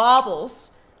 bits and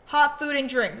baubles, hot food and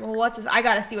drink. Well, what's this? I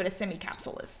gotta see what a Simmy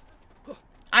capsule is.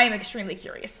 I am extremely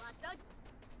curious.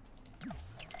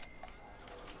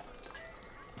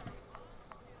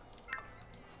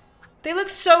 They look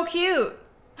so cute.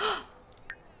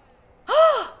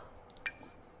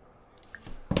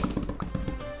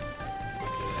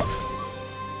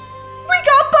 We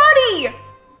got Buddy!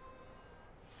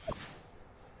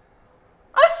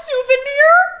 A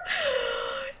souvenir?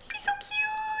 He's so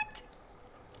cute!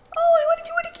 Oh, I want to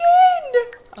do it again!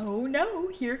 Oh no,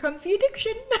 here comes the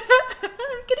addiction.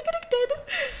 I'm getting addicted.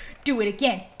 Do it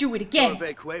again, do it again.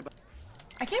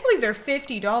 I can't believe they're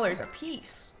 $50 a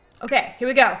piece. Okay, here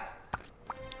we go.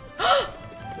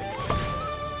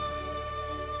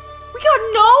 We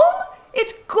got gnome?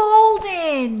 It's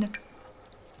golden.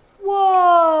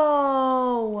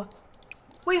 Whoa.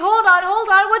 Wait, hold on, hold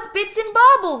on. What's bits and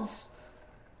bobbles?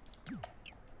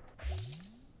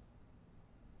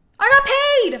 I got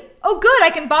paid. Oh, good.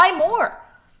 I can buy more.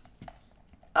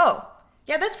 Oh,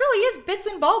 yeah, this really is bits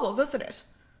and bobbles, isn't it?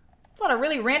 A lot of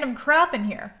really random crap in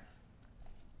here.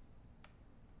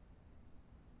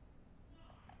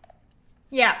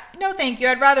 Yeah, no thank you.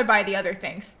 I'd rather buy the other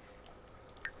things.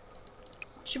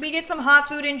 Should we get some hot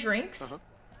food and drinks?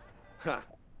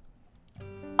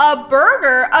 A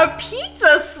burger? A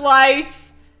pizza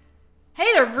slice?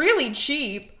 Hey, they're really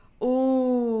cheap.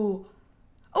 Ooh.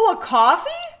 Oh, a coffee?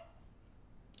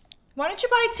 Why don't you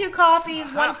buy 2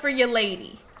 coffees, one for your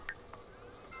lady?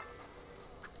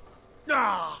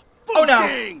 Ah, Oh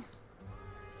no.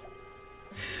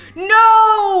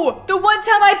 No! The one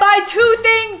time I buy 2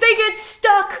 things, they get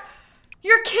stuck.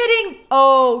 You're kidding.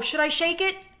 Oh, should I shake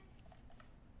it?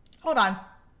 Hold on.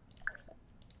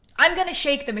 I'm gonna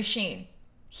shake the machine.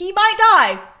 He might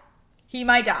die. He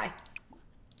might die.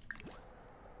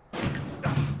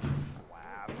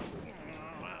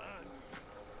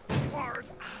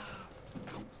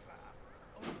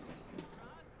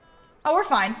 Oh, we're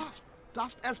fine.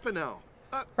 Das Espinel.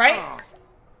 Right?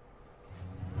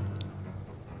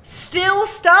 Still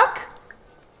stuck?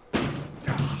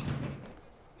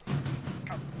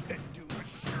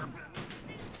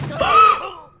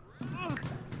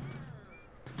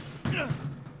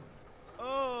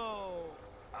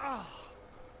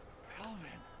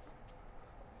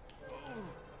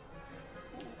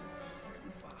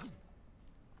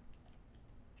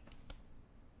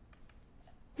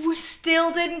 We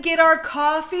still didn't get our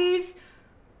coffees?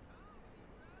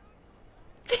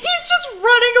 He's just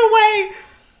running away.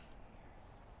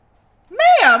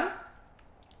 Ma'am?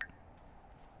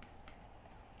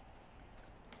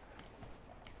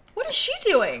 What is she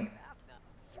doing?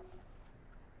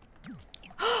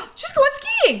 She's going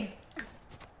skiing.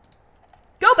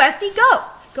 Go, bestie, go.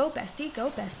 Go, bestie,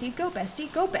 go, bestie, go,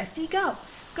 bestie, go, bestie, go.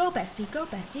 Go, bestie, go,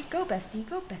 bestie, go, bestie,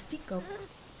 go, bestie, go.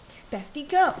 Bestie,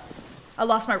 go. I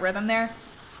lost my rhythm there.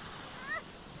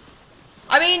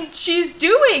 I mean, she's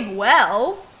doing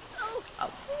well. Oh,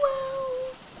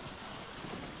 well.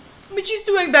 I mean, she's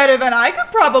doing better than I could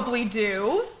probably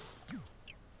do.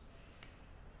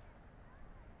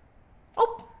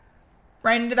 Oh,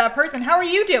 ran into that person. How are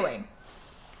you doing?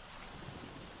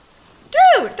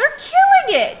 Dude, they're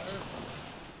killing it.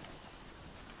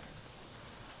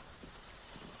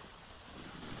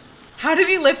 How did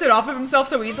he lift it off of himself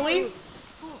so easily?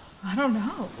 I don't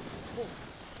know.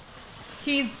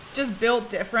 He's just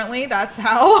built differently, that's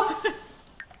how.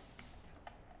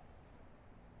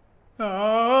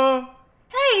 Oh.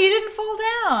 Hey, he didn't fall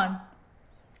down.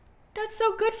 That's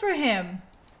so good for him.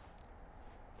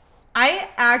 I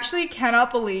actually cannot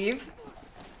believe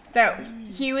that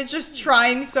he was just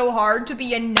trying so hard to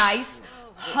be a nice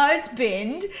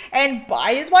husband and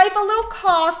buy his wife a little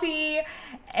coffee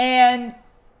and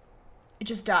it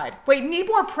just died. Wait, need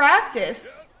more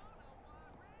practice.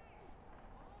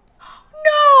 No,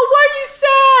 why are you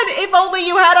sad? If only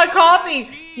you had a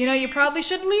coffee. You know, you probably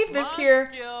shouldn't leave this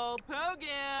here.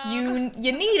 You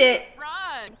need it.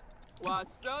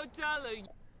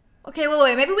 Okay,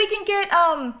 wait, maybe we can get,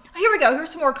 here we go.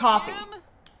 Here's some more coffee.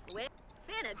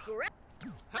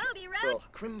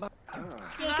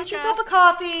 Yeah, get yourself a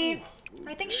coffee.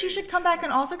 I think she should come back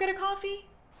and also get a coffee.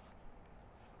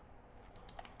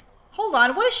 Hold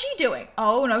on, what is she doing?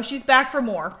 Oh, no, she's back for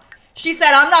more. She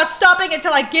said, I'm not stopping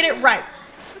until I get it right.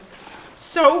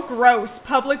 So gross.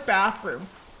 Public bathroom.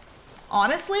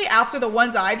 Honestly, after the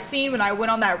ones I've seen when I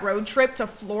went on that road trip to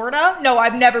Florida, no,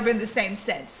 I've never been the same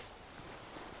since.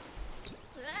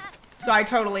 So I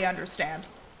totally understand.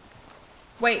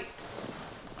 Wait.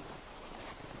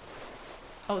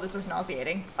 Oh, this is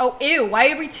nauseating. Oh, ew,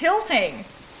 why are we tilting?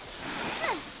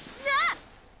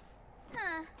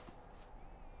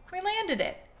 We landed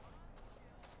it.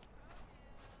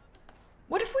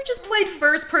 What if we just played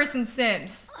first-person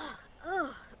Sims?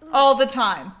 All the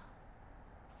time.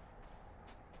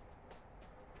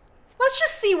 Let's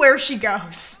just see where she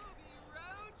goes.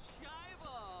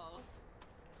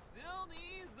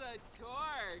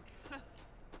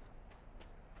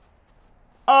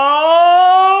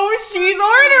 Oh, she's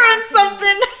ordering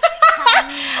something.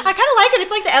 I kind of like it.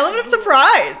 It's like the element of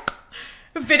surprise.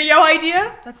 Video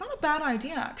idea? That's not a bad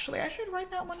idea, actually. I should write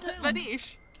that one down.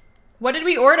 What did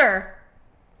we order?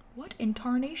 What in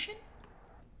tarnation?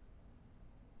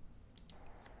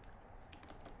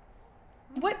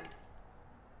 What?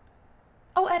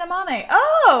 Oh, edamame.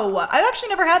 Oh, I've actually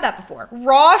never had that before.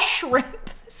 Raw shrimp,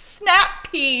 snap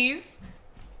peas,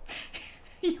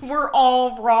 We're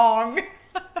all wrong.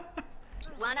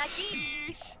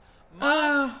 Wanashi.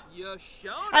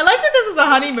 I like that this is a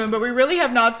honeymoon, but we really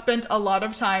have not spent a lot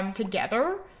of time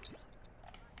together.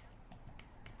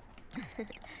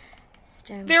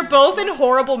 They're both in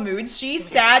horrible moods. She's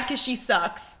sad because she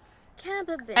sucks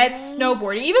at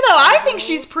snowboarding, even though I think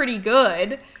she's pretty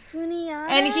good.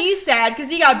 And he's sad because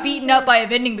he got beaten up by a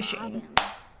vending machine.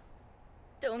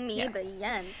 Yeah.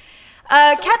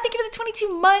 Kat, thank you for the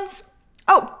 22 months.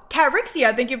 Oh, Kat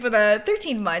Rixia, thank you for the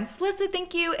 13 months. Lissa,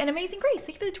 thank you. And Amazing Grace,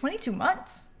 thank you for the 22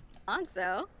 months.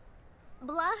 Also,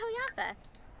 Blahoyatha.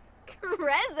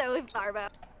 Krezo Farbo.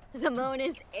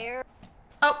 Zamona's air.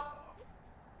 Oh.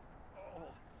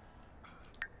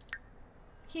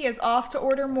 He is off to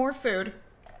order more food.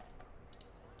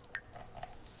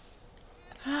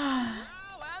 Well,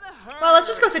 let's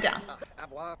just go sit down.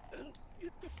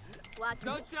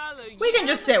 We can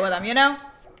just sit with him, you know?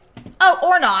 Oh,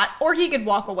 or not. Or he could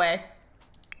walk away.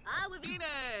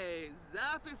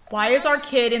 Why is our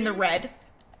kid in the red?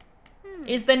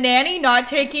 Is the nanny not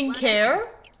taking care?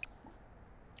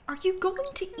 Are you going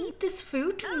to eat this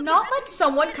food? Do not let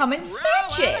someone come and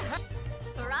snatch it.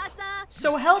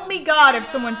 So help me God if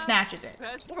someone snatches it.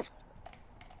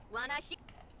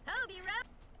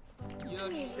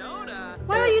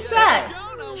 Why are you sad?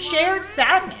 Shared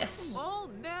sadness.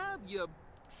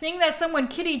 Seeing that someone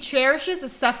Kitty cherishes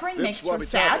is suffering makes her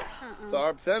sad.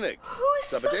 Who's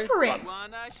suffering?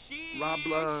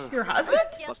 Your husband?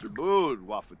 What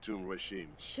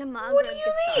do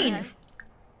you mean?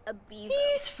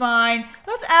 He's fine.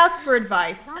 Let's ask for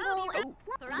advice.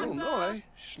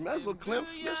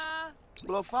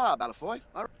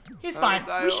 He's fine.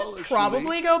 We should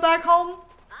probably go back home.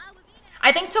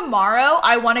 I think tomorrow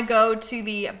I want to go to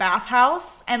the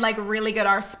bathhouse and like really get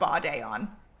our spa day on.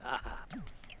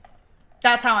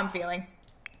 That's how I'm feeling.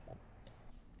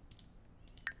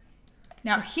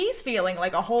 Now he's feeling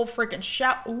like a whole freaking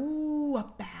shower. Ooh, a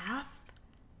bath.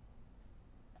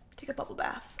 Take a bubble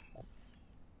bath.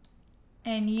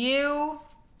 And you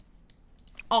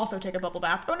also take a bubble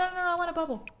bath. Oh, no, I want a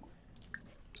bubble.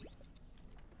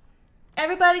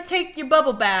 Everybody take your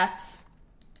bubble baths.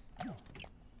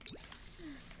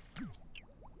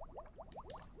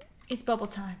 It's bubble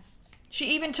time. She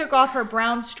even took off her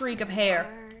brown streak of hair.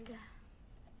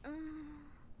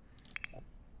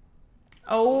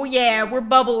 Oh yeah, we're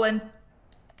bubbling.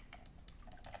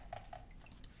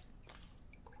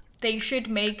 They should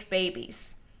make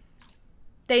babies.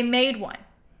 They made one.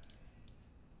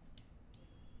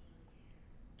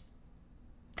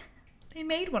 They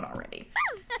made one already.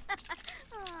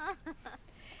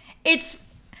 It's...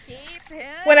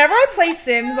 Whenever I play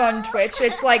Sims on Twitch,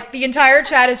 it's like the entire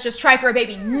chat is just try for a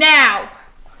baby now.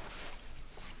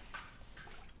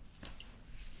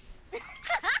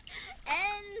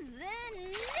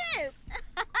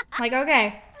 Like,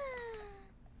 okay.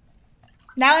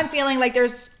 Now I'm feeling like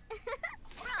there's...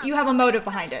 You have a motive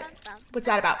behind it. What's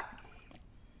that about?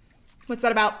 What's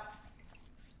that about?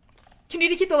 You need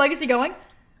to keep the legacy going?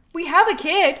 We have a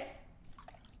kid.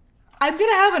 I'm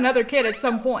gonna have another kid at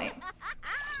some point.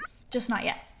 Just not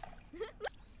yet.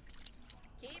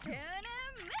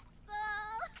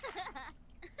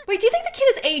 Wait, do you think the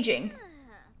kid is aging?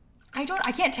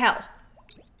 I can't tell.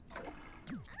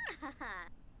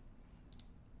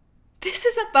 This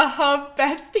isn't the hub,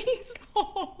 besties.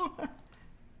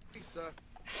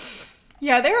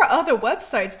 Yeah, there are other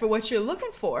websites for what you're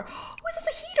looking for. Oh, is this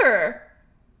a heater?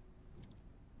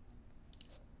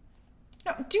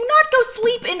 No, do not go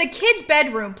sleep in the kid's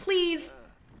bedroom, please.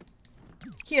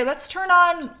 Here, let's turn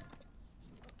on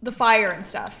the fire and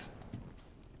stuff.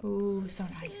 Ooh, so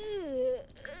nice.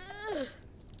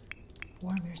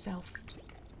 Warm yourself.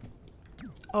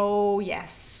 Oh,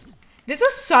 yes. This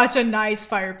is such a nice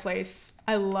fireplace.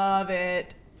 I love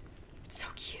it. It's so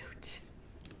cute.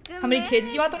 How many kids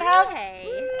do you want them to have?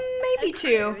 Maybe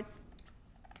 2.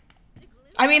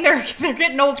 I mean, they're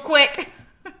getting old quick.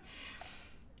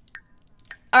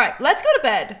 All right, let's go to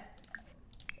bed.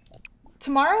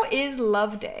 Tomorrow is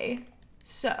Love Day,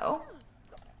 so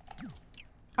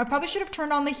I probably should have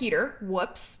turned on the heater.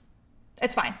 Whoops.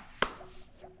 It's fine.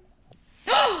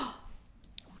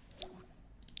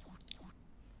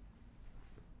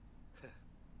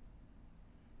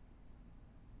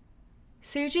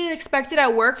 Suji expected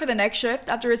at work for the next shift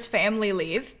after his family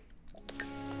leave.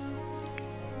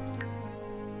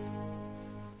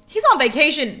 He's on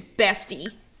vacation,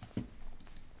 bestie.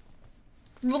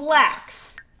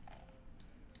 Relax.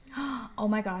 Oh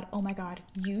my god, oh my god.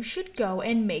 You should go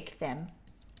and make them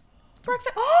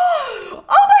breakfast. Oh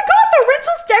my god, the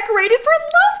rental's decorated for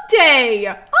Love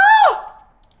Day. Oh!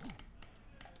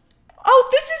 Oh,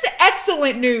 this is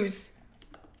excellent news.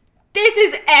 This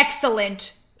is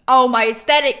excellent. Oh, my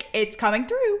aesthetic, it's coming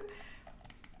through.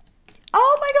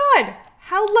 Oh my god,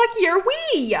 how lucky are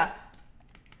we?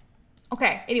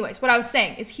 Okay, anyways, what I was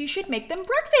saying is he should make them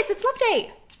breakfast. It's love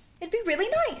day. It'd be really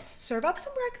nice. Serve up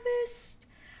some breakfast.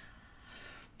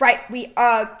 Right, we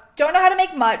don't know how to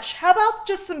make much. How about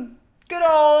just some good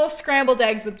old scrambled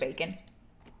eggs with bacon?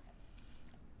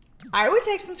 I would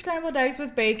take some scrambled eggs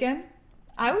with bacon.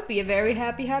 I would be a very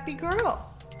happy, happy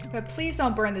girl. But please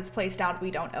don't burn this place down.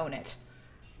 We don't own it.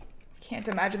 Can't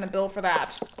imagine the bill for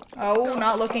that. Oh,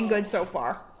 not looking good so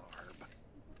far.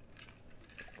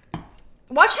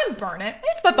 Watch him burn it.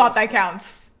 It's the thought that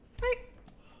counts. Right?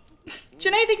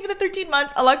 Janae, thank you for the 13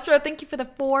 months. Electra, thank you for the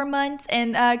 4 months.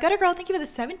 And Gutter Girl, thank you for the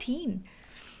 17.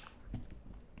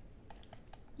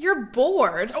 You're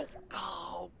bored.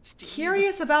 Oh, Steve.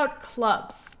 Curious about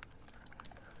clubs.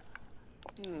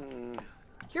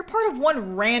 You're part of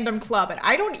one random club, and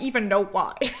I don't even know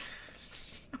why.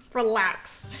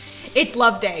 Relax. It's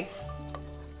love day.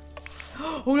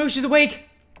 Oh no, she's awake.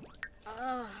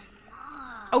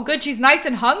 Oh good, she's nice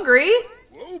and hungry.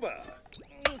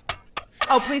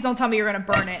 Oh, please don't tell me you're gonna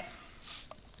burn it.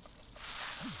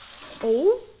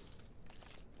 Oh.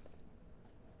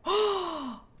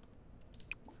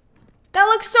 That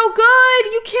looks so good.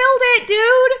 You killed it,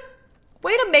 dude.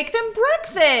 Way to make them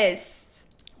breakfast.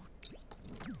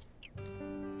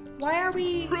 Why are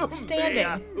we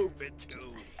standing?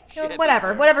 You know,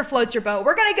 whatever floats your boat.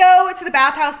 We're gonna go to the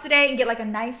bathhouse today and get like a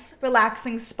nice,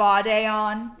 relaxing spa day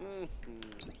on.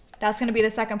 That's gonna be the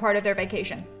second part of their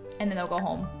vacation. And then they'll go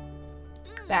home.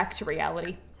 Back to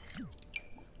reality.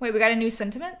 Wait, we got a new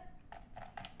sentiment?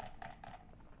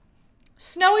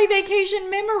 Snowy vacation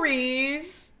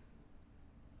memories.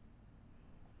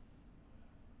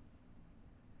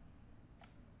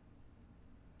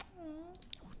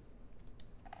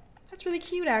 That's really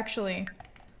cute, actually.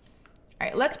 All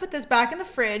right, let's put this back in the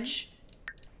fridge.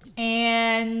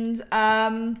 And,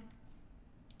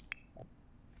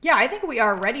 yeah, I think we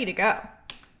are ready to go.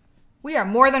 We are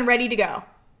more than ready to go.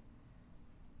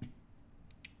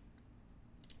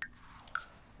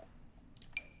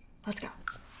 Let's go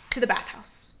to the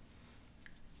bathhouse.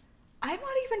 I'm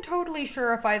not even totally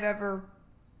sure if I've ever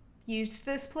used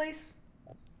this place.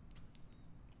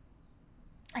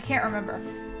 I can't remember.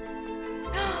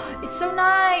 It's so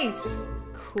nice.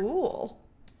 Cool.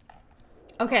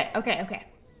 Okay.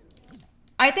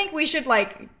 I think we should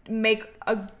like make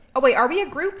a... Oh wait, are we a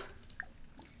group?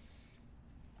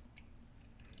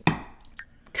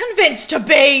 Convinced to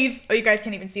bathe. Oh, you guys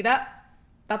can't even see that?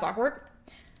 That's awkward.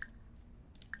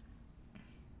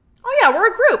 Oh yeah,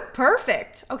 we're a group.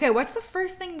 Perfect. Okay, what's the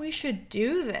first thing we should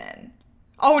do then?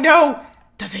 Oh no,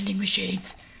 the vending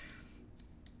machines.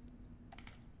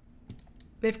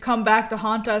 They've come back to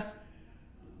haunt us.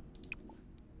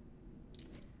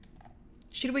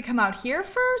 Should we come out here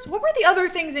first? What were the other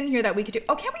things in here that we could do?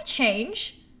 Oh, can we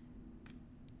change?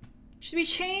 Should we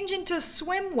change into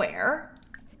swimwear?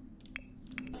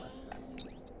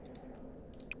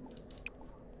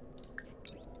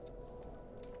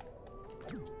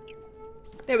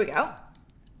 There we go.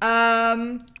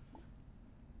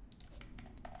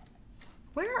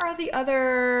 Where are the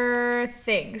other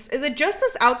things? Is it just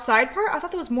this outside part? I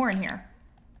thought there was more in here.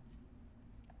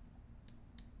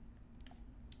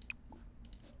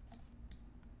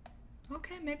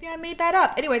 Okay, maybe I made that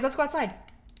up. Anyways, let's go outside.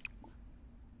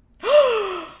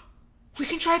 We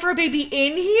can try for a baby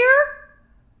in here?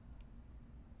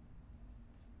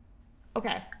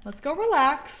 Okay, let's go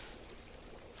relax.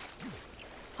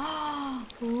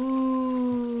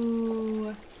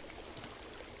 Ooh.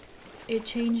 It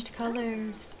changed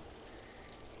colors.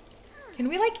 Can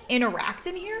we like interact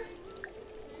in here?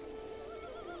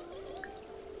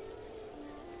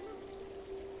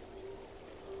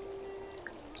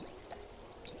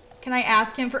 Can I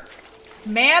ask him for...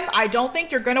 Ma'am, I don't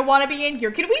think you're gonna want to be in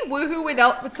here. Can we woohoo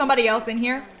with somebody else in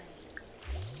here?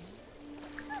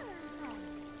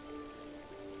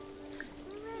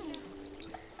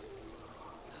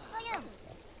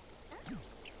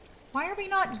 Why are we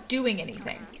not doing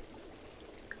anything?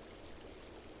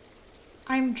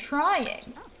 I'm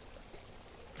trying.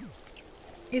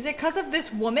 Is it because of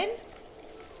this woman?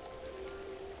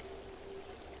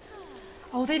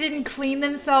 Oh, they didn't clean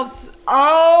themselves.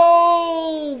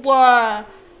 Oh!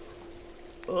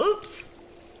 Oops.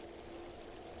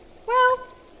 Well.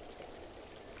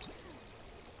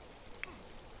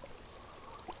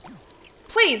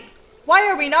 Please, why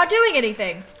are we not doing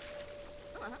anything?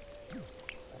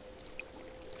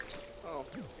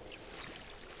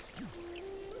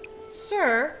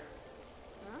 Sir?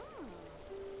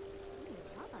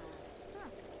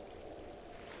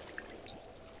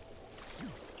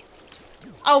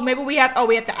 Oh, maybe we have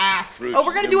to ask. Fruit Oh,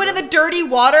 we're gonna do it in the Simba. dirty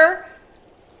water.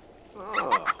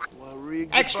 Oh,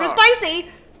 Extra spicy.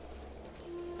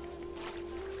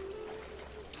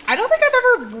 I don't think I've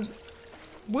ever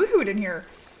woohooed in here.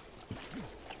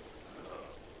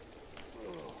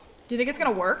 Do you think it's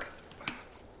gonna work?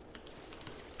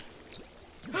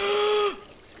 Oh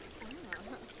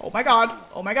my god.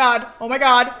 Oh my god. Oh my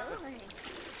god.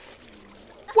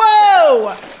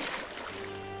 Whoa!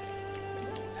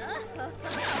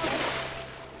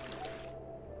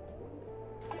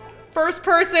 First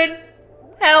person.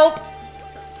 Help.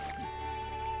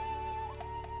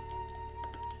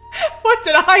 What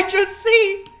did I just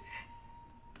see?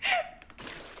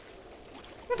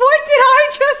 What did I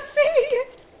just see?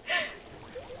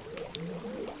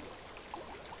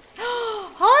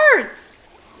 Hearts!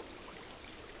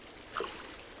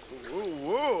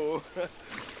 Whoa,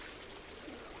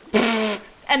 whoa.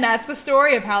 And that's the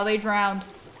story of how they drowned.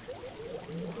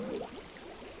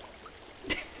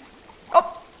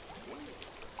 Oh!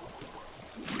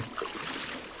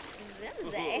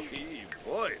 Zimze. Hey,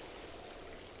 boy.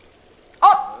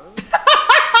 Oh!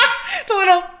 The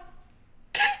little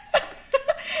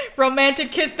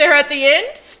romantic kiss there at the end.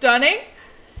 Stunning.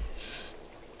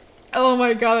 Oh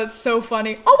my god, that's so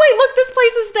funny. Oh wait, look, this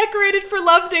place is decorated for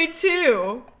Love Day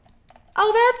too.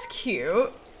 Oh, that's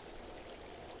cute.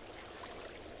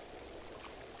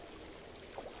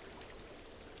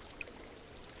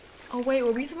 Oh wait,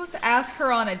 were we supposed to ask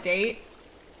her on a date?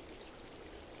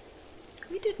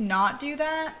 We did not do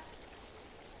that.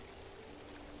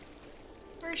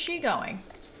 Where's she going?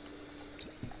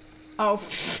 Oh,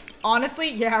 honestly,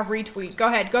 yeah, retweet. Go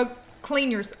ahead, go clean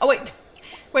your... Oh wait.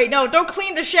 Wait, no, don't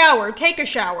clean the shower. Take a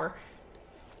shower.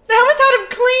 That was how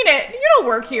to clean it. You don't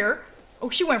work here. Oh,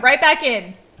 she went right back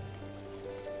in.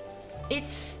 It's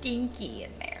stinky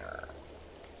in there.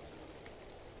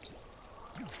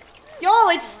 Y'all,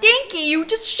 it's stinky. You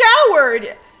just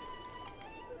showered.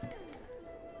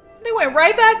 They went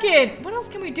right back in. What else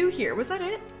can we do here? Was that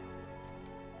it?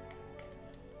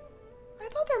 I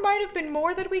thought there might have been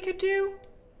more that we could do.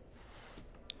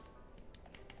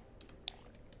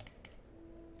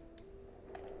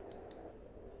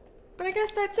 But I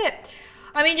guess that's it.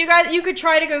 I mean, you guys, you could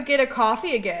try to go get a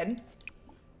coffee again.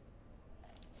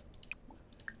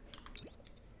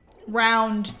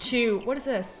 Round 2. What is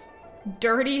this?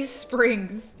 Dirty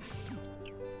Springs.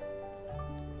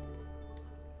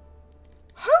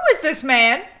 Who is this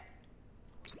man?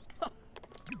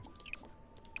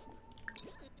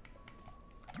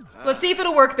 Let's see if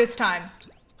it'll work this time.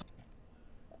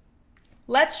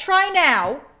 Let's try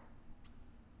now.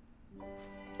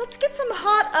 Let's get some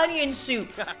hot onion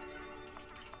soup.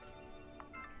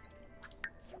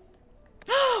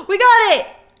 We got it!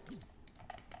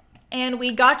 And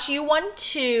we got you one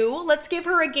too. Let's give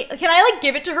her a gift. Can I like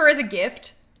give it to her as a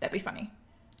gift? That'd be funny.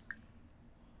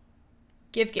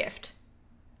 Give gift.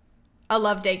 A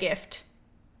Love Day gift.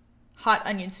 Hot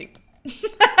onion soup.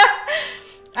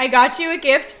 I got you a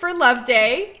gift for Love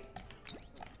Day.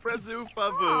 Prezu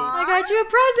favu. I got you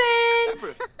a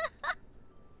present.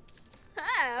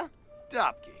 Oh.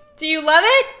 Dopke. Do you love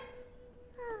it?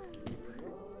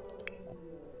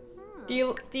 Do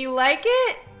you like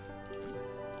it?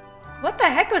 What the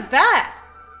heck was that?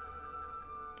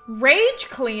 Rage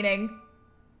cleaning.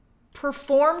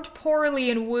 Performed poorly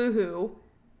in Woohoo.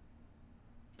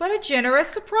 But a generous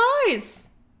surprise.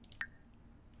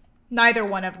 Neither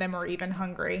one of them are even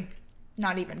hungry.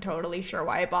 Not even totally sure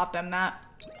why I bought them that.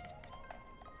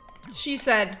 She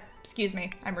said, excuse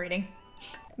me, I'm reading.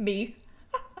 Me.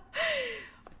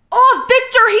 Oh,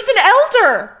 Victor, he's an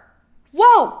elder!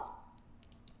 Whoa!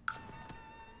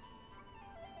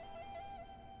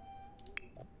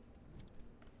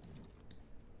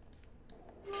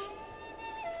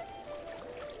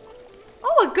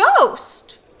 Oh, a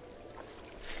ghost!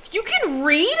 You can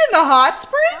read in the hot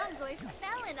spring?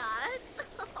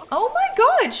 Oh my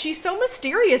god, she's so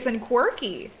mysterious and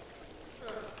quirky.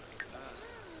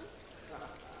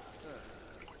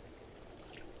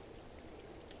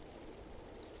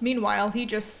 Meanwhile, he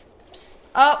just...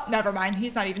 Oh, never mind.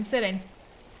 He's not even sitting.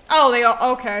 Oh, they all...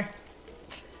 Okay.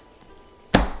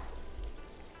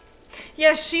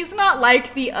 Yeah, she's not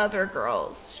like the other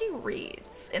girls. She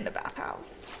reads in the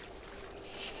bathhouse.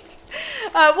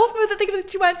 Wolfmoon, thank you for the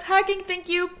 2 months. Hacking, thank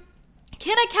you.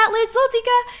 Kenna, Catliz,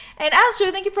 Lotika, and Astro,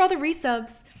 thank you for all the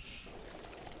resubs.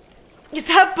 Is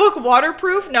that book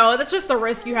waterproof? No, that's just the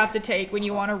risk you have to take when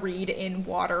you want to read in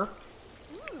water.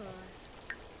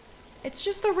 It's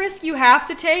just the risk you have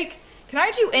to take. Can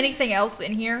I do anything else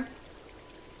in here?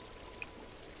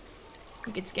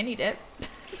 We could skinny dip.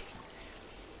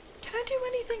 Can I do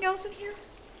anything else in here?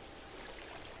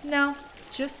 No,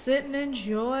 just sit and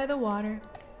enjoy the water.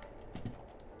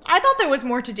 I thought there was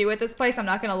more to do at this place, I'm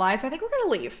not gonna lie, so I think we're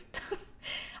gonna leave.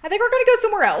 I think we're gonna go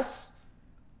somewhere else.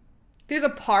 There's a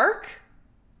park.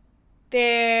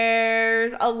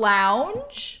 There's a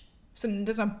lounge.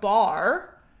 There's a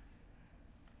bar.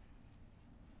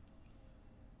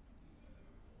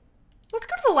 Let's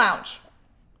go to the lounge.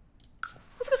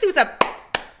 Let's go see what's up.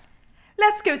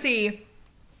 Let's go see.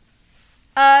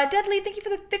 Dudley, thank you for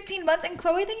the 15 months. And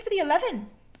Chloe, thank you for the 11.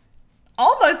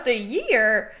 Almost a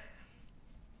year.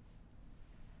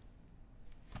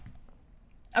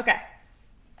 Okay.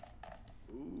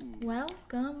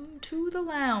 Welcome to the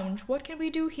lounge. What can we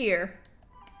do here?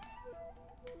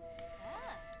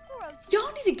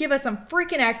 Y'all need to give us some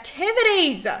freaking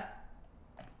activities.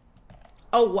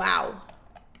 Oh, wow.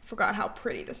 Forgot how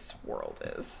pretty this world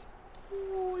is.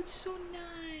 Oh, it's so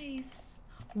nice.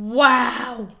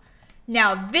 Wow.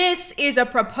 Now, this is a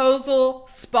proposal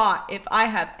spot if I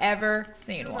have ever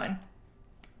seen one.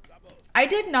 I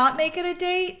did not make it a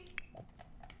date.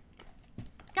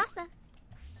 Gasa.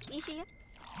 Ishi.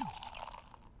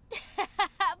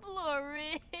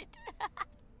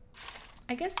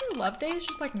 I guess their love day is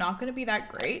just like not gonna be that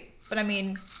great, but I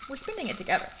mean, we're spending it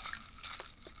together.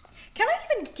 Can I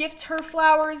even gift her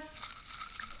flowers?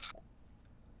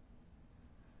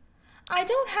 I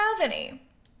don't have any.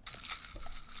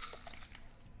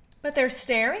 But they're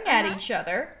staring at each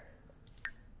other.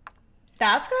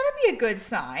 That's gotta be a good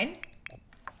sign.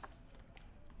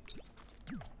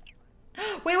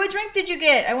 Wait, what drink did you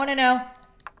get? I wanna know.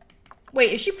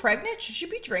 Wait, is she pregnant? Should she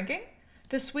be drinking?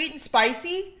 The sweet and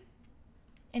spicy?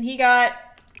 And he got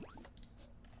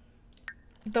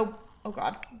the, oh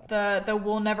god, the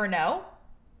we'll never know.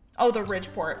 Oh, the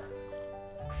Ridgeport.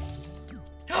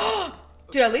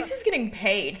 Dude, at least he's getting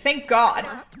paid. Thank God.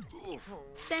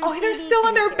 Oh, they're still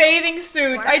in their bathing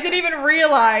suits. I didn't even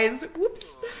realize.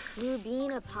 Whoops.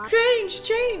 Change.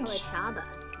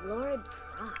 Lord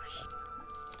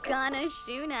Prosh. Gana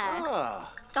Shuna.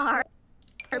 Ah. Gar.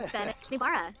 Bennett.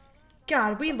 Nibara.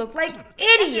 God, we look like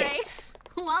idiots.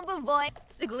 Wamba boy.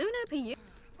 Sigluna Piyu.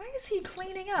 Why is he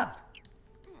cleaning up?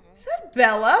 Is that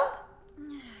Bella?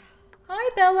 Hi,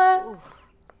 Bella.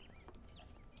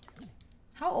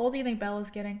 How old do you think Bella's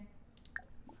getting?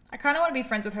 I kind of want to be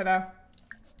friends with her, though.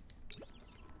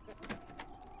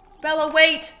 Bella,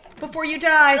 wait! Before you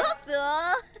die!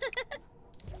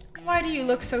 Why do you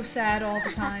look so sad all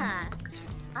the time?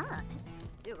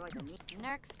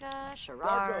 Nerkska,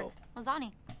 Sherrard,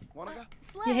 Mozani.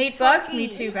 You hate bugs? Me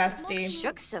too, bestie.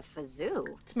 Shuksa Fazoo.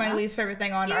 It's my least favorite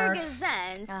thing on earth.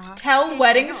 Uh-huh. Tell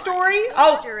wedding story?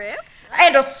 Oh!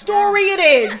 And a story it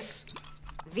is!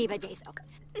 Viva Deso.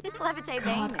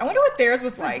 God, I wonder what theirs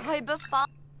was like.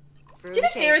 Do you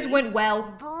think theirs went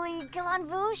well? Bully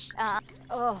Galanvush.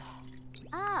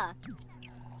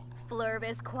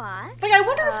 Flurvis Quas. Like, I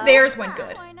wonder if theirs went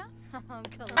good.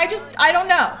 I don't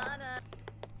know.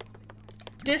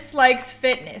 Dislikes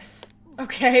fitness.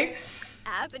 Okay.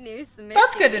 That's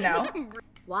good to know.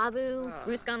 Wabu,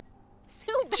 Ruskan.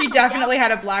 She definitely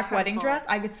had a black wedding dress.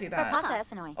 I could see that.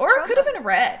 Or it could have been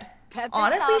red.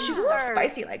 Honestly, she's a little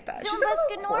spicy like that. She's a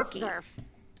little quirky.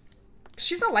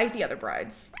 She's not like the other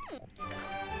brides.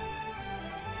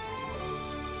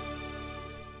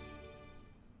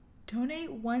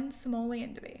 Donate 1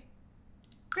 simoleon to me.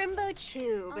 Grimbo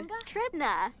Tube.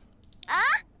 Tribna.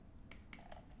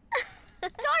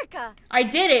 Darka. I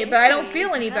did it, but I don't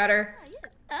feel any better.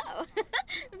 Oh.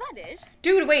 Vadish.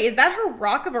 Dude, wait, is that her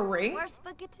rock of a ring?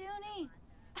 Spaghettoni.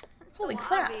 Holy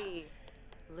crap.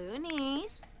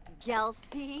 Loonies.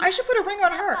 Gelsey. I should put a ring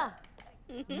on her.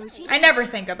 I never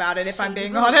think about it, if I'm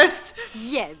being honest.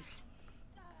 Yibs.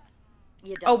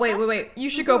 Oh, wait. You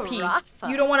should go pee.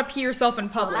 You don't want to pee yourself in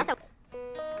public.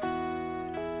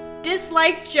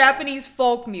 Dislikes Japanese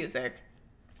folk music.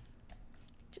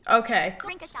 Okay.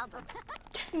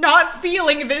 Not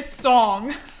feeling this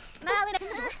song.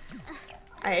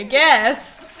 I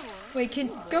guess. Wait,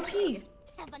 go pee.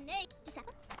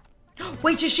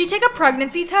 Wait, should she take a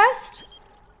pregnancy test?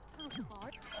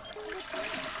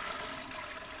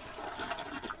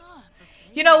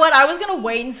 You know what? I was gonna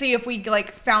wait and see if we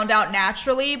like found out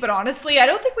naturally, but honestly, I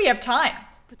don't think we have time.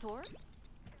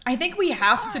 I think we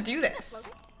have to do this.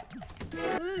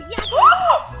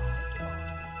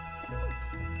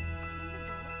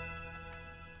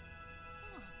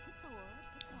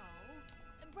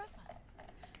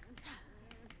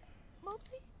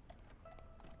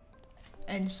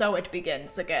 And so it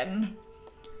begins again.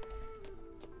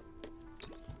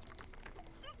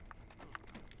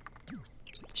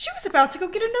 She was about to go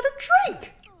get another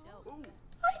drink.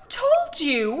 I told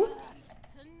you.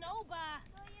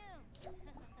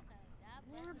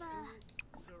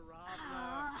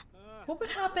 What would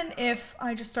happen if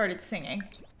I just started singing?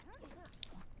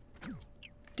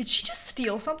 Did she just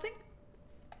steal something?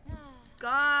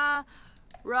 Ga,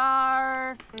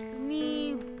 rar,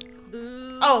 me,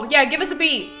 boo. Oh, yeah, give us a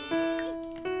beat.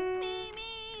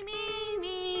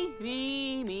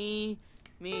 Me.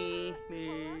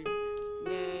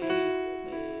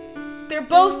 They're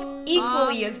both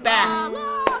equally as bad.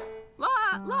 La la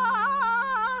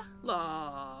la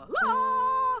la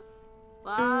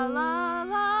la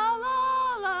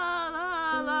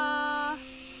la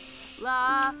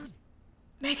la.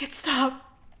 Make it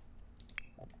stop.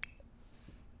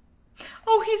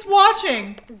 Oh, he's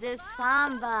watching. The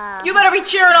samba. You better be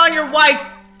cheering on your wife.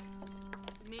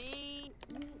 Me.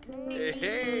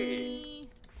 Hey.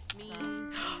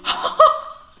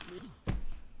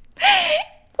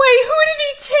 Wait, who did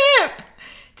he tip?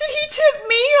 Did he tip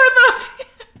me or the...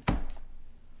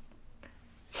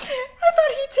 I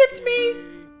thought he tipped me.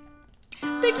 I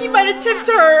think he might have tipped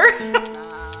her.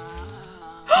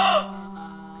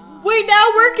 Wait, now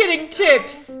we're getting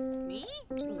tips. Me?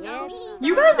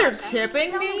 You guys are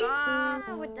tipping me?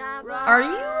 Are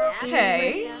you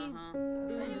okay?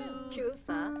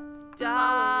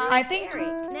 I think...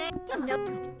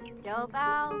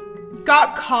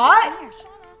 Got caught?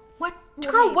 What?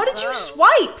 Girl, what did you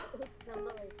swipe?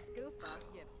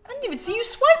 I didn't even see you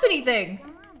swipe anything.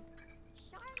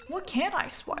 What can't I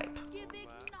swipe?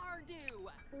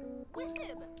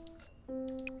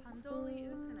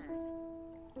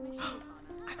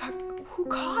 Who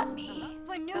caught me?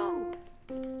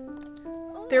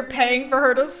 They're paying for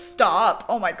her to stop.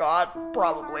 Oh my god,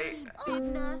 probably.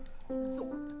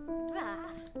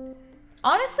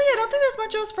 Honestly, I don't think there's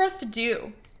much else for us to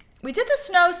do. We did the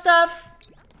snow stuff.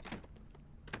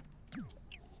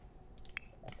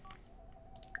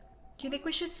 Do you think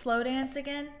we should slow dance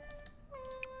again?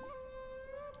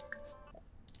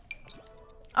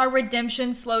 Our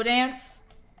redemption slow dance?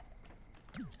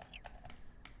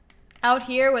 Out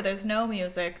here where there's no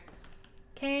music.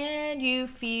 Can you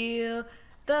feel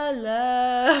the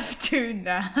love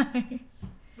tonight?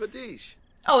 Vadish.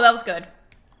 Oh, that was good.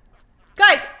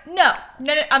 Guys, no,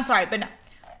 I'm sorry, but no.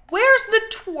 Where's the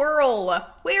twirl?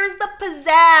 Where's the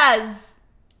pizzazz?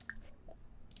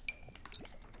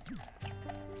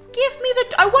 Give me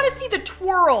the, I want to see the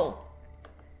twirl.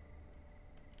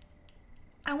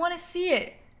 I want to see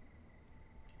it.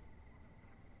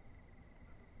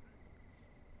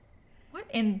 What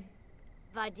in?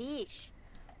 Vadish.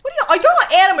 What are y'all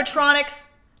animatronics?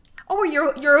 Oh,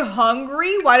 you're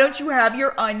hungry? Why don't you have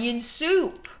your onion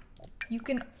soup? You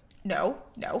can, no.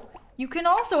 You can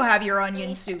also have your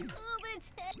onion soup.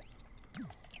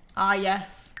 Ah,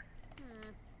 yes.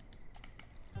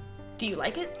 Do you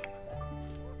like it?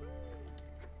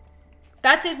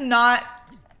 That did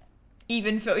not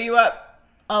even fill you up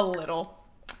a little.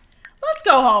 Let's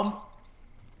go home.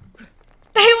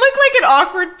 They look like an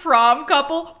awkward prom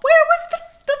couple. Where was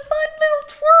the fun little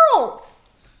twirls?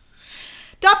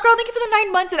 Dop Girl, thank you for the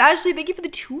 9 months, and Ashley, thank you for the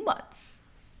 2 months.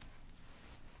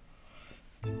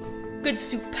 Good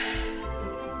soup.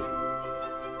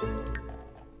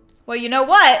 Well, you know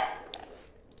what?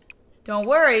 Don't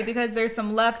worry, because there's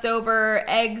some leftover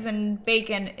eggs and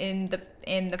bacon in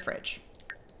the fridge.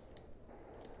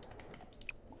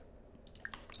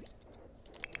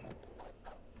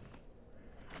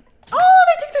 Oh,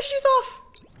 they take their shoes off.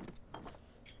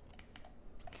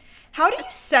 How do you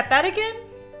set that again?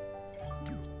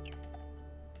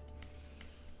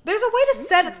 There's a way to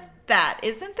set that,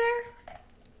 isn't there?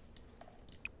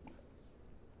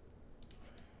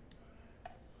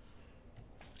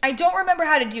 I don't remember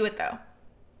how to do it though.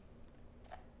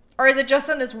 Or is it just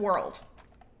in this world?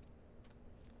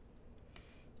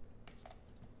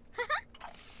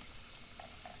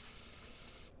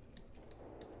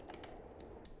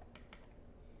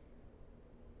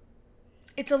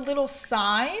 It's a little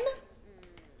sign?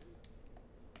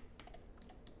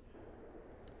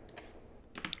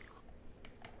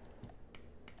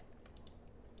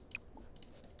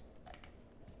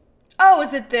 Oh,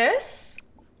 is it this?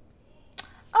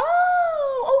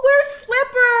 Oh, wear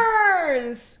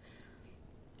slippers.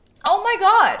 Oh my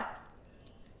god.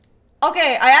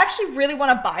 Okay, I actually really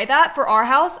want to buy that for our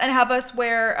house and have us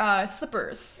wear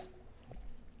slippers.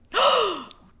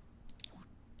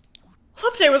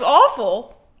 Flip day was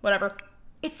awful. Whatever.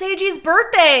 It's Seiji's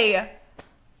birthday.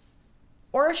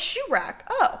 Or a shoe rack.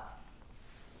 Oh.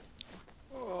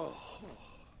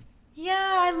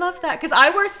 Yeah, I love that. Because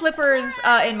I wear slippers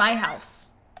in my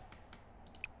house.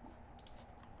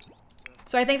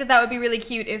 So I think that that would be really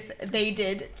cute if they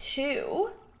did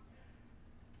too.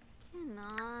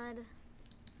 Cannot.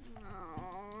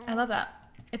 I love that.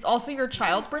 It's also your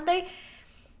child's birthday.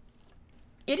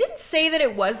 It didn't say that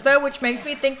it was, though, which makes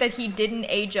me think that he didn't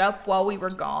age up while we were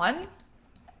gone.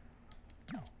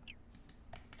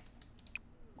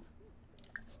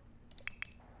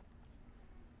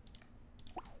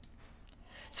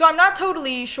 So I'm not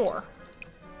totally sure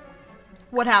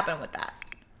what happened with that.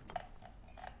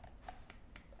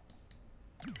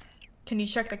 Can you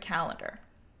check the calendar?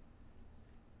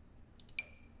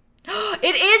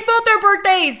 It is both their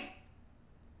birthdays!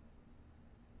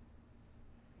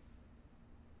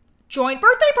 Joint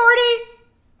birthday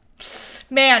party!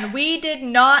 Man, we did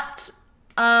not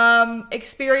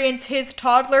experience his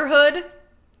toddlerhood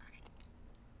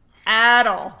at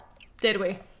all, did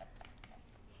we?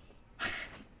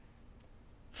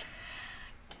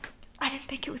 I didn't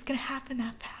think it was gonna happen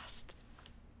that fast.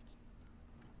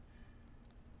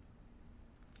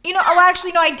 You know, oh,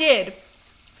 actually, no, I did.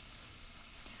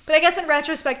 But I guess in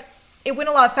retrospect, it went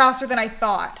a lot faster than I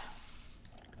thought.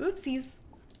 Oopsies.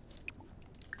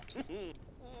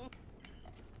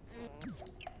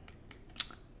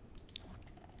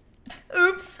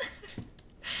 Oops.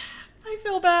 I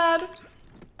feel bad.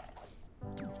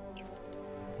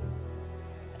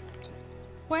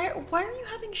 Why are you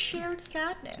having shared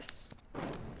sadness?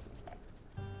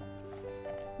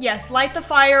 Yes, light the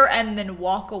fire and then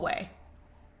walk away.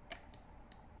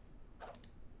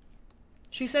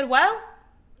 She said, well,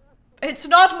 it's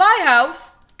not my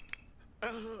house.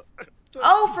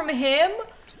 Oh, from him?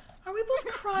 Are we both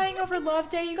crying over Love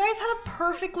Day? You guys had a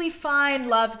perfectly fine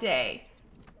Love Day.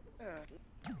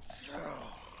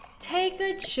 Take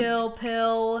a chill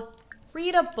pill.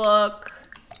 Read a book.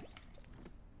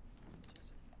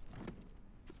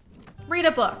 Read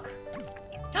a book.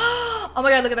 Oh my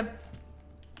god, look at them.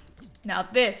 Now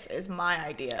this is my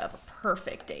idea of a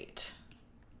perfect date.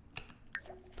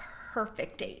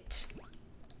 Perfect date.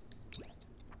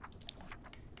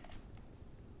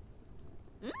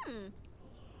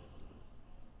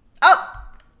 Oh!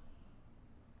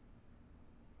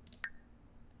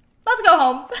 Let's go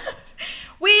home.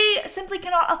 We simply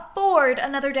cannot afford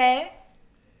another day.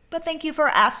 But thank you for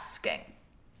asking.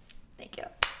 Thank you.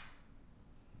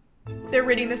 They're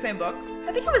reading the same book.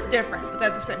 I think it was different, but they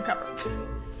had the same cover.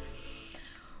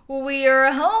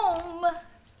 We're home.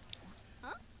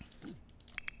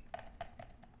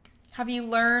 Have you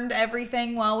learned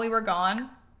everything while we were gone?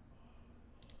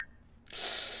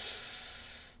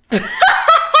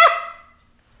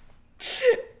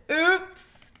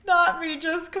 Oops. Not me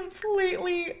just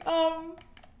completely,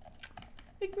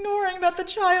 ignoring that the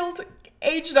child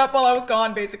aged up while I was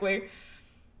gone, basically.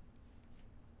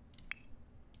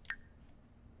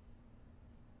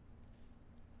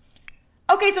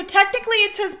 Okay, so technically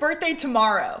it's his birthday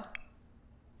tomorrow.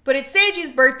 But it's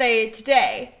Seiji's birthday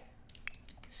today.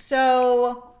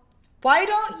 So, why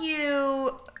don't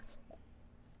you...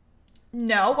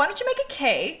 No, why don't you make a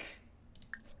cake?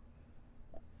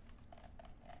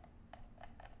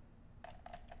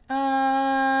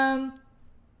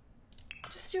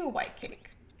 Just do a white cake.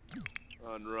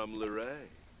 On rum Luray.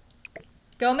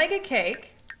 Go make a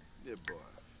cake. Yeah, boy.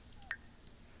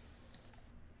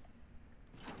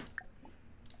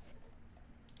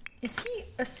 Is he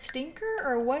a stinker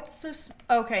or what's so...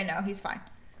 Okay, no, he's fine.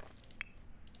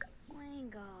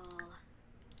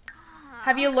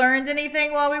 Have you learned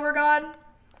anything while we were gone?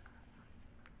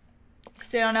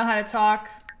 Still don't know how to talk.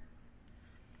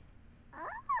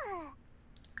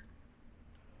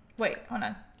 Wait, hold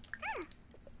on.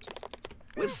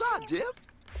 What's up, Dip?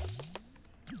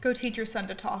 Go teach your son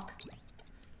to talk.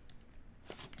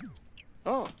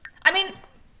 Oh. I mean...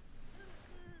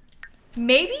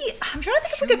 Maybe... I'm trying to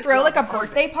think if we could throw like a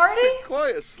birthday party.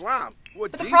 Quiet slap.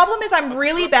 But the problem is I'm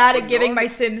really bad at giving my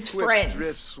Sims friends.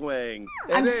 Drift swing.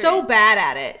 I'm so bad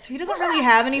at it. So he doesn't really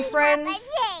have any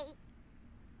friends.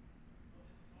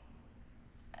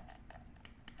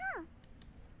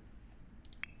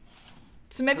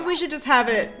 So maybe we should just have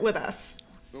it with us.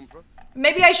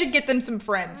 Maybe I should get them some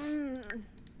friends.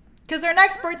 Because their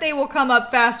next birthday will come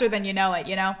up faster than you know it,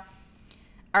 you know?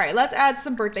 Alright, let's add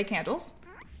some birthday candles.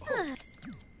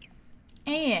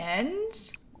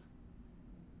 And...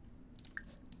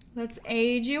 let's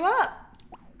age you up.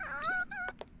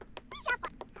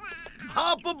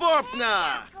 Happy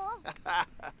Borfna!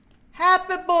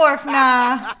 Happy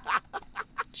Borfna!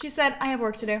 She said, I have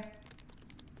work to do.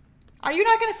 Are you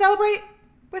not going to celebrate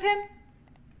with him?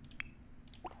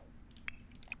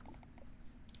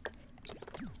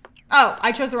 Oh,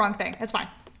 I chose the wrong thing. That's fine.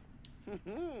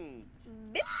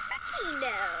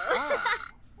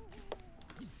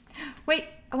 Wait,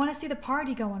 I want to see the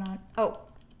party going on. Oh,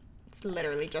 it's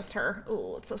literally just her.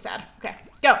 Oh, it's so sad. Okay,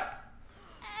 go.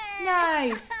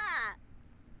 Nice.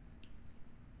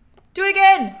 Do it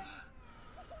again.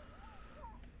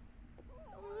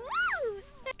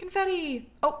 confetti.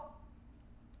 Oh.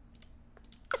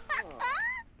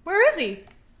 Where is he?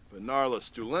 Benarla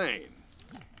Stulane.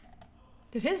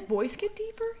 Did his voice get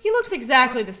deeper? He looks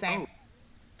exactly the same.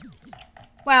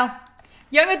 Well,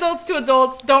 young adults to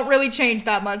adults don't really change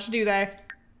that much, do they?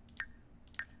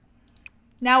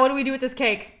 Now what do we do with this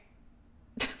cake?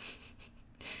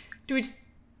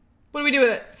 What do we do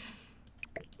with it?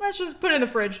 Let's just put it in the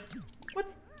fridge.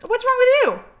 What's wrong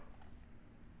with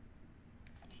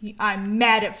you? I'm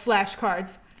mad at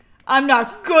flashcards. I'm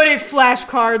not good at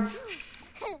flashcards.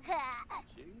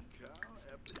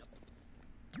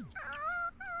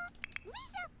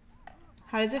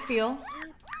 How does it feel?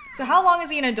 So how long is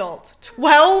he an adult?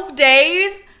 12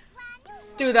 days?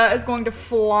 Dude, that is going to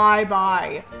fly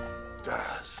by.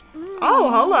 Oh,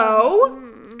 hello.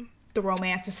 The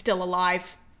romance is still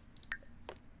alive.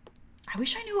 I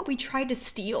wish I knew what we tried to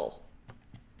steal.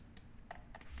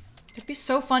 It'd be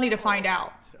so funny to find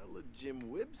out. Jim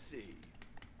Wibsey.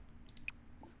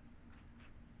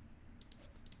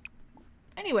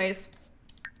 Anyways,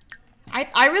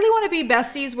 I really want to be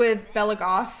besties with Bella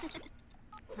Goth.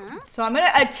 So I'm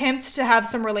gonna attempt to have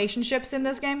some relationships in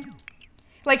this game.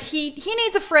 Like, he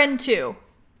needs a friend too.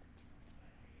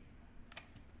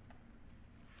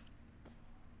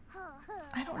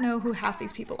 I don't know who half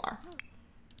these people are.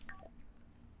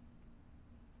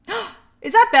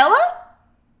 Is that Bella?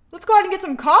 Let's go out and get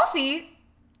some coffee.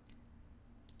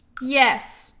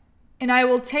 Yes. And I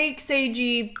will take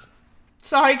Seiji.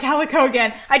 Sorry, Calico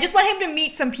again. I just want him to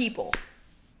meet some people.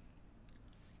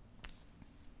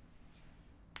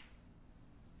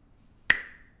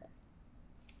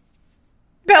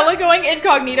 Bella going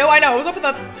incognito? I know, what was up with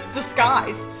the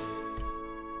disguise?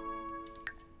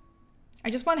 I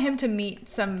just want him to meet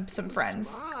some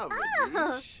friends.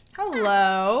 Oh.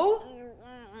 Hello.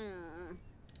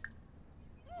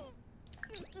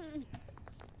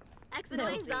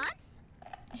 Accidentally dots?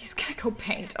 He's gonna go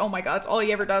paint. Oh my god, that's all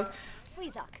he ever does.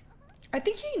 I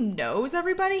think he knows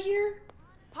everybody here.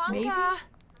 Maybe?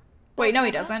 Wait, no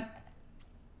he doesn't.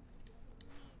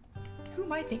 Who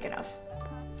am I thinking of?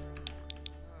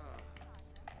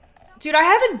 Dude, I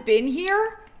haven't been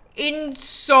here in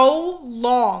so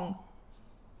long.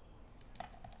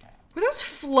 Were those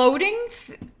floating?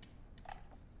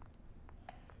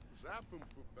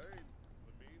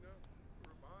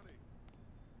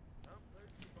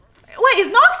 Wait,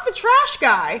 is Nox the trash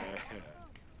guy?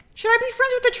 Should I be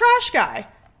friends with the trash guy?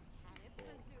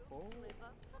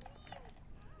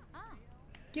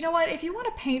 You know what? If you want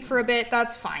to paint for a bit,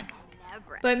 that's fine.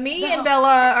 But me and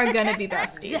Bella are gonna be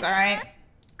besties, alright?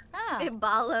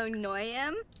 Ibalo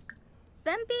Noyam.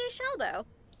 Bempi Sheldo.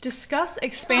 Discuss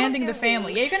expanding the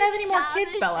family. Yeah, you're gonna have any more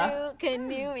kids, Bella?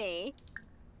 Kanumi.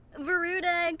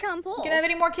 Veruda Kumpul. You gonna have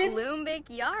any more kids? Lumbik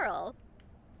Jarl.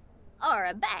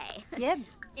 Arabe. Yep.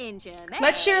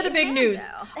 Let's share the big news.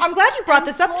 I'm glad you brought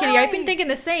this up, Kitty. I've been thinking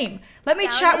the same. Let me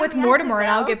chat with Mortimer and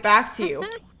I'll get back to you.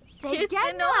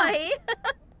 Kisanoy.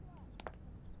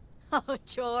 Oh,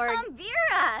 George.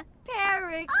 Vera.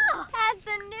 Peric.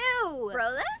 Hasanu.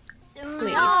 Frolis.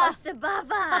 Please. Oh,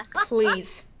 Sabava.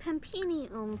 Please.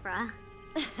 Pampini Umbra.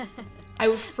 I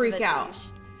would freak out.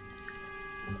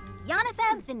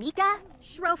 Yanafeb Vinika.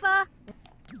 Shrofa.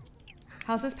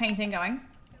 How's this painting going?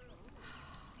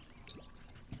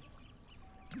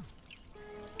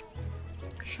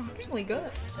 Shockingly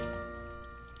good.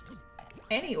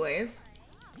 Anyways.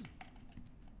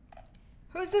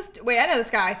 Who's this? Wait, I know this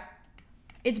guy.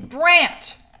 It's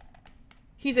Brant.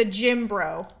 He's a gym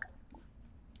bro.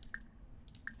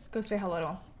 Go say hello to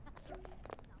him.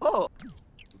 Oh,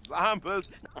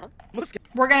 Zambas.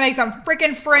 We're gonna make some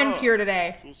freaking friends here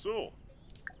today.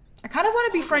 I kind of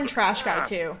want to befriend Trash Guy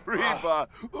too. Riva,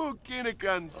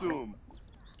 Ukinakansum.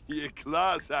 Ye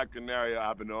class Hakanaria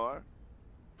Abenor.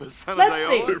 Let's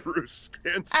see.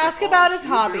 Ask about his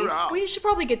hobbies. We should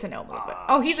probably get to know him a little bit.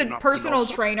 Oh, he's a personal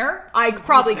trainer? I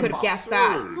probably could have guessed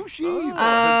that.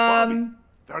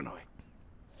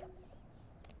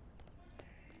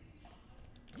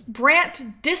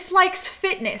 Brant dislikes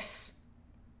fitness.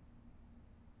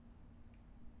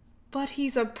 But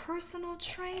he's a personal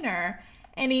trainer.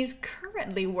 And he's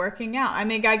currently working out. I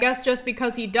mean, I guess just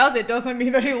because he does it doesn't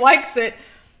mean that he likes it.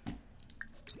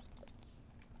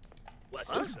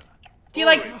 Do you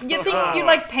like, you think you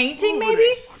like painting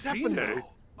maybe? I'm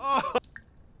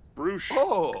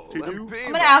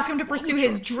gonna ask him to pursue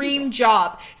his dream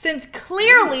job, since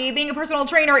clearly being a personal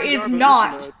trainer is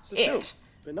not it.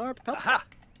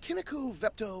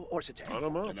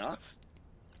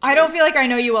 I don't feel like I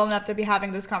know you well enough to be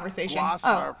having this conversation.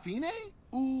 Oh.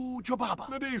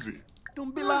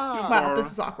 Wow,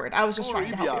 this is awkward. I was just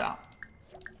trying to help you out.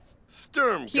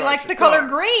 Sturm. He likes the color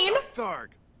green. Tharg.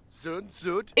 Zud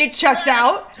zud. It checks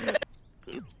out.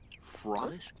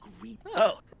 Frost green.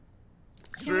 Oh.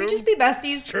 Can we just be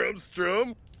besties?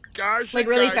 Strum. Garsha. Like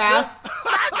really fast?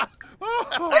 Oh.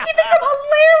 Look, he thinks I'm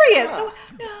hilarious. Oh,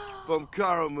 no.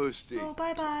 Bumkaro Musti. Oh,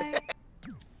 bye-bye.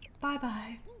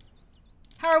 Bye-bye.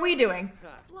 How are we doing?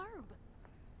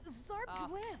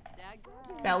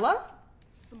 Bella?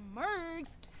 Smurgs.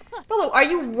 Bella, are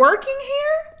you working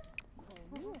here?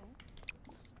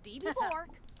 Stevie Pork.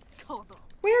 Kobo.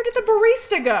 Where did the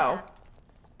barista go?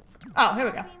 Oh, here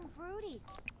we go.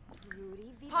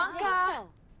 Ponka.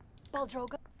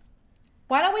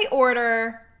 Why don't we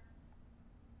order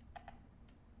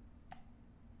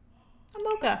a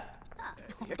mocha?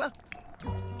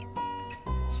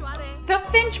 Schwade. The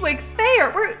Finchwick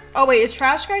Fair. Oh wait, is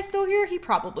Trash Guy still here? He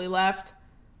probably left.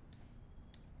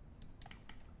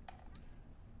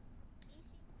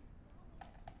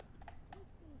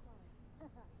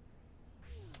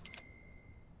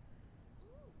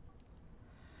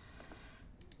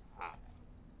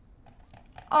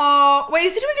 Oh, wait,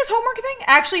 is he doing his homework thing?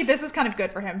 Actually, this is kind of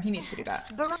good for him. He needs to do that.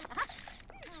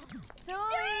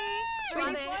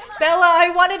 Schwade. Bella,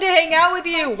 I wanted to hang out with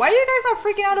you. Why are you guys all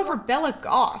freaking out over Bella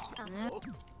Goth?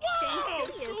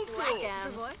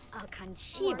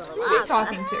 Who are you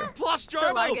talking to? Plus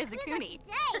Larga Zakuni.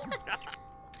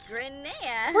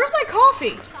 Where's my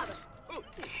coffee?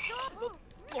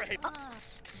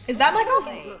 Is that my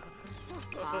coffee?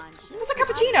 That's a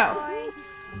cappuccino.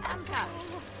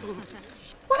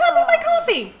 What happened to my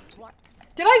coffee?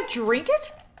 Did I drink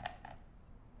it?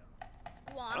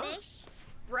 Squamish.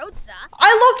 Brotza.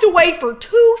 I looked away for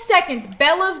 2 seconds.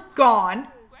 Bella's gone.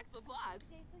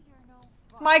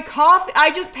 My coffee.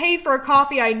 I just paid for a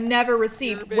coffee I never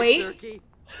received. Wait.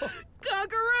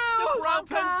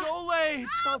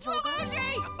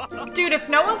 Dude, if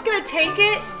no one's gonna take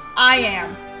it, I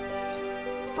am.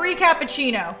 Free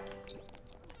cappuccino.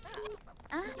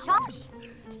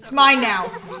 It's mine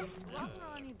now.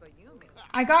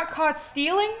 I got caught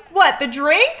stealing? What, the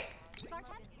drink?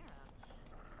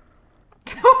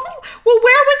 Well,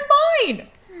 where was mine?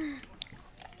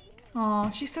 Oh,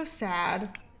 she's so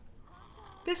sad.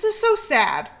 This is so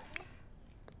sad.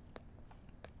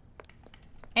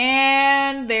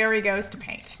 And there he goes to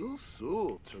paint.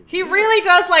 He really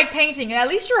does like painting, and at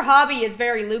least your hobby is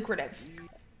very lucrative.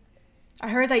 I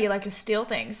heard that you like to steal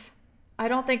things. I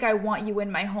don't think I want you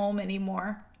in my home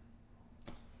anymore.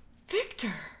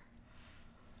 Victor.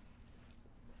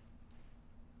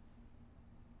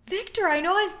 Victor, I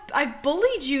know I've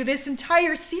bullied you this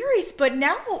entire series, but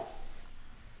now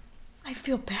I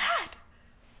feel bad.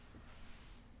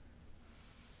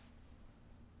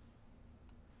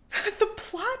 The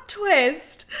plot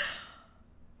twist.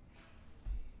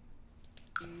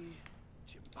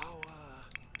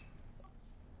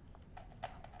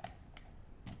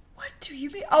 What do you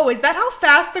mean? Oh, is that how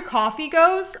fast the coffee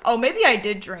goes? Oh, maybe I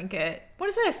did drink it. What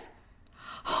is this?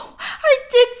 Oh, I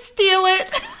did steal it.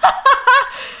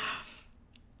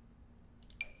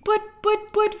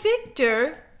 But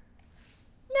Victor.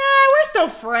 Nah, we're still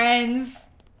friends.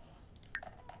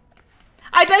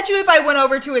 I bet you if I went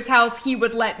over to his house, he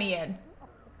would let me in.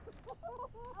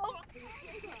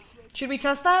 Should we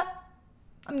test that?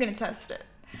 I'm gonna test it.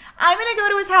 I'm gonna go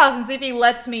to his house and see if he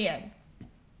lets me in.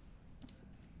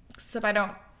 Except I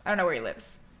don't know where he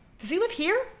lives. Does he live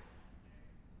here?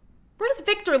 Where does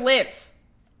Victor live?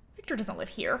 Victor doesn't live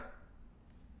here.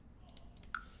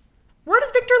 Where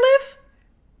does Victor live?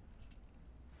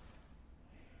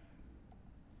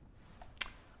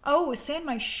 Oh, San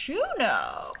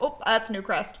Myshuno. Oh, that's New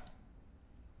Crest.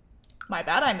 My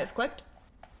bad, I misclicked.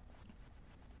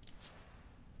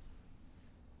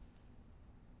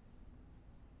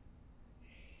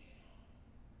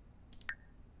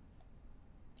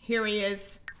 Here he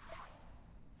is.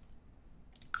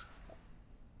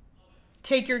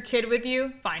 Take your kid with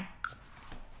you? Fine.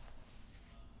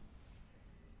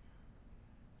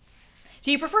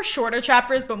 Do you prefer shorter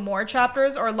chapters but more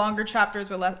chapters, or longer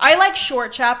chapters with less? I like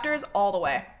short chapters all the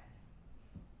way.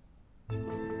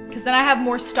 Because then I have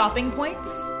more stopping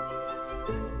points.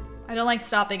 I don't like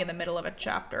stopping in the middle of a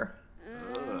chapter.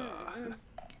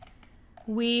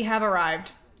 We have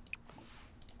arrived.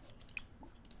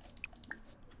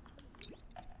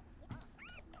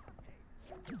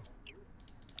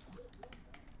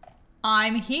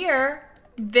 I'm here,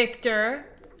 Victor.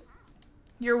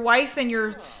 Your wife and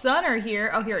your son are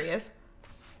here. Oh, here he is.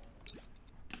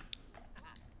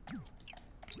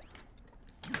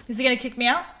 Is he gonna kick me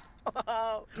out?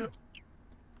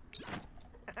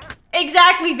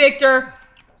 Exactly, Victor.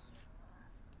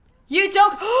 You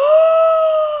don't.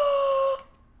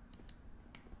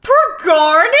 Poor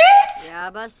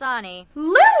Gabasani.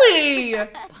 Lily!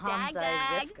 Hamza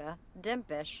dag. Zivka.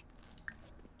 Dimpish.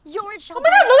 George Oh my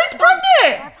god, Lily's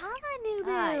pregnant!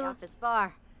 Hi, office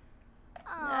bar.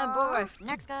 Boy.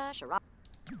 Next guy, Shara.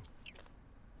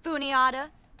 Funiata.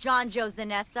 John Joe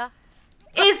Zanessa.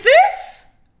 Is this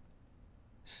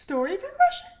story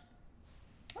progression?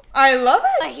 I love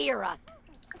it. Ahira.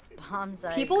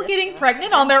 Hamza People Zivka. getting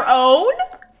pregnant on their own?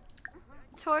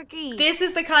 Torky. This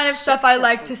is the kind of stuff I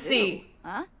like to see.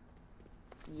 Huh?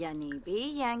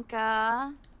 Yanibi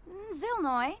Yanka.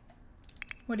 Zilnoy.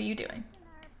 What are you doing?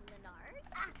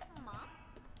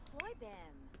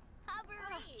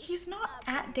 He's not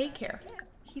at daycare.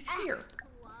 He's here.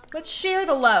 Let's share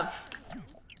the love.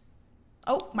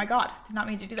 Oh my god, did not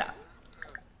mean to do that.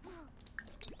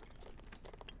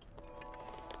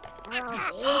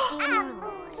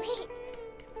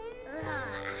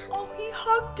 Oh, he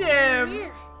hugged him.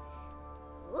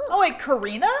 Oh wait,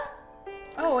 Karina?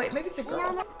 Oh wait, maybe it's a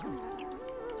girl.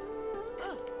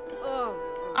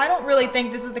 I don't really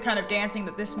think this is the kind of dancing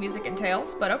that this music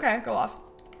entails, but okay, go off.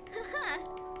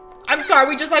 I'm sorry,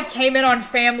 we just like came in on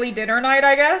family dinner night,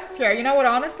 I guess. Yeah, you know what,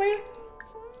 honestly?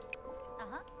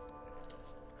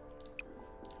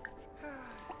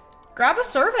 Grab a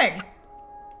serving.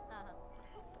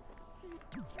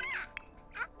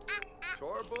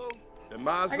 Torbo,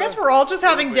 I guess we're all just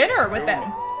having dinner with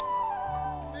them.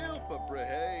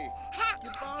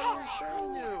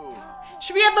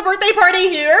 Should we have the birthday party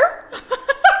here?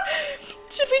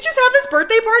 Should we just have this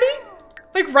birthday party?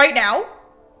 Like right now?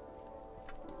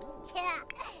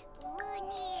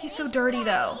 He's so dirty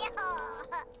though.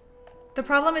 The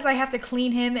problem is I have to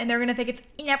clean him and they're gonna think it's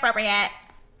inappropriate.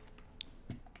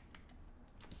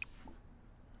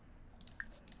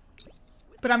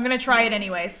 But I'm gonna try it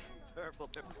anyways.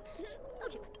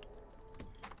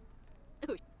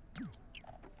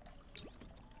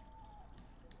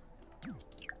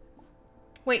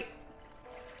 Wait.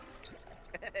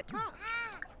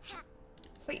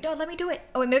 Wait, no, let me do it.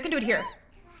 Oh, maybe I can do it here.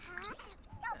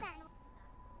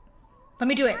 Let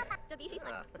me do it.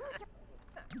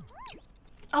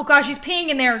 Oh gosh, he's peeing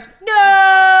in there. No!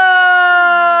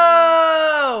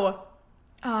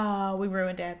 Oh, we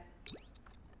ruined it.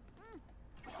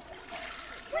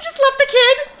 We just left the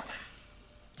kid.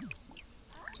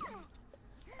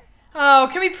 Oh,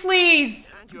 can we please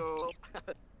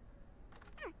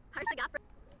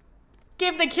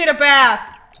give the kid a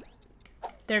bath?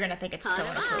 They're gonna think it's so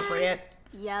inappropriate.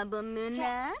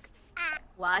 Yabamunak.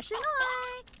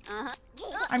 Washanoi.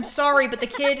 I'm sorry, but the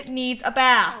kid needs a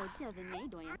bath.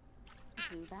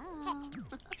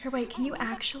 Here, wait, can you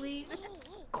actually,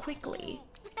 quickly,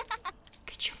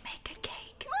 could you make a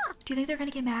cake? Do you think they're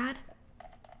gonna get mad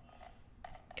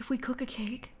if we cook a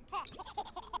cake?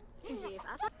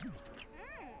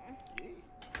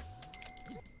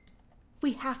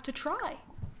 We have to try.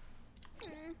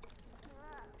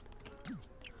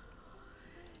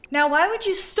 Now, why would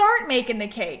you start making the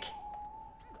cake?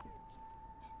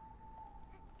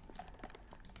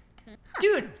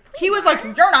 Dude, he was like,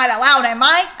 you're not allowed in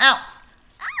my house.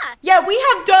 Yeah, we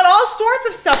have done all sorts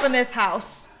of stuff in this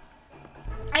house.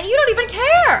 And you don't even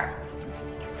care.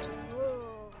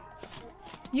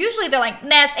 Usually they're like,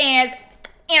 this is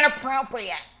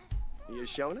inappropriate. You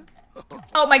showing it?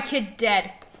 Oh, my kid's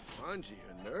dead.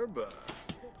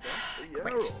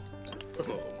 Great.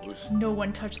 No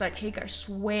one touch that cake, I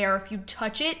swear. If you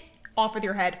touch it, off with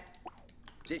your head.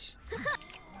 Dish.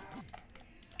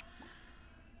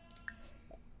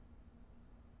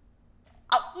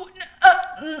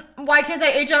 Why can't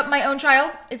I age up my own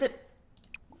child? Is it...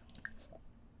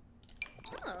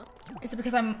 Is it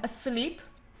because I'm asleep?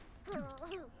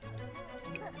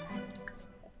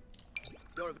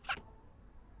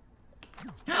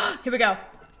 Here we go.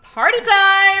 Party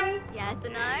time! Yes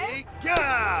and I.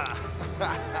 Yeah!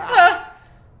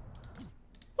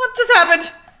 What just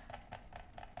happened?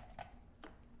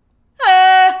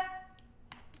 Help!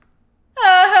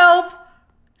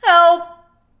 Help!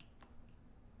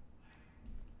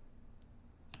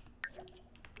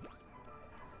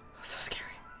 So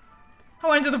scary. I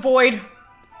went into the void.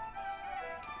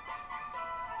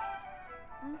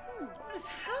 What is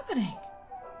happening?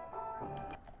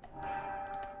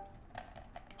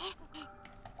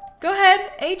 Go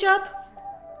ahead, age up.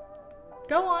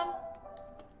 Go on.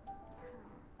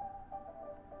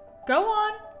 Go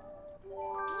on.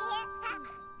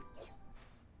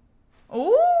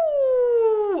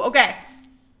 Ooh, okay.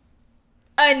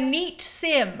 A neat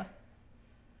sim.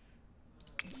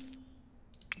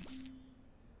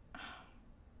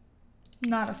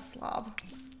 Not a slob.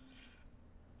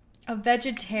 A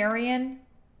vegetarian?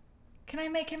 Can I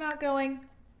make him outgoing?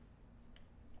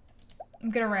 I'm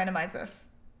gonna randomize this.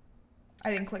 I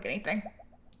didn't click anything.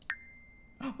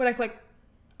 What'd I click?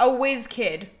 A whiz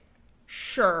kid.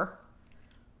 Sure.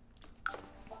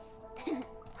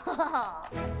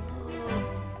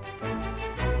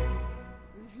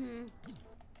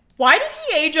 Why did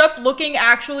he age up looking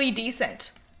actually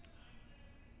decent?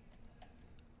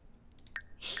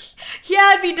 Yeah,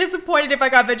 I'd be disappointed if I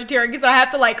got vegetarian because I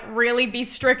have to like really be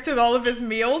strict with all of his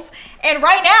meals. And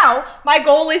right now, my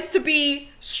goal is to be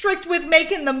strict with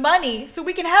making the money so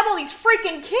we can have all these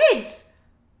freaking kids.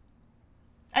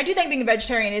 I do think being a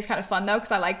vegetarian is kind of fun though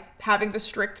because I like having the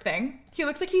strict thing. He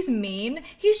looks like he's mean.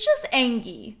 He's just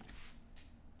angry.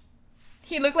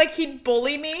 He looked like he'd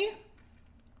bully me.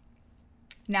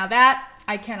 Now that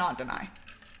I cannot deny.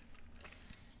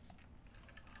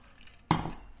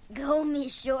 Go me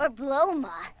sure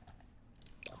bloma.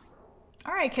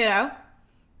 All right, kiddo.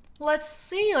 Let's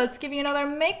see. Let's give you another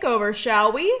makeover,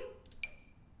 shall we?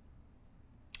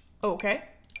 Okay.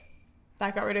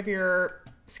 That got rid of your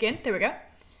skin. There we go.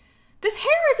 This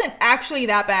hair isn't actually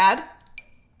that bad.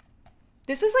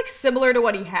 This is like similar to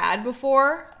what he had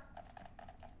before.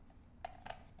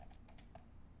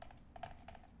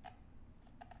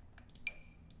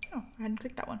 Oh, I hadn't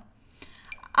clicked that one.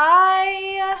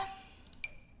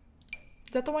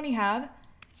 Is that the one he had?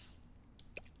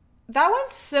 That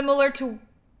one's similar to...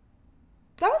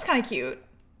 That one's kind of cute.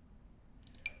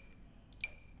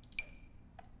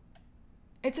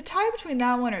 It's a tie between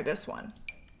that one or this one.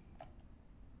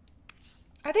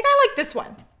 I think I like this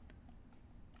one.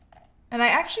 And I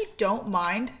actually don't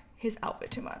mind his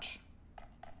outfit too much.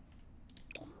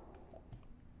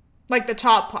 Like the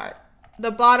top part.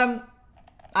 The bottom,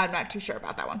 I'm not too sure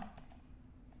about that one.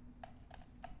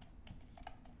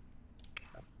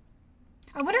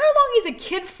 I wonder how long he's a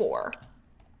kid for.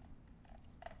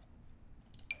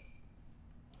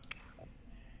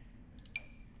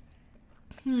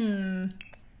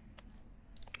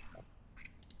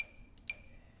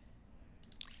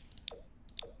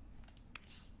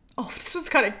 Oh, this one's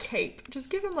got a cape. Just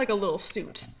give him like a little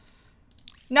suit.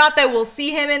 Not that we'll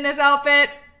see him in this outfit.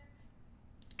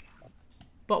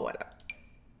 But whatever.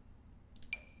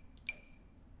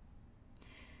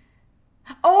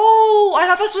 Oh, I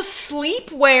thought this was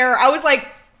sleepwear. I was like,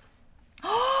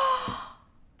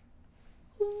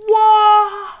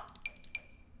 wow.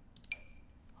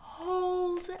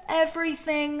 Hold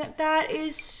everything. That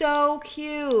is so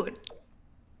cute.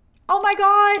 Oh my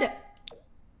god.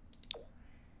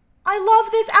 I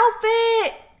love this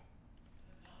outfit.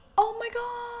 Oh my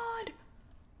god.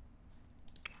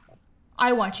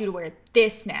 I want you to wear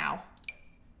this now.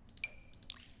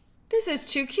 This is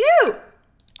too cute.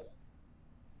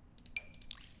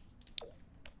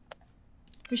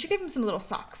 We should give him some little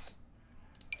socks.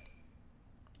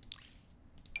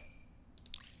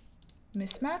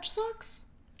 Mismatch socks?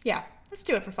 Yeah, let's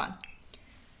do it for fun.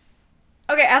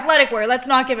 Okay, athletic wear. Let's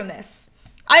not give him this.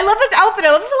 I love this outfit.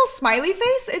 I love this little smiley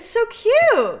face. It's so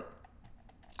cute.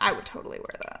 I would totally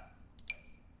wear that.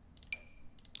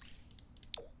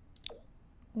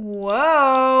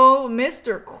 Whoa,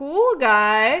 Mr. Cool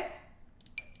Guy.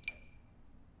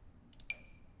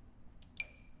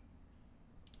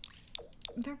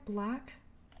 They're black?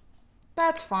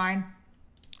 That's fine.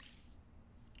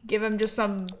 Give him just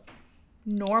some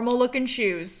normal looking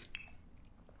shoes.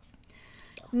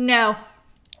 No.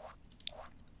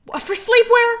 What, for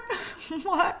sleepwear?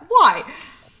 What? Why?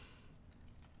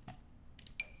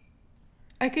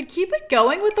 I could keep it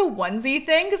going with the onesie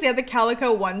thing because he had the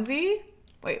calico onesie.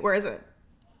 Wait, where is it?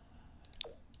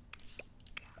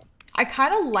 I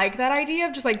kind of like that idea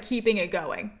of just like keeping it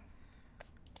going.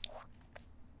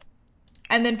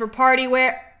 And then for party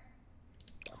wear,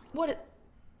 what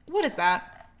is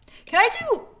that? Can I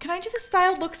do the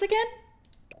styled looks again?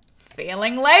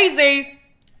 Feeling lazy.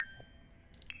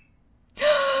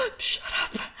 Shut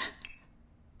up.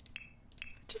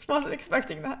 Just wasn't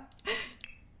expecting that.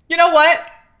 You know what?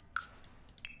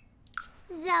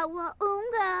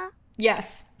 Zawaunga.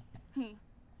 Yes.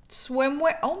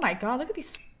 Swimwear. Oh my god, look at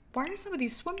these. Why are some of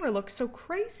these swimwear looks so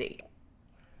crazy?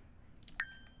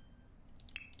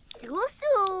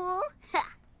 Susu.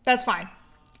 That's fine.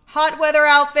 Hot weather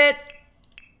outfit.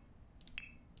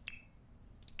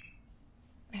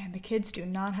 Man, the kids do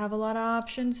not have a lot of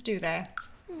options, do they?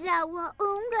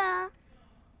 Zawaunga.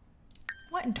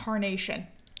 What in tarnation?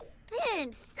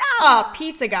 Him Oh,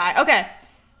 pizza guy. Okay.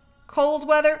 Cold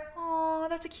weather. Oh,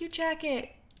 that's a cute jacket.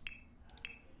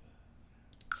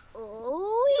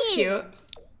 Oh, This is cute.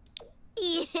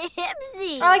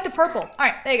 Yipsy. I like the purple. All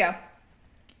right, there you go.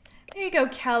 There you go,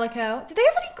 Calico. Do they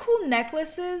have any cool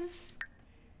necklaces?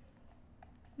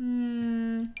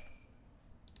 Do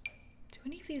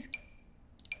any of these...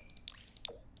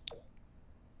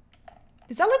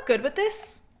 Does that look good with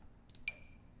this?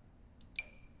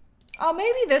 Oh,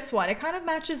 maybe this one. It kind of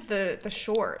matches the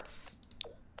shorts.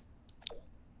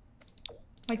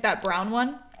 Like that brown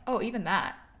one. Oh, even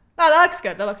that. Oh, that looks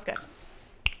good. That looks good.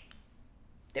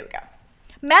 There we go.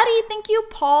 Maddie, thank you.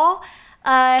 Paul,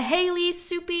 Haley,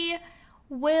 Soupy,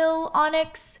 Will,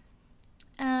 Onyx,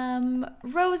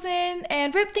 Rosen,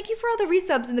 and Rip, thank you for all the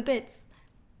resubs and the bits.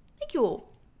 Thank you.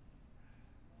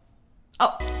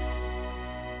 Oh.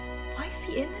 Why is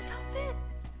he in this outfit?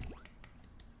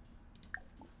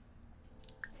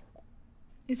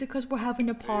 Is it because we're having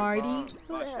a party? Oh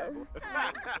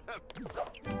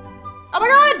my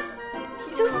god!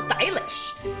 He's so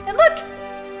stylish. And look!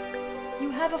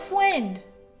 You have a friend.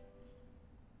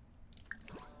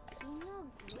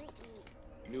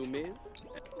 New Miz?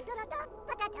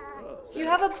 You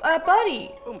have a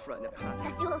buddy. Oh,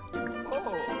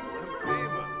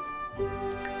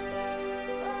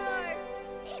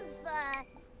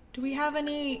 Do we have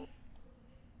any?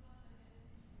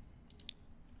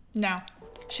 No.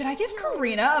 Should I give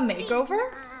Karina a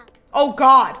makeover? Oh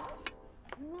god.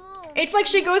 It's like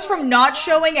she goes from not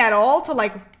showing at all to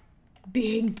like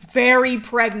being very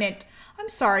pregnant. I'm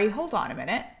sorry, hold on a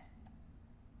minute.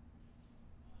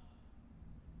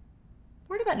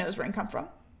 Where did that nose ring come from?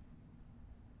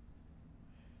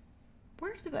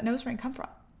 Where did that nose ring come from?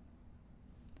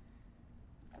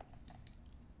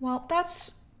 Well,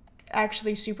 that's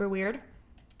actually super weird.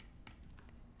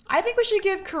 I think we should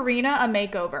give Karina a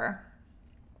makeover.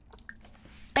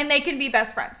 And they can be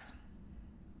best friends.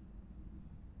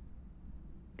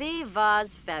 Be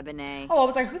vaz febine. Oh, I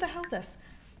was like, who the hell is this?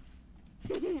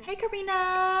 Hey,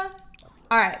 Karina.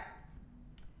 All right.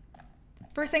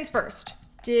 First things first.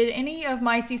 Did any of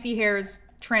my CC hairs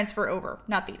transfer over?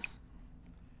 Not these.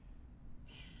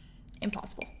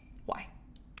 Impossible. Why?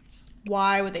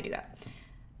 Why would they do that?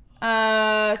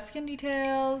 Skin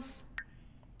details.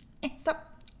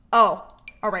 Stop. Oh,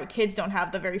 all right. Kids don't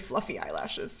have the very fluffy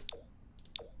eyelashes.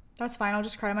 That's fine. I'll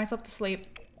just cry myself to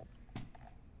sleep.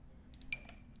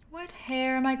 What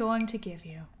hair am I going to give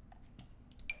you?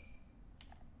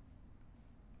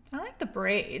 I like the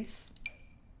braids.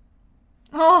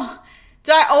 Oh,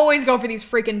 do I always go for these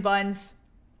freaking buns?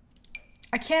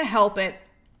 I can't help it.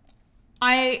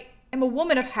 I am a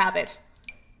woman of habit.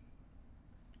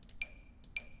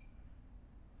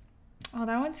 Oh,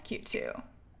 that one's cute too.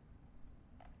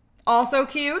 Also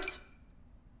cute.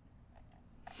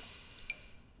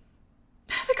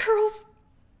 The curls.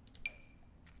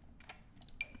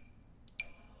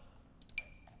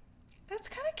 That's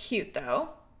kind of cute though.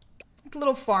 Like a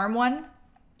little farm one.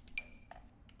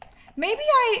 Maybe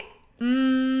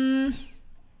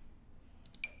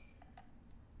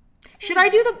should I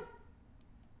do the...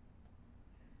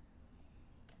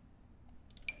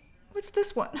 What's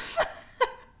this one?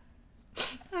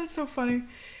 That's so funny.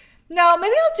 No,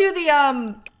 maybe I'll do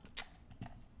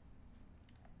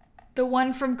the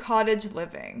one from Cottage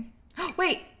Living.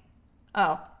 Wait.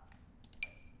 Oh.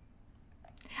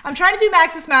 I'm trying to do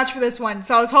Max's match for this one,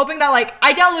 so I was hoping that, like,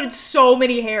 I downloaded so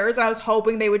many hairs, and I was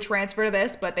hoping they would transfer to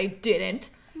this, but they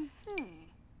didn't.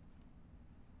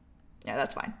 Yeah,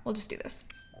 that's fine. We'll just do this.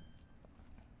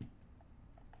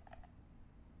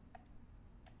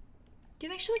 Do you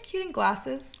think she look cute in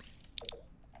glasses?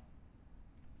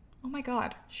 Oh my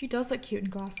god, she does look cute in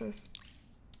glasses.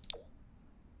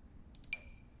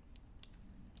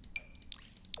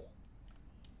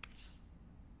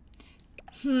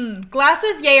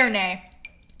 Glasses, yay or nay?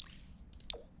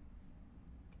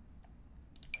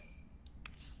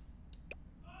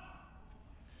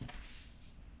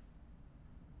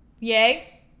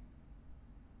 Yay?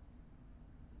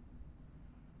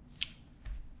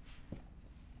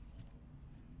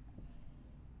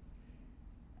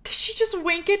 Did she just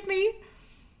wink at me?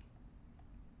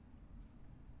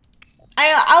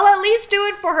 I'll at least do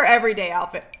it for her everyday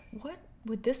outfit. What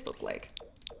would this look like?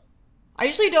 I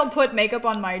usually don't put makeup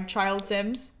on my child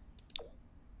Sims.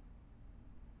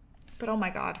 But oh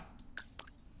my god.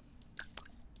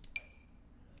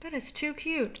 That is too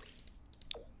cute.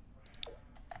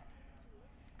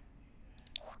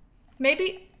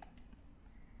 Maybe...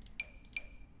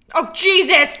 Oh,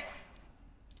 Jesus!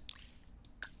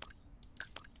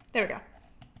 There we go.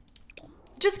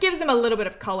 Just gives them a little bit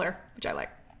of color, which I like.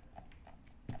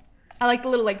 I like the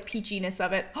little, like, peachiness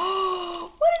of it.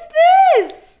 Oh, what is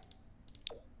this?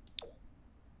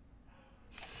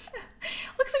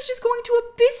 Looks like she's going to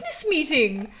a business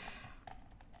meeting.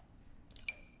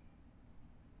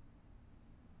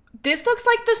 This looks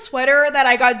like the sweater that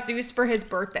I got Zeus for his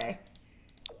birthday.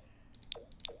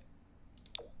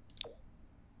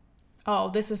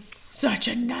 Oh, this is such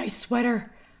a nice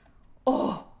sweater.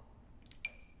 Oh.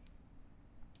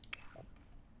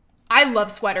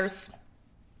 love sweaters.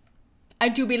 I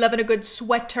do be loving a good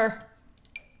sweater.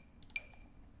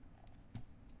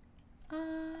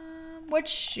 What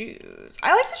shoes?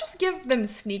 I like to just give them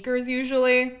sneakers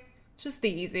usually. It's just the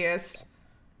easiest.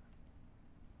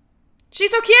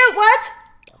 She's so cute, what?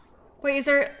 Wait, is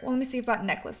there, well, let me see about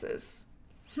necklaces.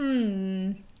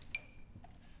 Oh,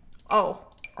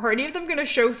 are any of them gonna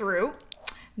show through?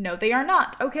 No, they are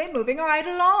not. Okay, moving right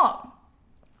along.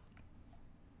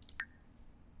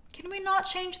 Can we not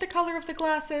change the color of the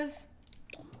glasses?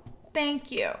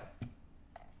 Thank you.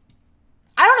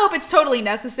 I don't know if it's totally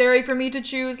necessary for me to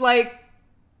choose, like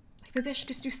maybe I should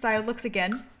just do style looks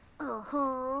again.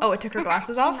 Oh, it took her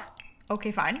glasses off?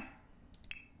 Okay, fine.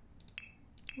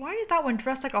 Why is that one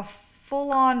dressed like a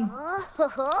full-on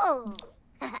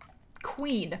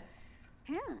queen?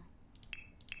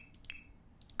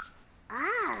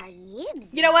 Yibs.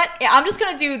 You know what? Yeah, I'm just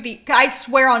gonna do the, I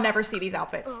swear I'll never see these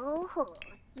outfits.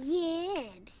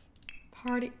 Yibs.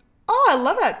 Party. Oh, I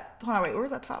love that. Hold on, wait,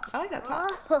 where's that top? I like that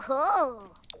top.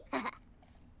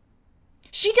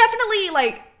 She definitely,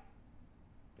 like,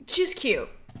 she's cute.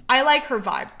 I like her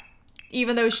vibe,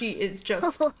 even though she is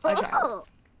just a child.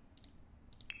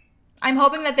 I'm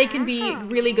hoping that they can be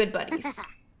really good buddies.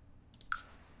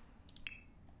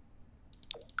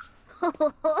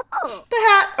 The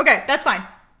hat. Okay, that's fine.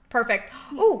 Perfect.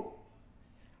 Ooh.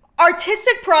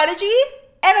 Artistic prodigy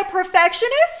and a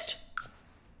perfectionist?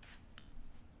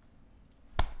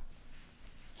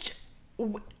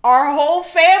 Our whole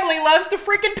family loves to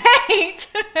freaking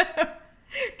paint.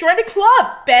 Join the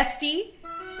club, bestie.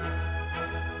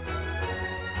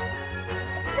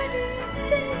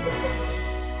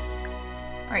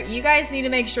 All right, you guys need to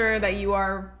make sure that you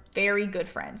are very good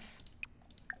friends.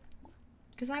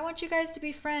 Because I want you guys to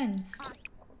be friends.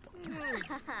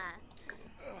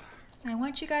 I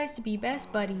want you guys to be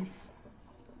best buddies.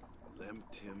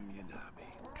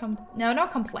 No,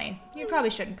 don't complain. You probably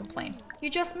shouldn't complain.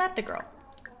 You just met the girl.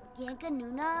 Look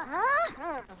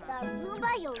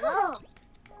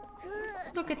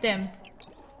at them.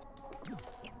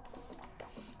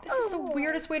 This is the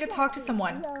weirdest way to talk to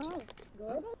someone.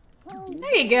 There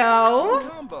you go.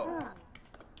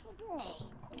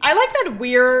 I like that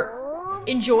we're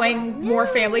enjoying more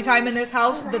family time in this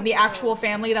house than the actual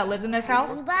family that lives in this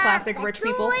house. Classic rich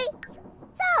people.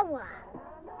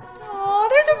 Oh,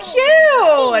 they're so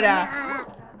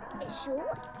cute!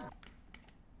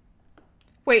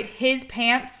 Wait, his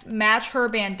pants match her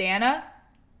bandana?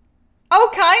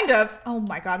 Oh, kind of. Oh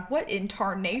my god, what in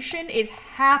tarnation is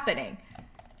happening?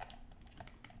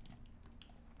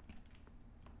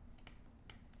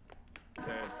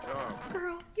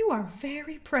 Girl, you are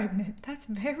very pregnant. That's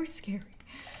very scary.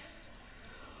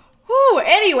 Whew,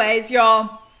 anyways,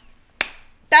 y'all.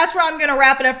 That's where I'm gonna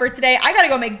wrap it up for today. I gotta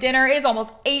go make dinner. It is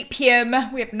almost 8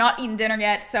 p.m. We have not eaten dinner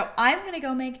yet, so I'm gonna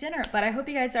go make dinner. But I hope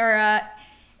you guys are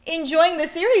enjoying the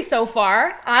series so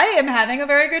far. I am having a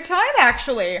very good time,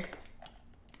 actually.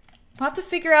 I'll have to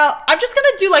figure out... I'm just gonna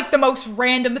do, like, the most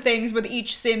random things with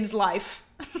each Sim's life.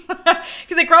 Because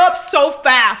they grow up so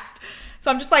fast.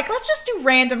 So I'm just like, let's just do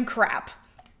random crap.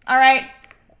 Alright?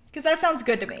 Because that sounds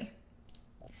good to me.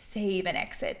 Save and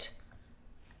exit.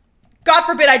 God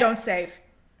forbid I don't save.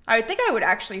 I think I would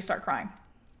actually start crying.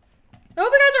 I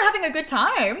hope you guys are having a good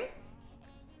time.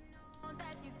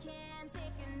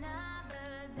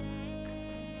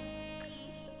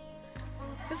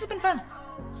 This has been fun.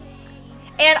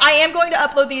 And I am going to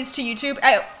upload these to YouTube.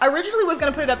 I originally was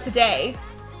going to put it up today,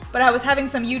 but I was having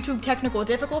some YouTube technical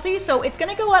difficulties, so it's going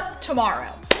to go up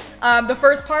tomorrow. The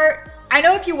first part, I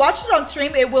know if you watched it on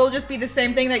stream, it will just be the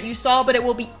same thing that you saw, but it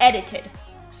will be edited.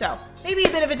 So, maybe a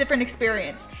bit of a different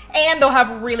experience. And they'll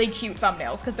have really cute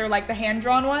thumbnails, because they're like the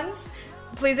hand-drawn ones.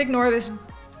 Please ignore this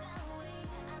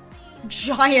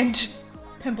giant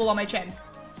pimple on my chin.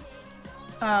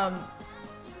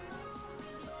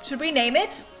 Should we name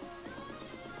it?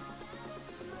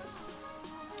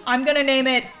 I'm gonna name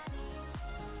it...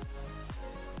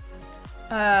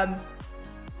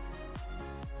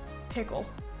 Pickle.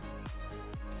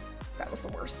 That was the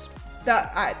worst.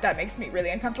 That makes me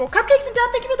really uncomfortable. Cupcakes and Dad,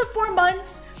 thank you for the 4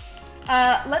 months.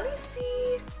 Let me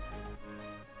see.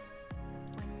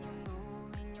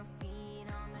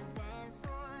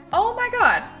 Oh my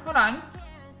god. Hold on.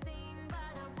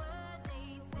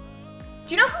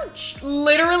 Do you know who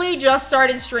literally just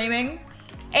started streaming?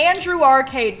 Andrew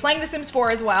Arcade, playing The Sims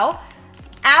 4 as well.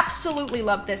 Absolutely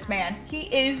love this man.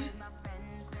 He is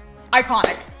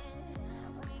iconic.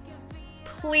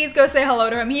 Please go say hello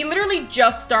to him. He literally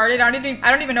just started. I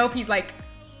don't even know if he's like...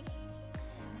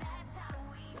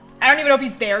 I don't even know if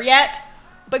he's there yet.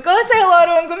 But go say hello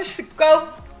to him. Go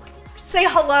say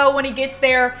hello when he gets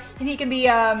there, and he can be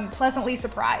pleasantly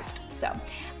surprised. So,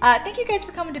 thank you guys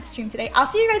for coming to the stream today. I'll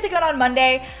see you guys again on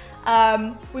Monday.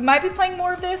 We might be playing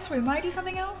more of this. We might do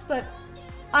something else, but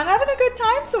I'm having a good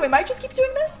time, so we might just keep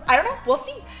doing this. I don't know. We'll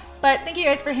see. But thank you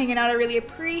guys for hanging out. I really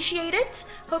appreciate it.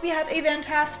 Hope you have a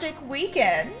fantastic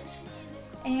weekend.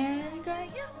 And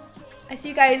yeah, I see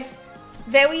you guys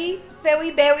very,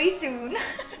 very, very soon.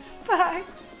 Bye.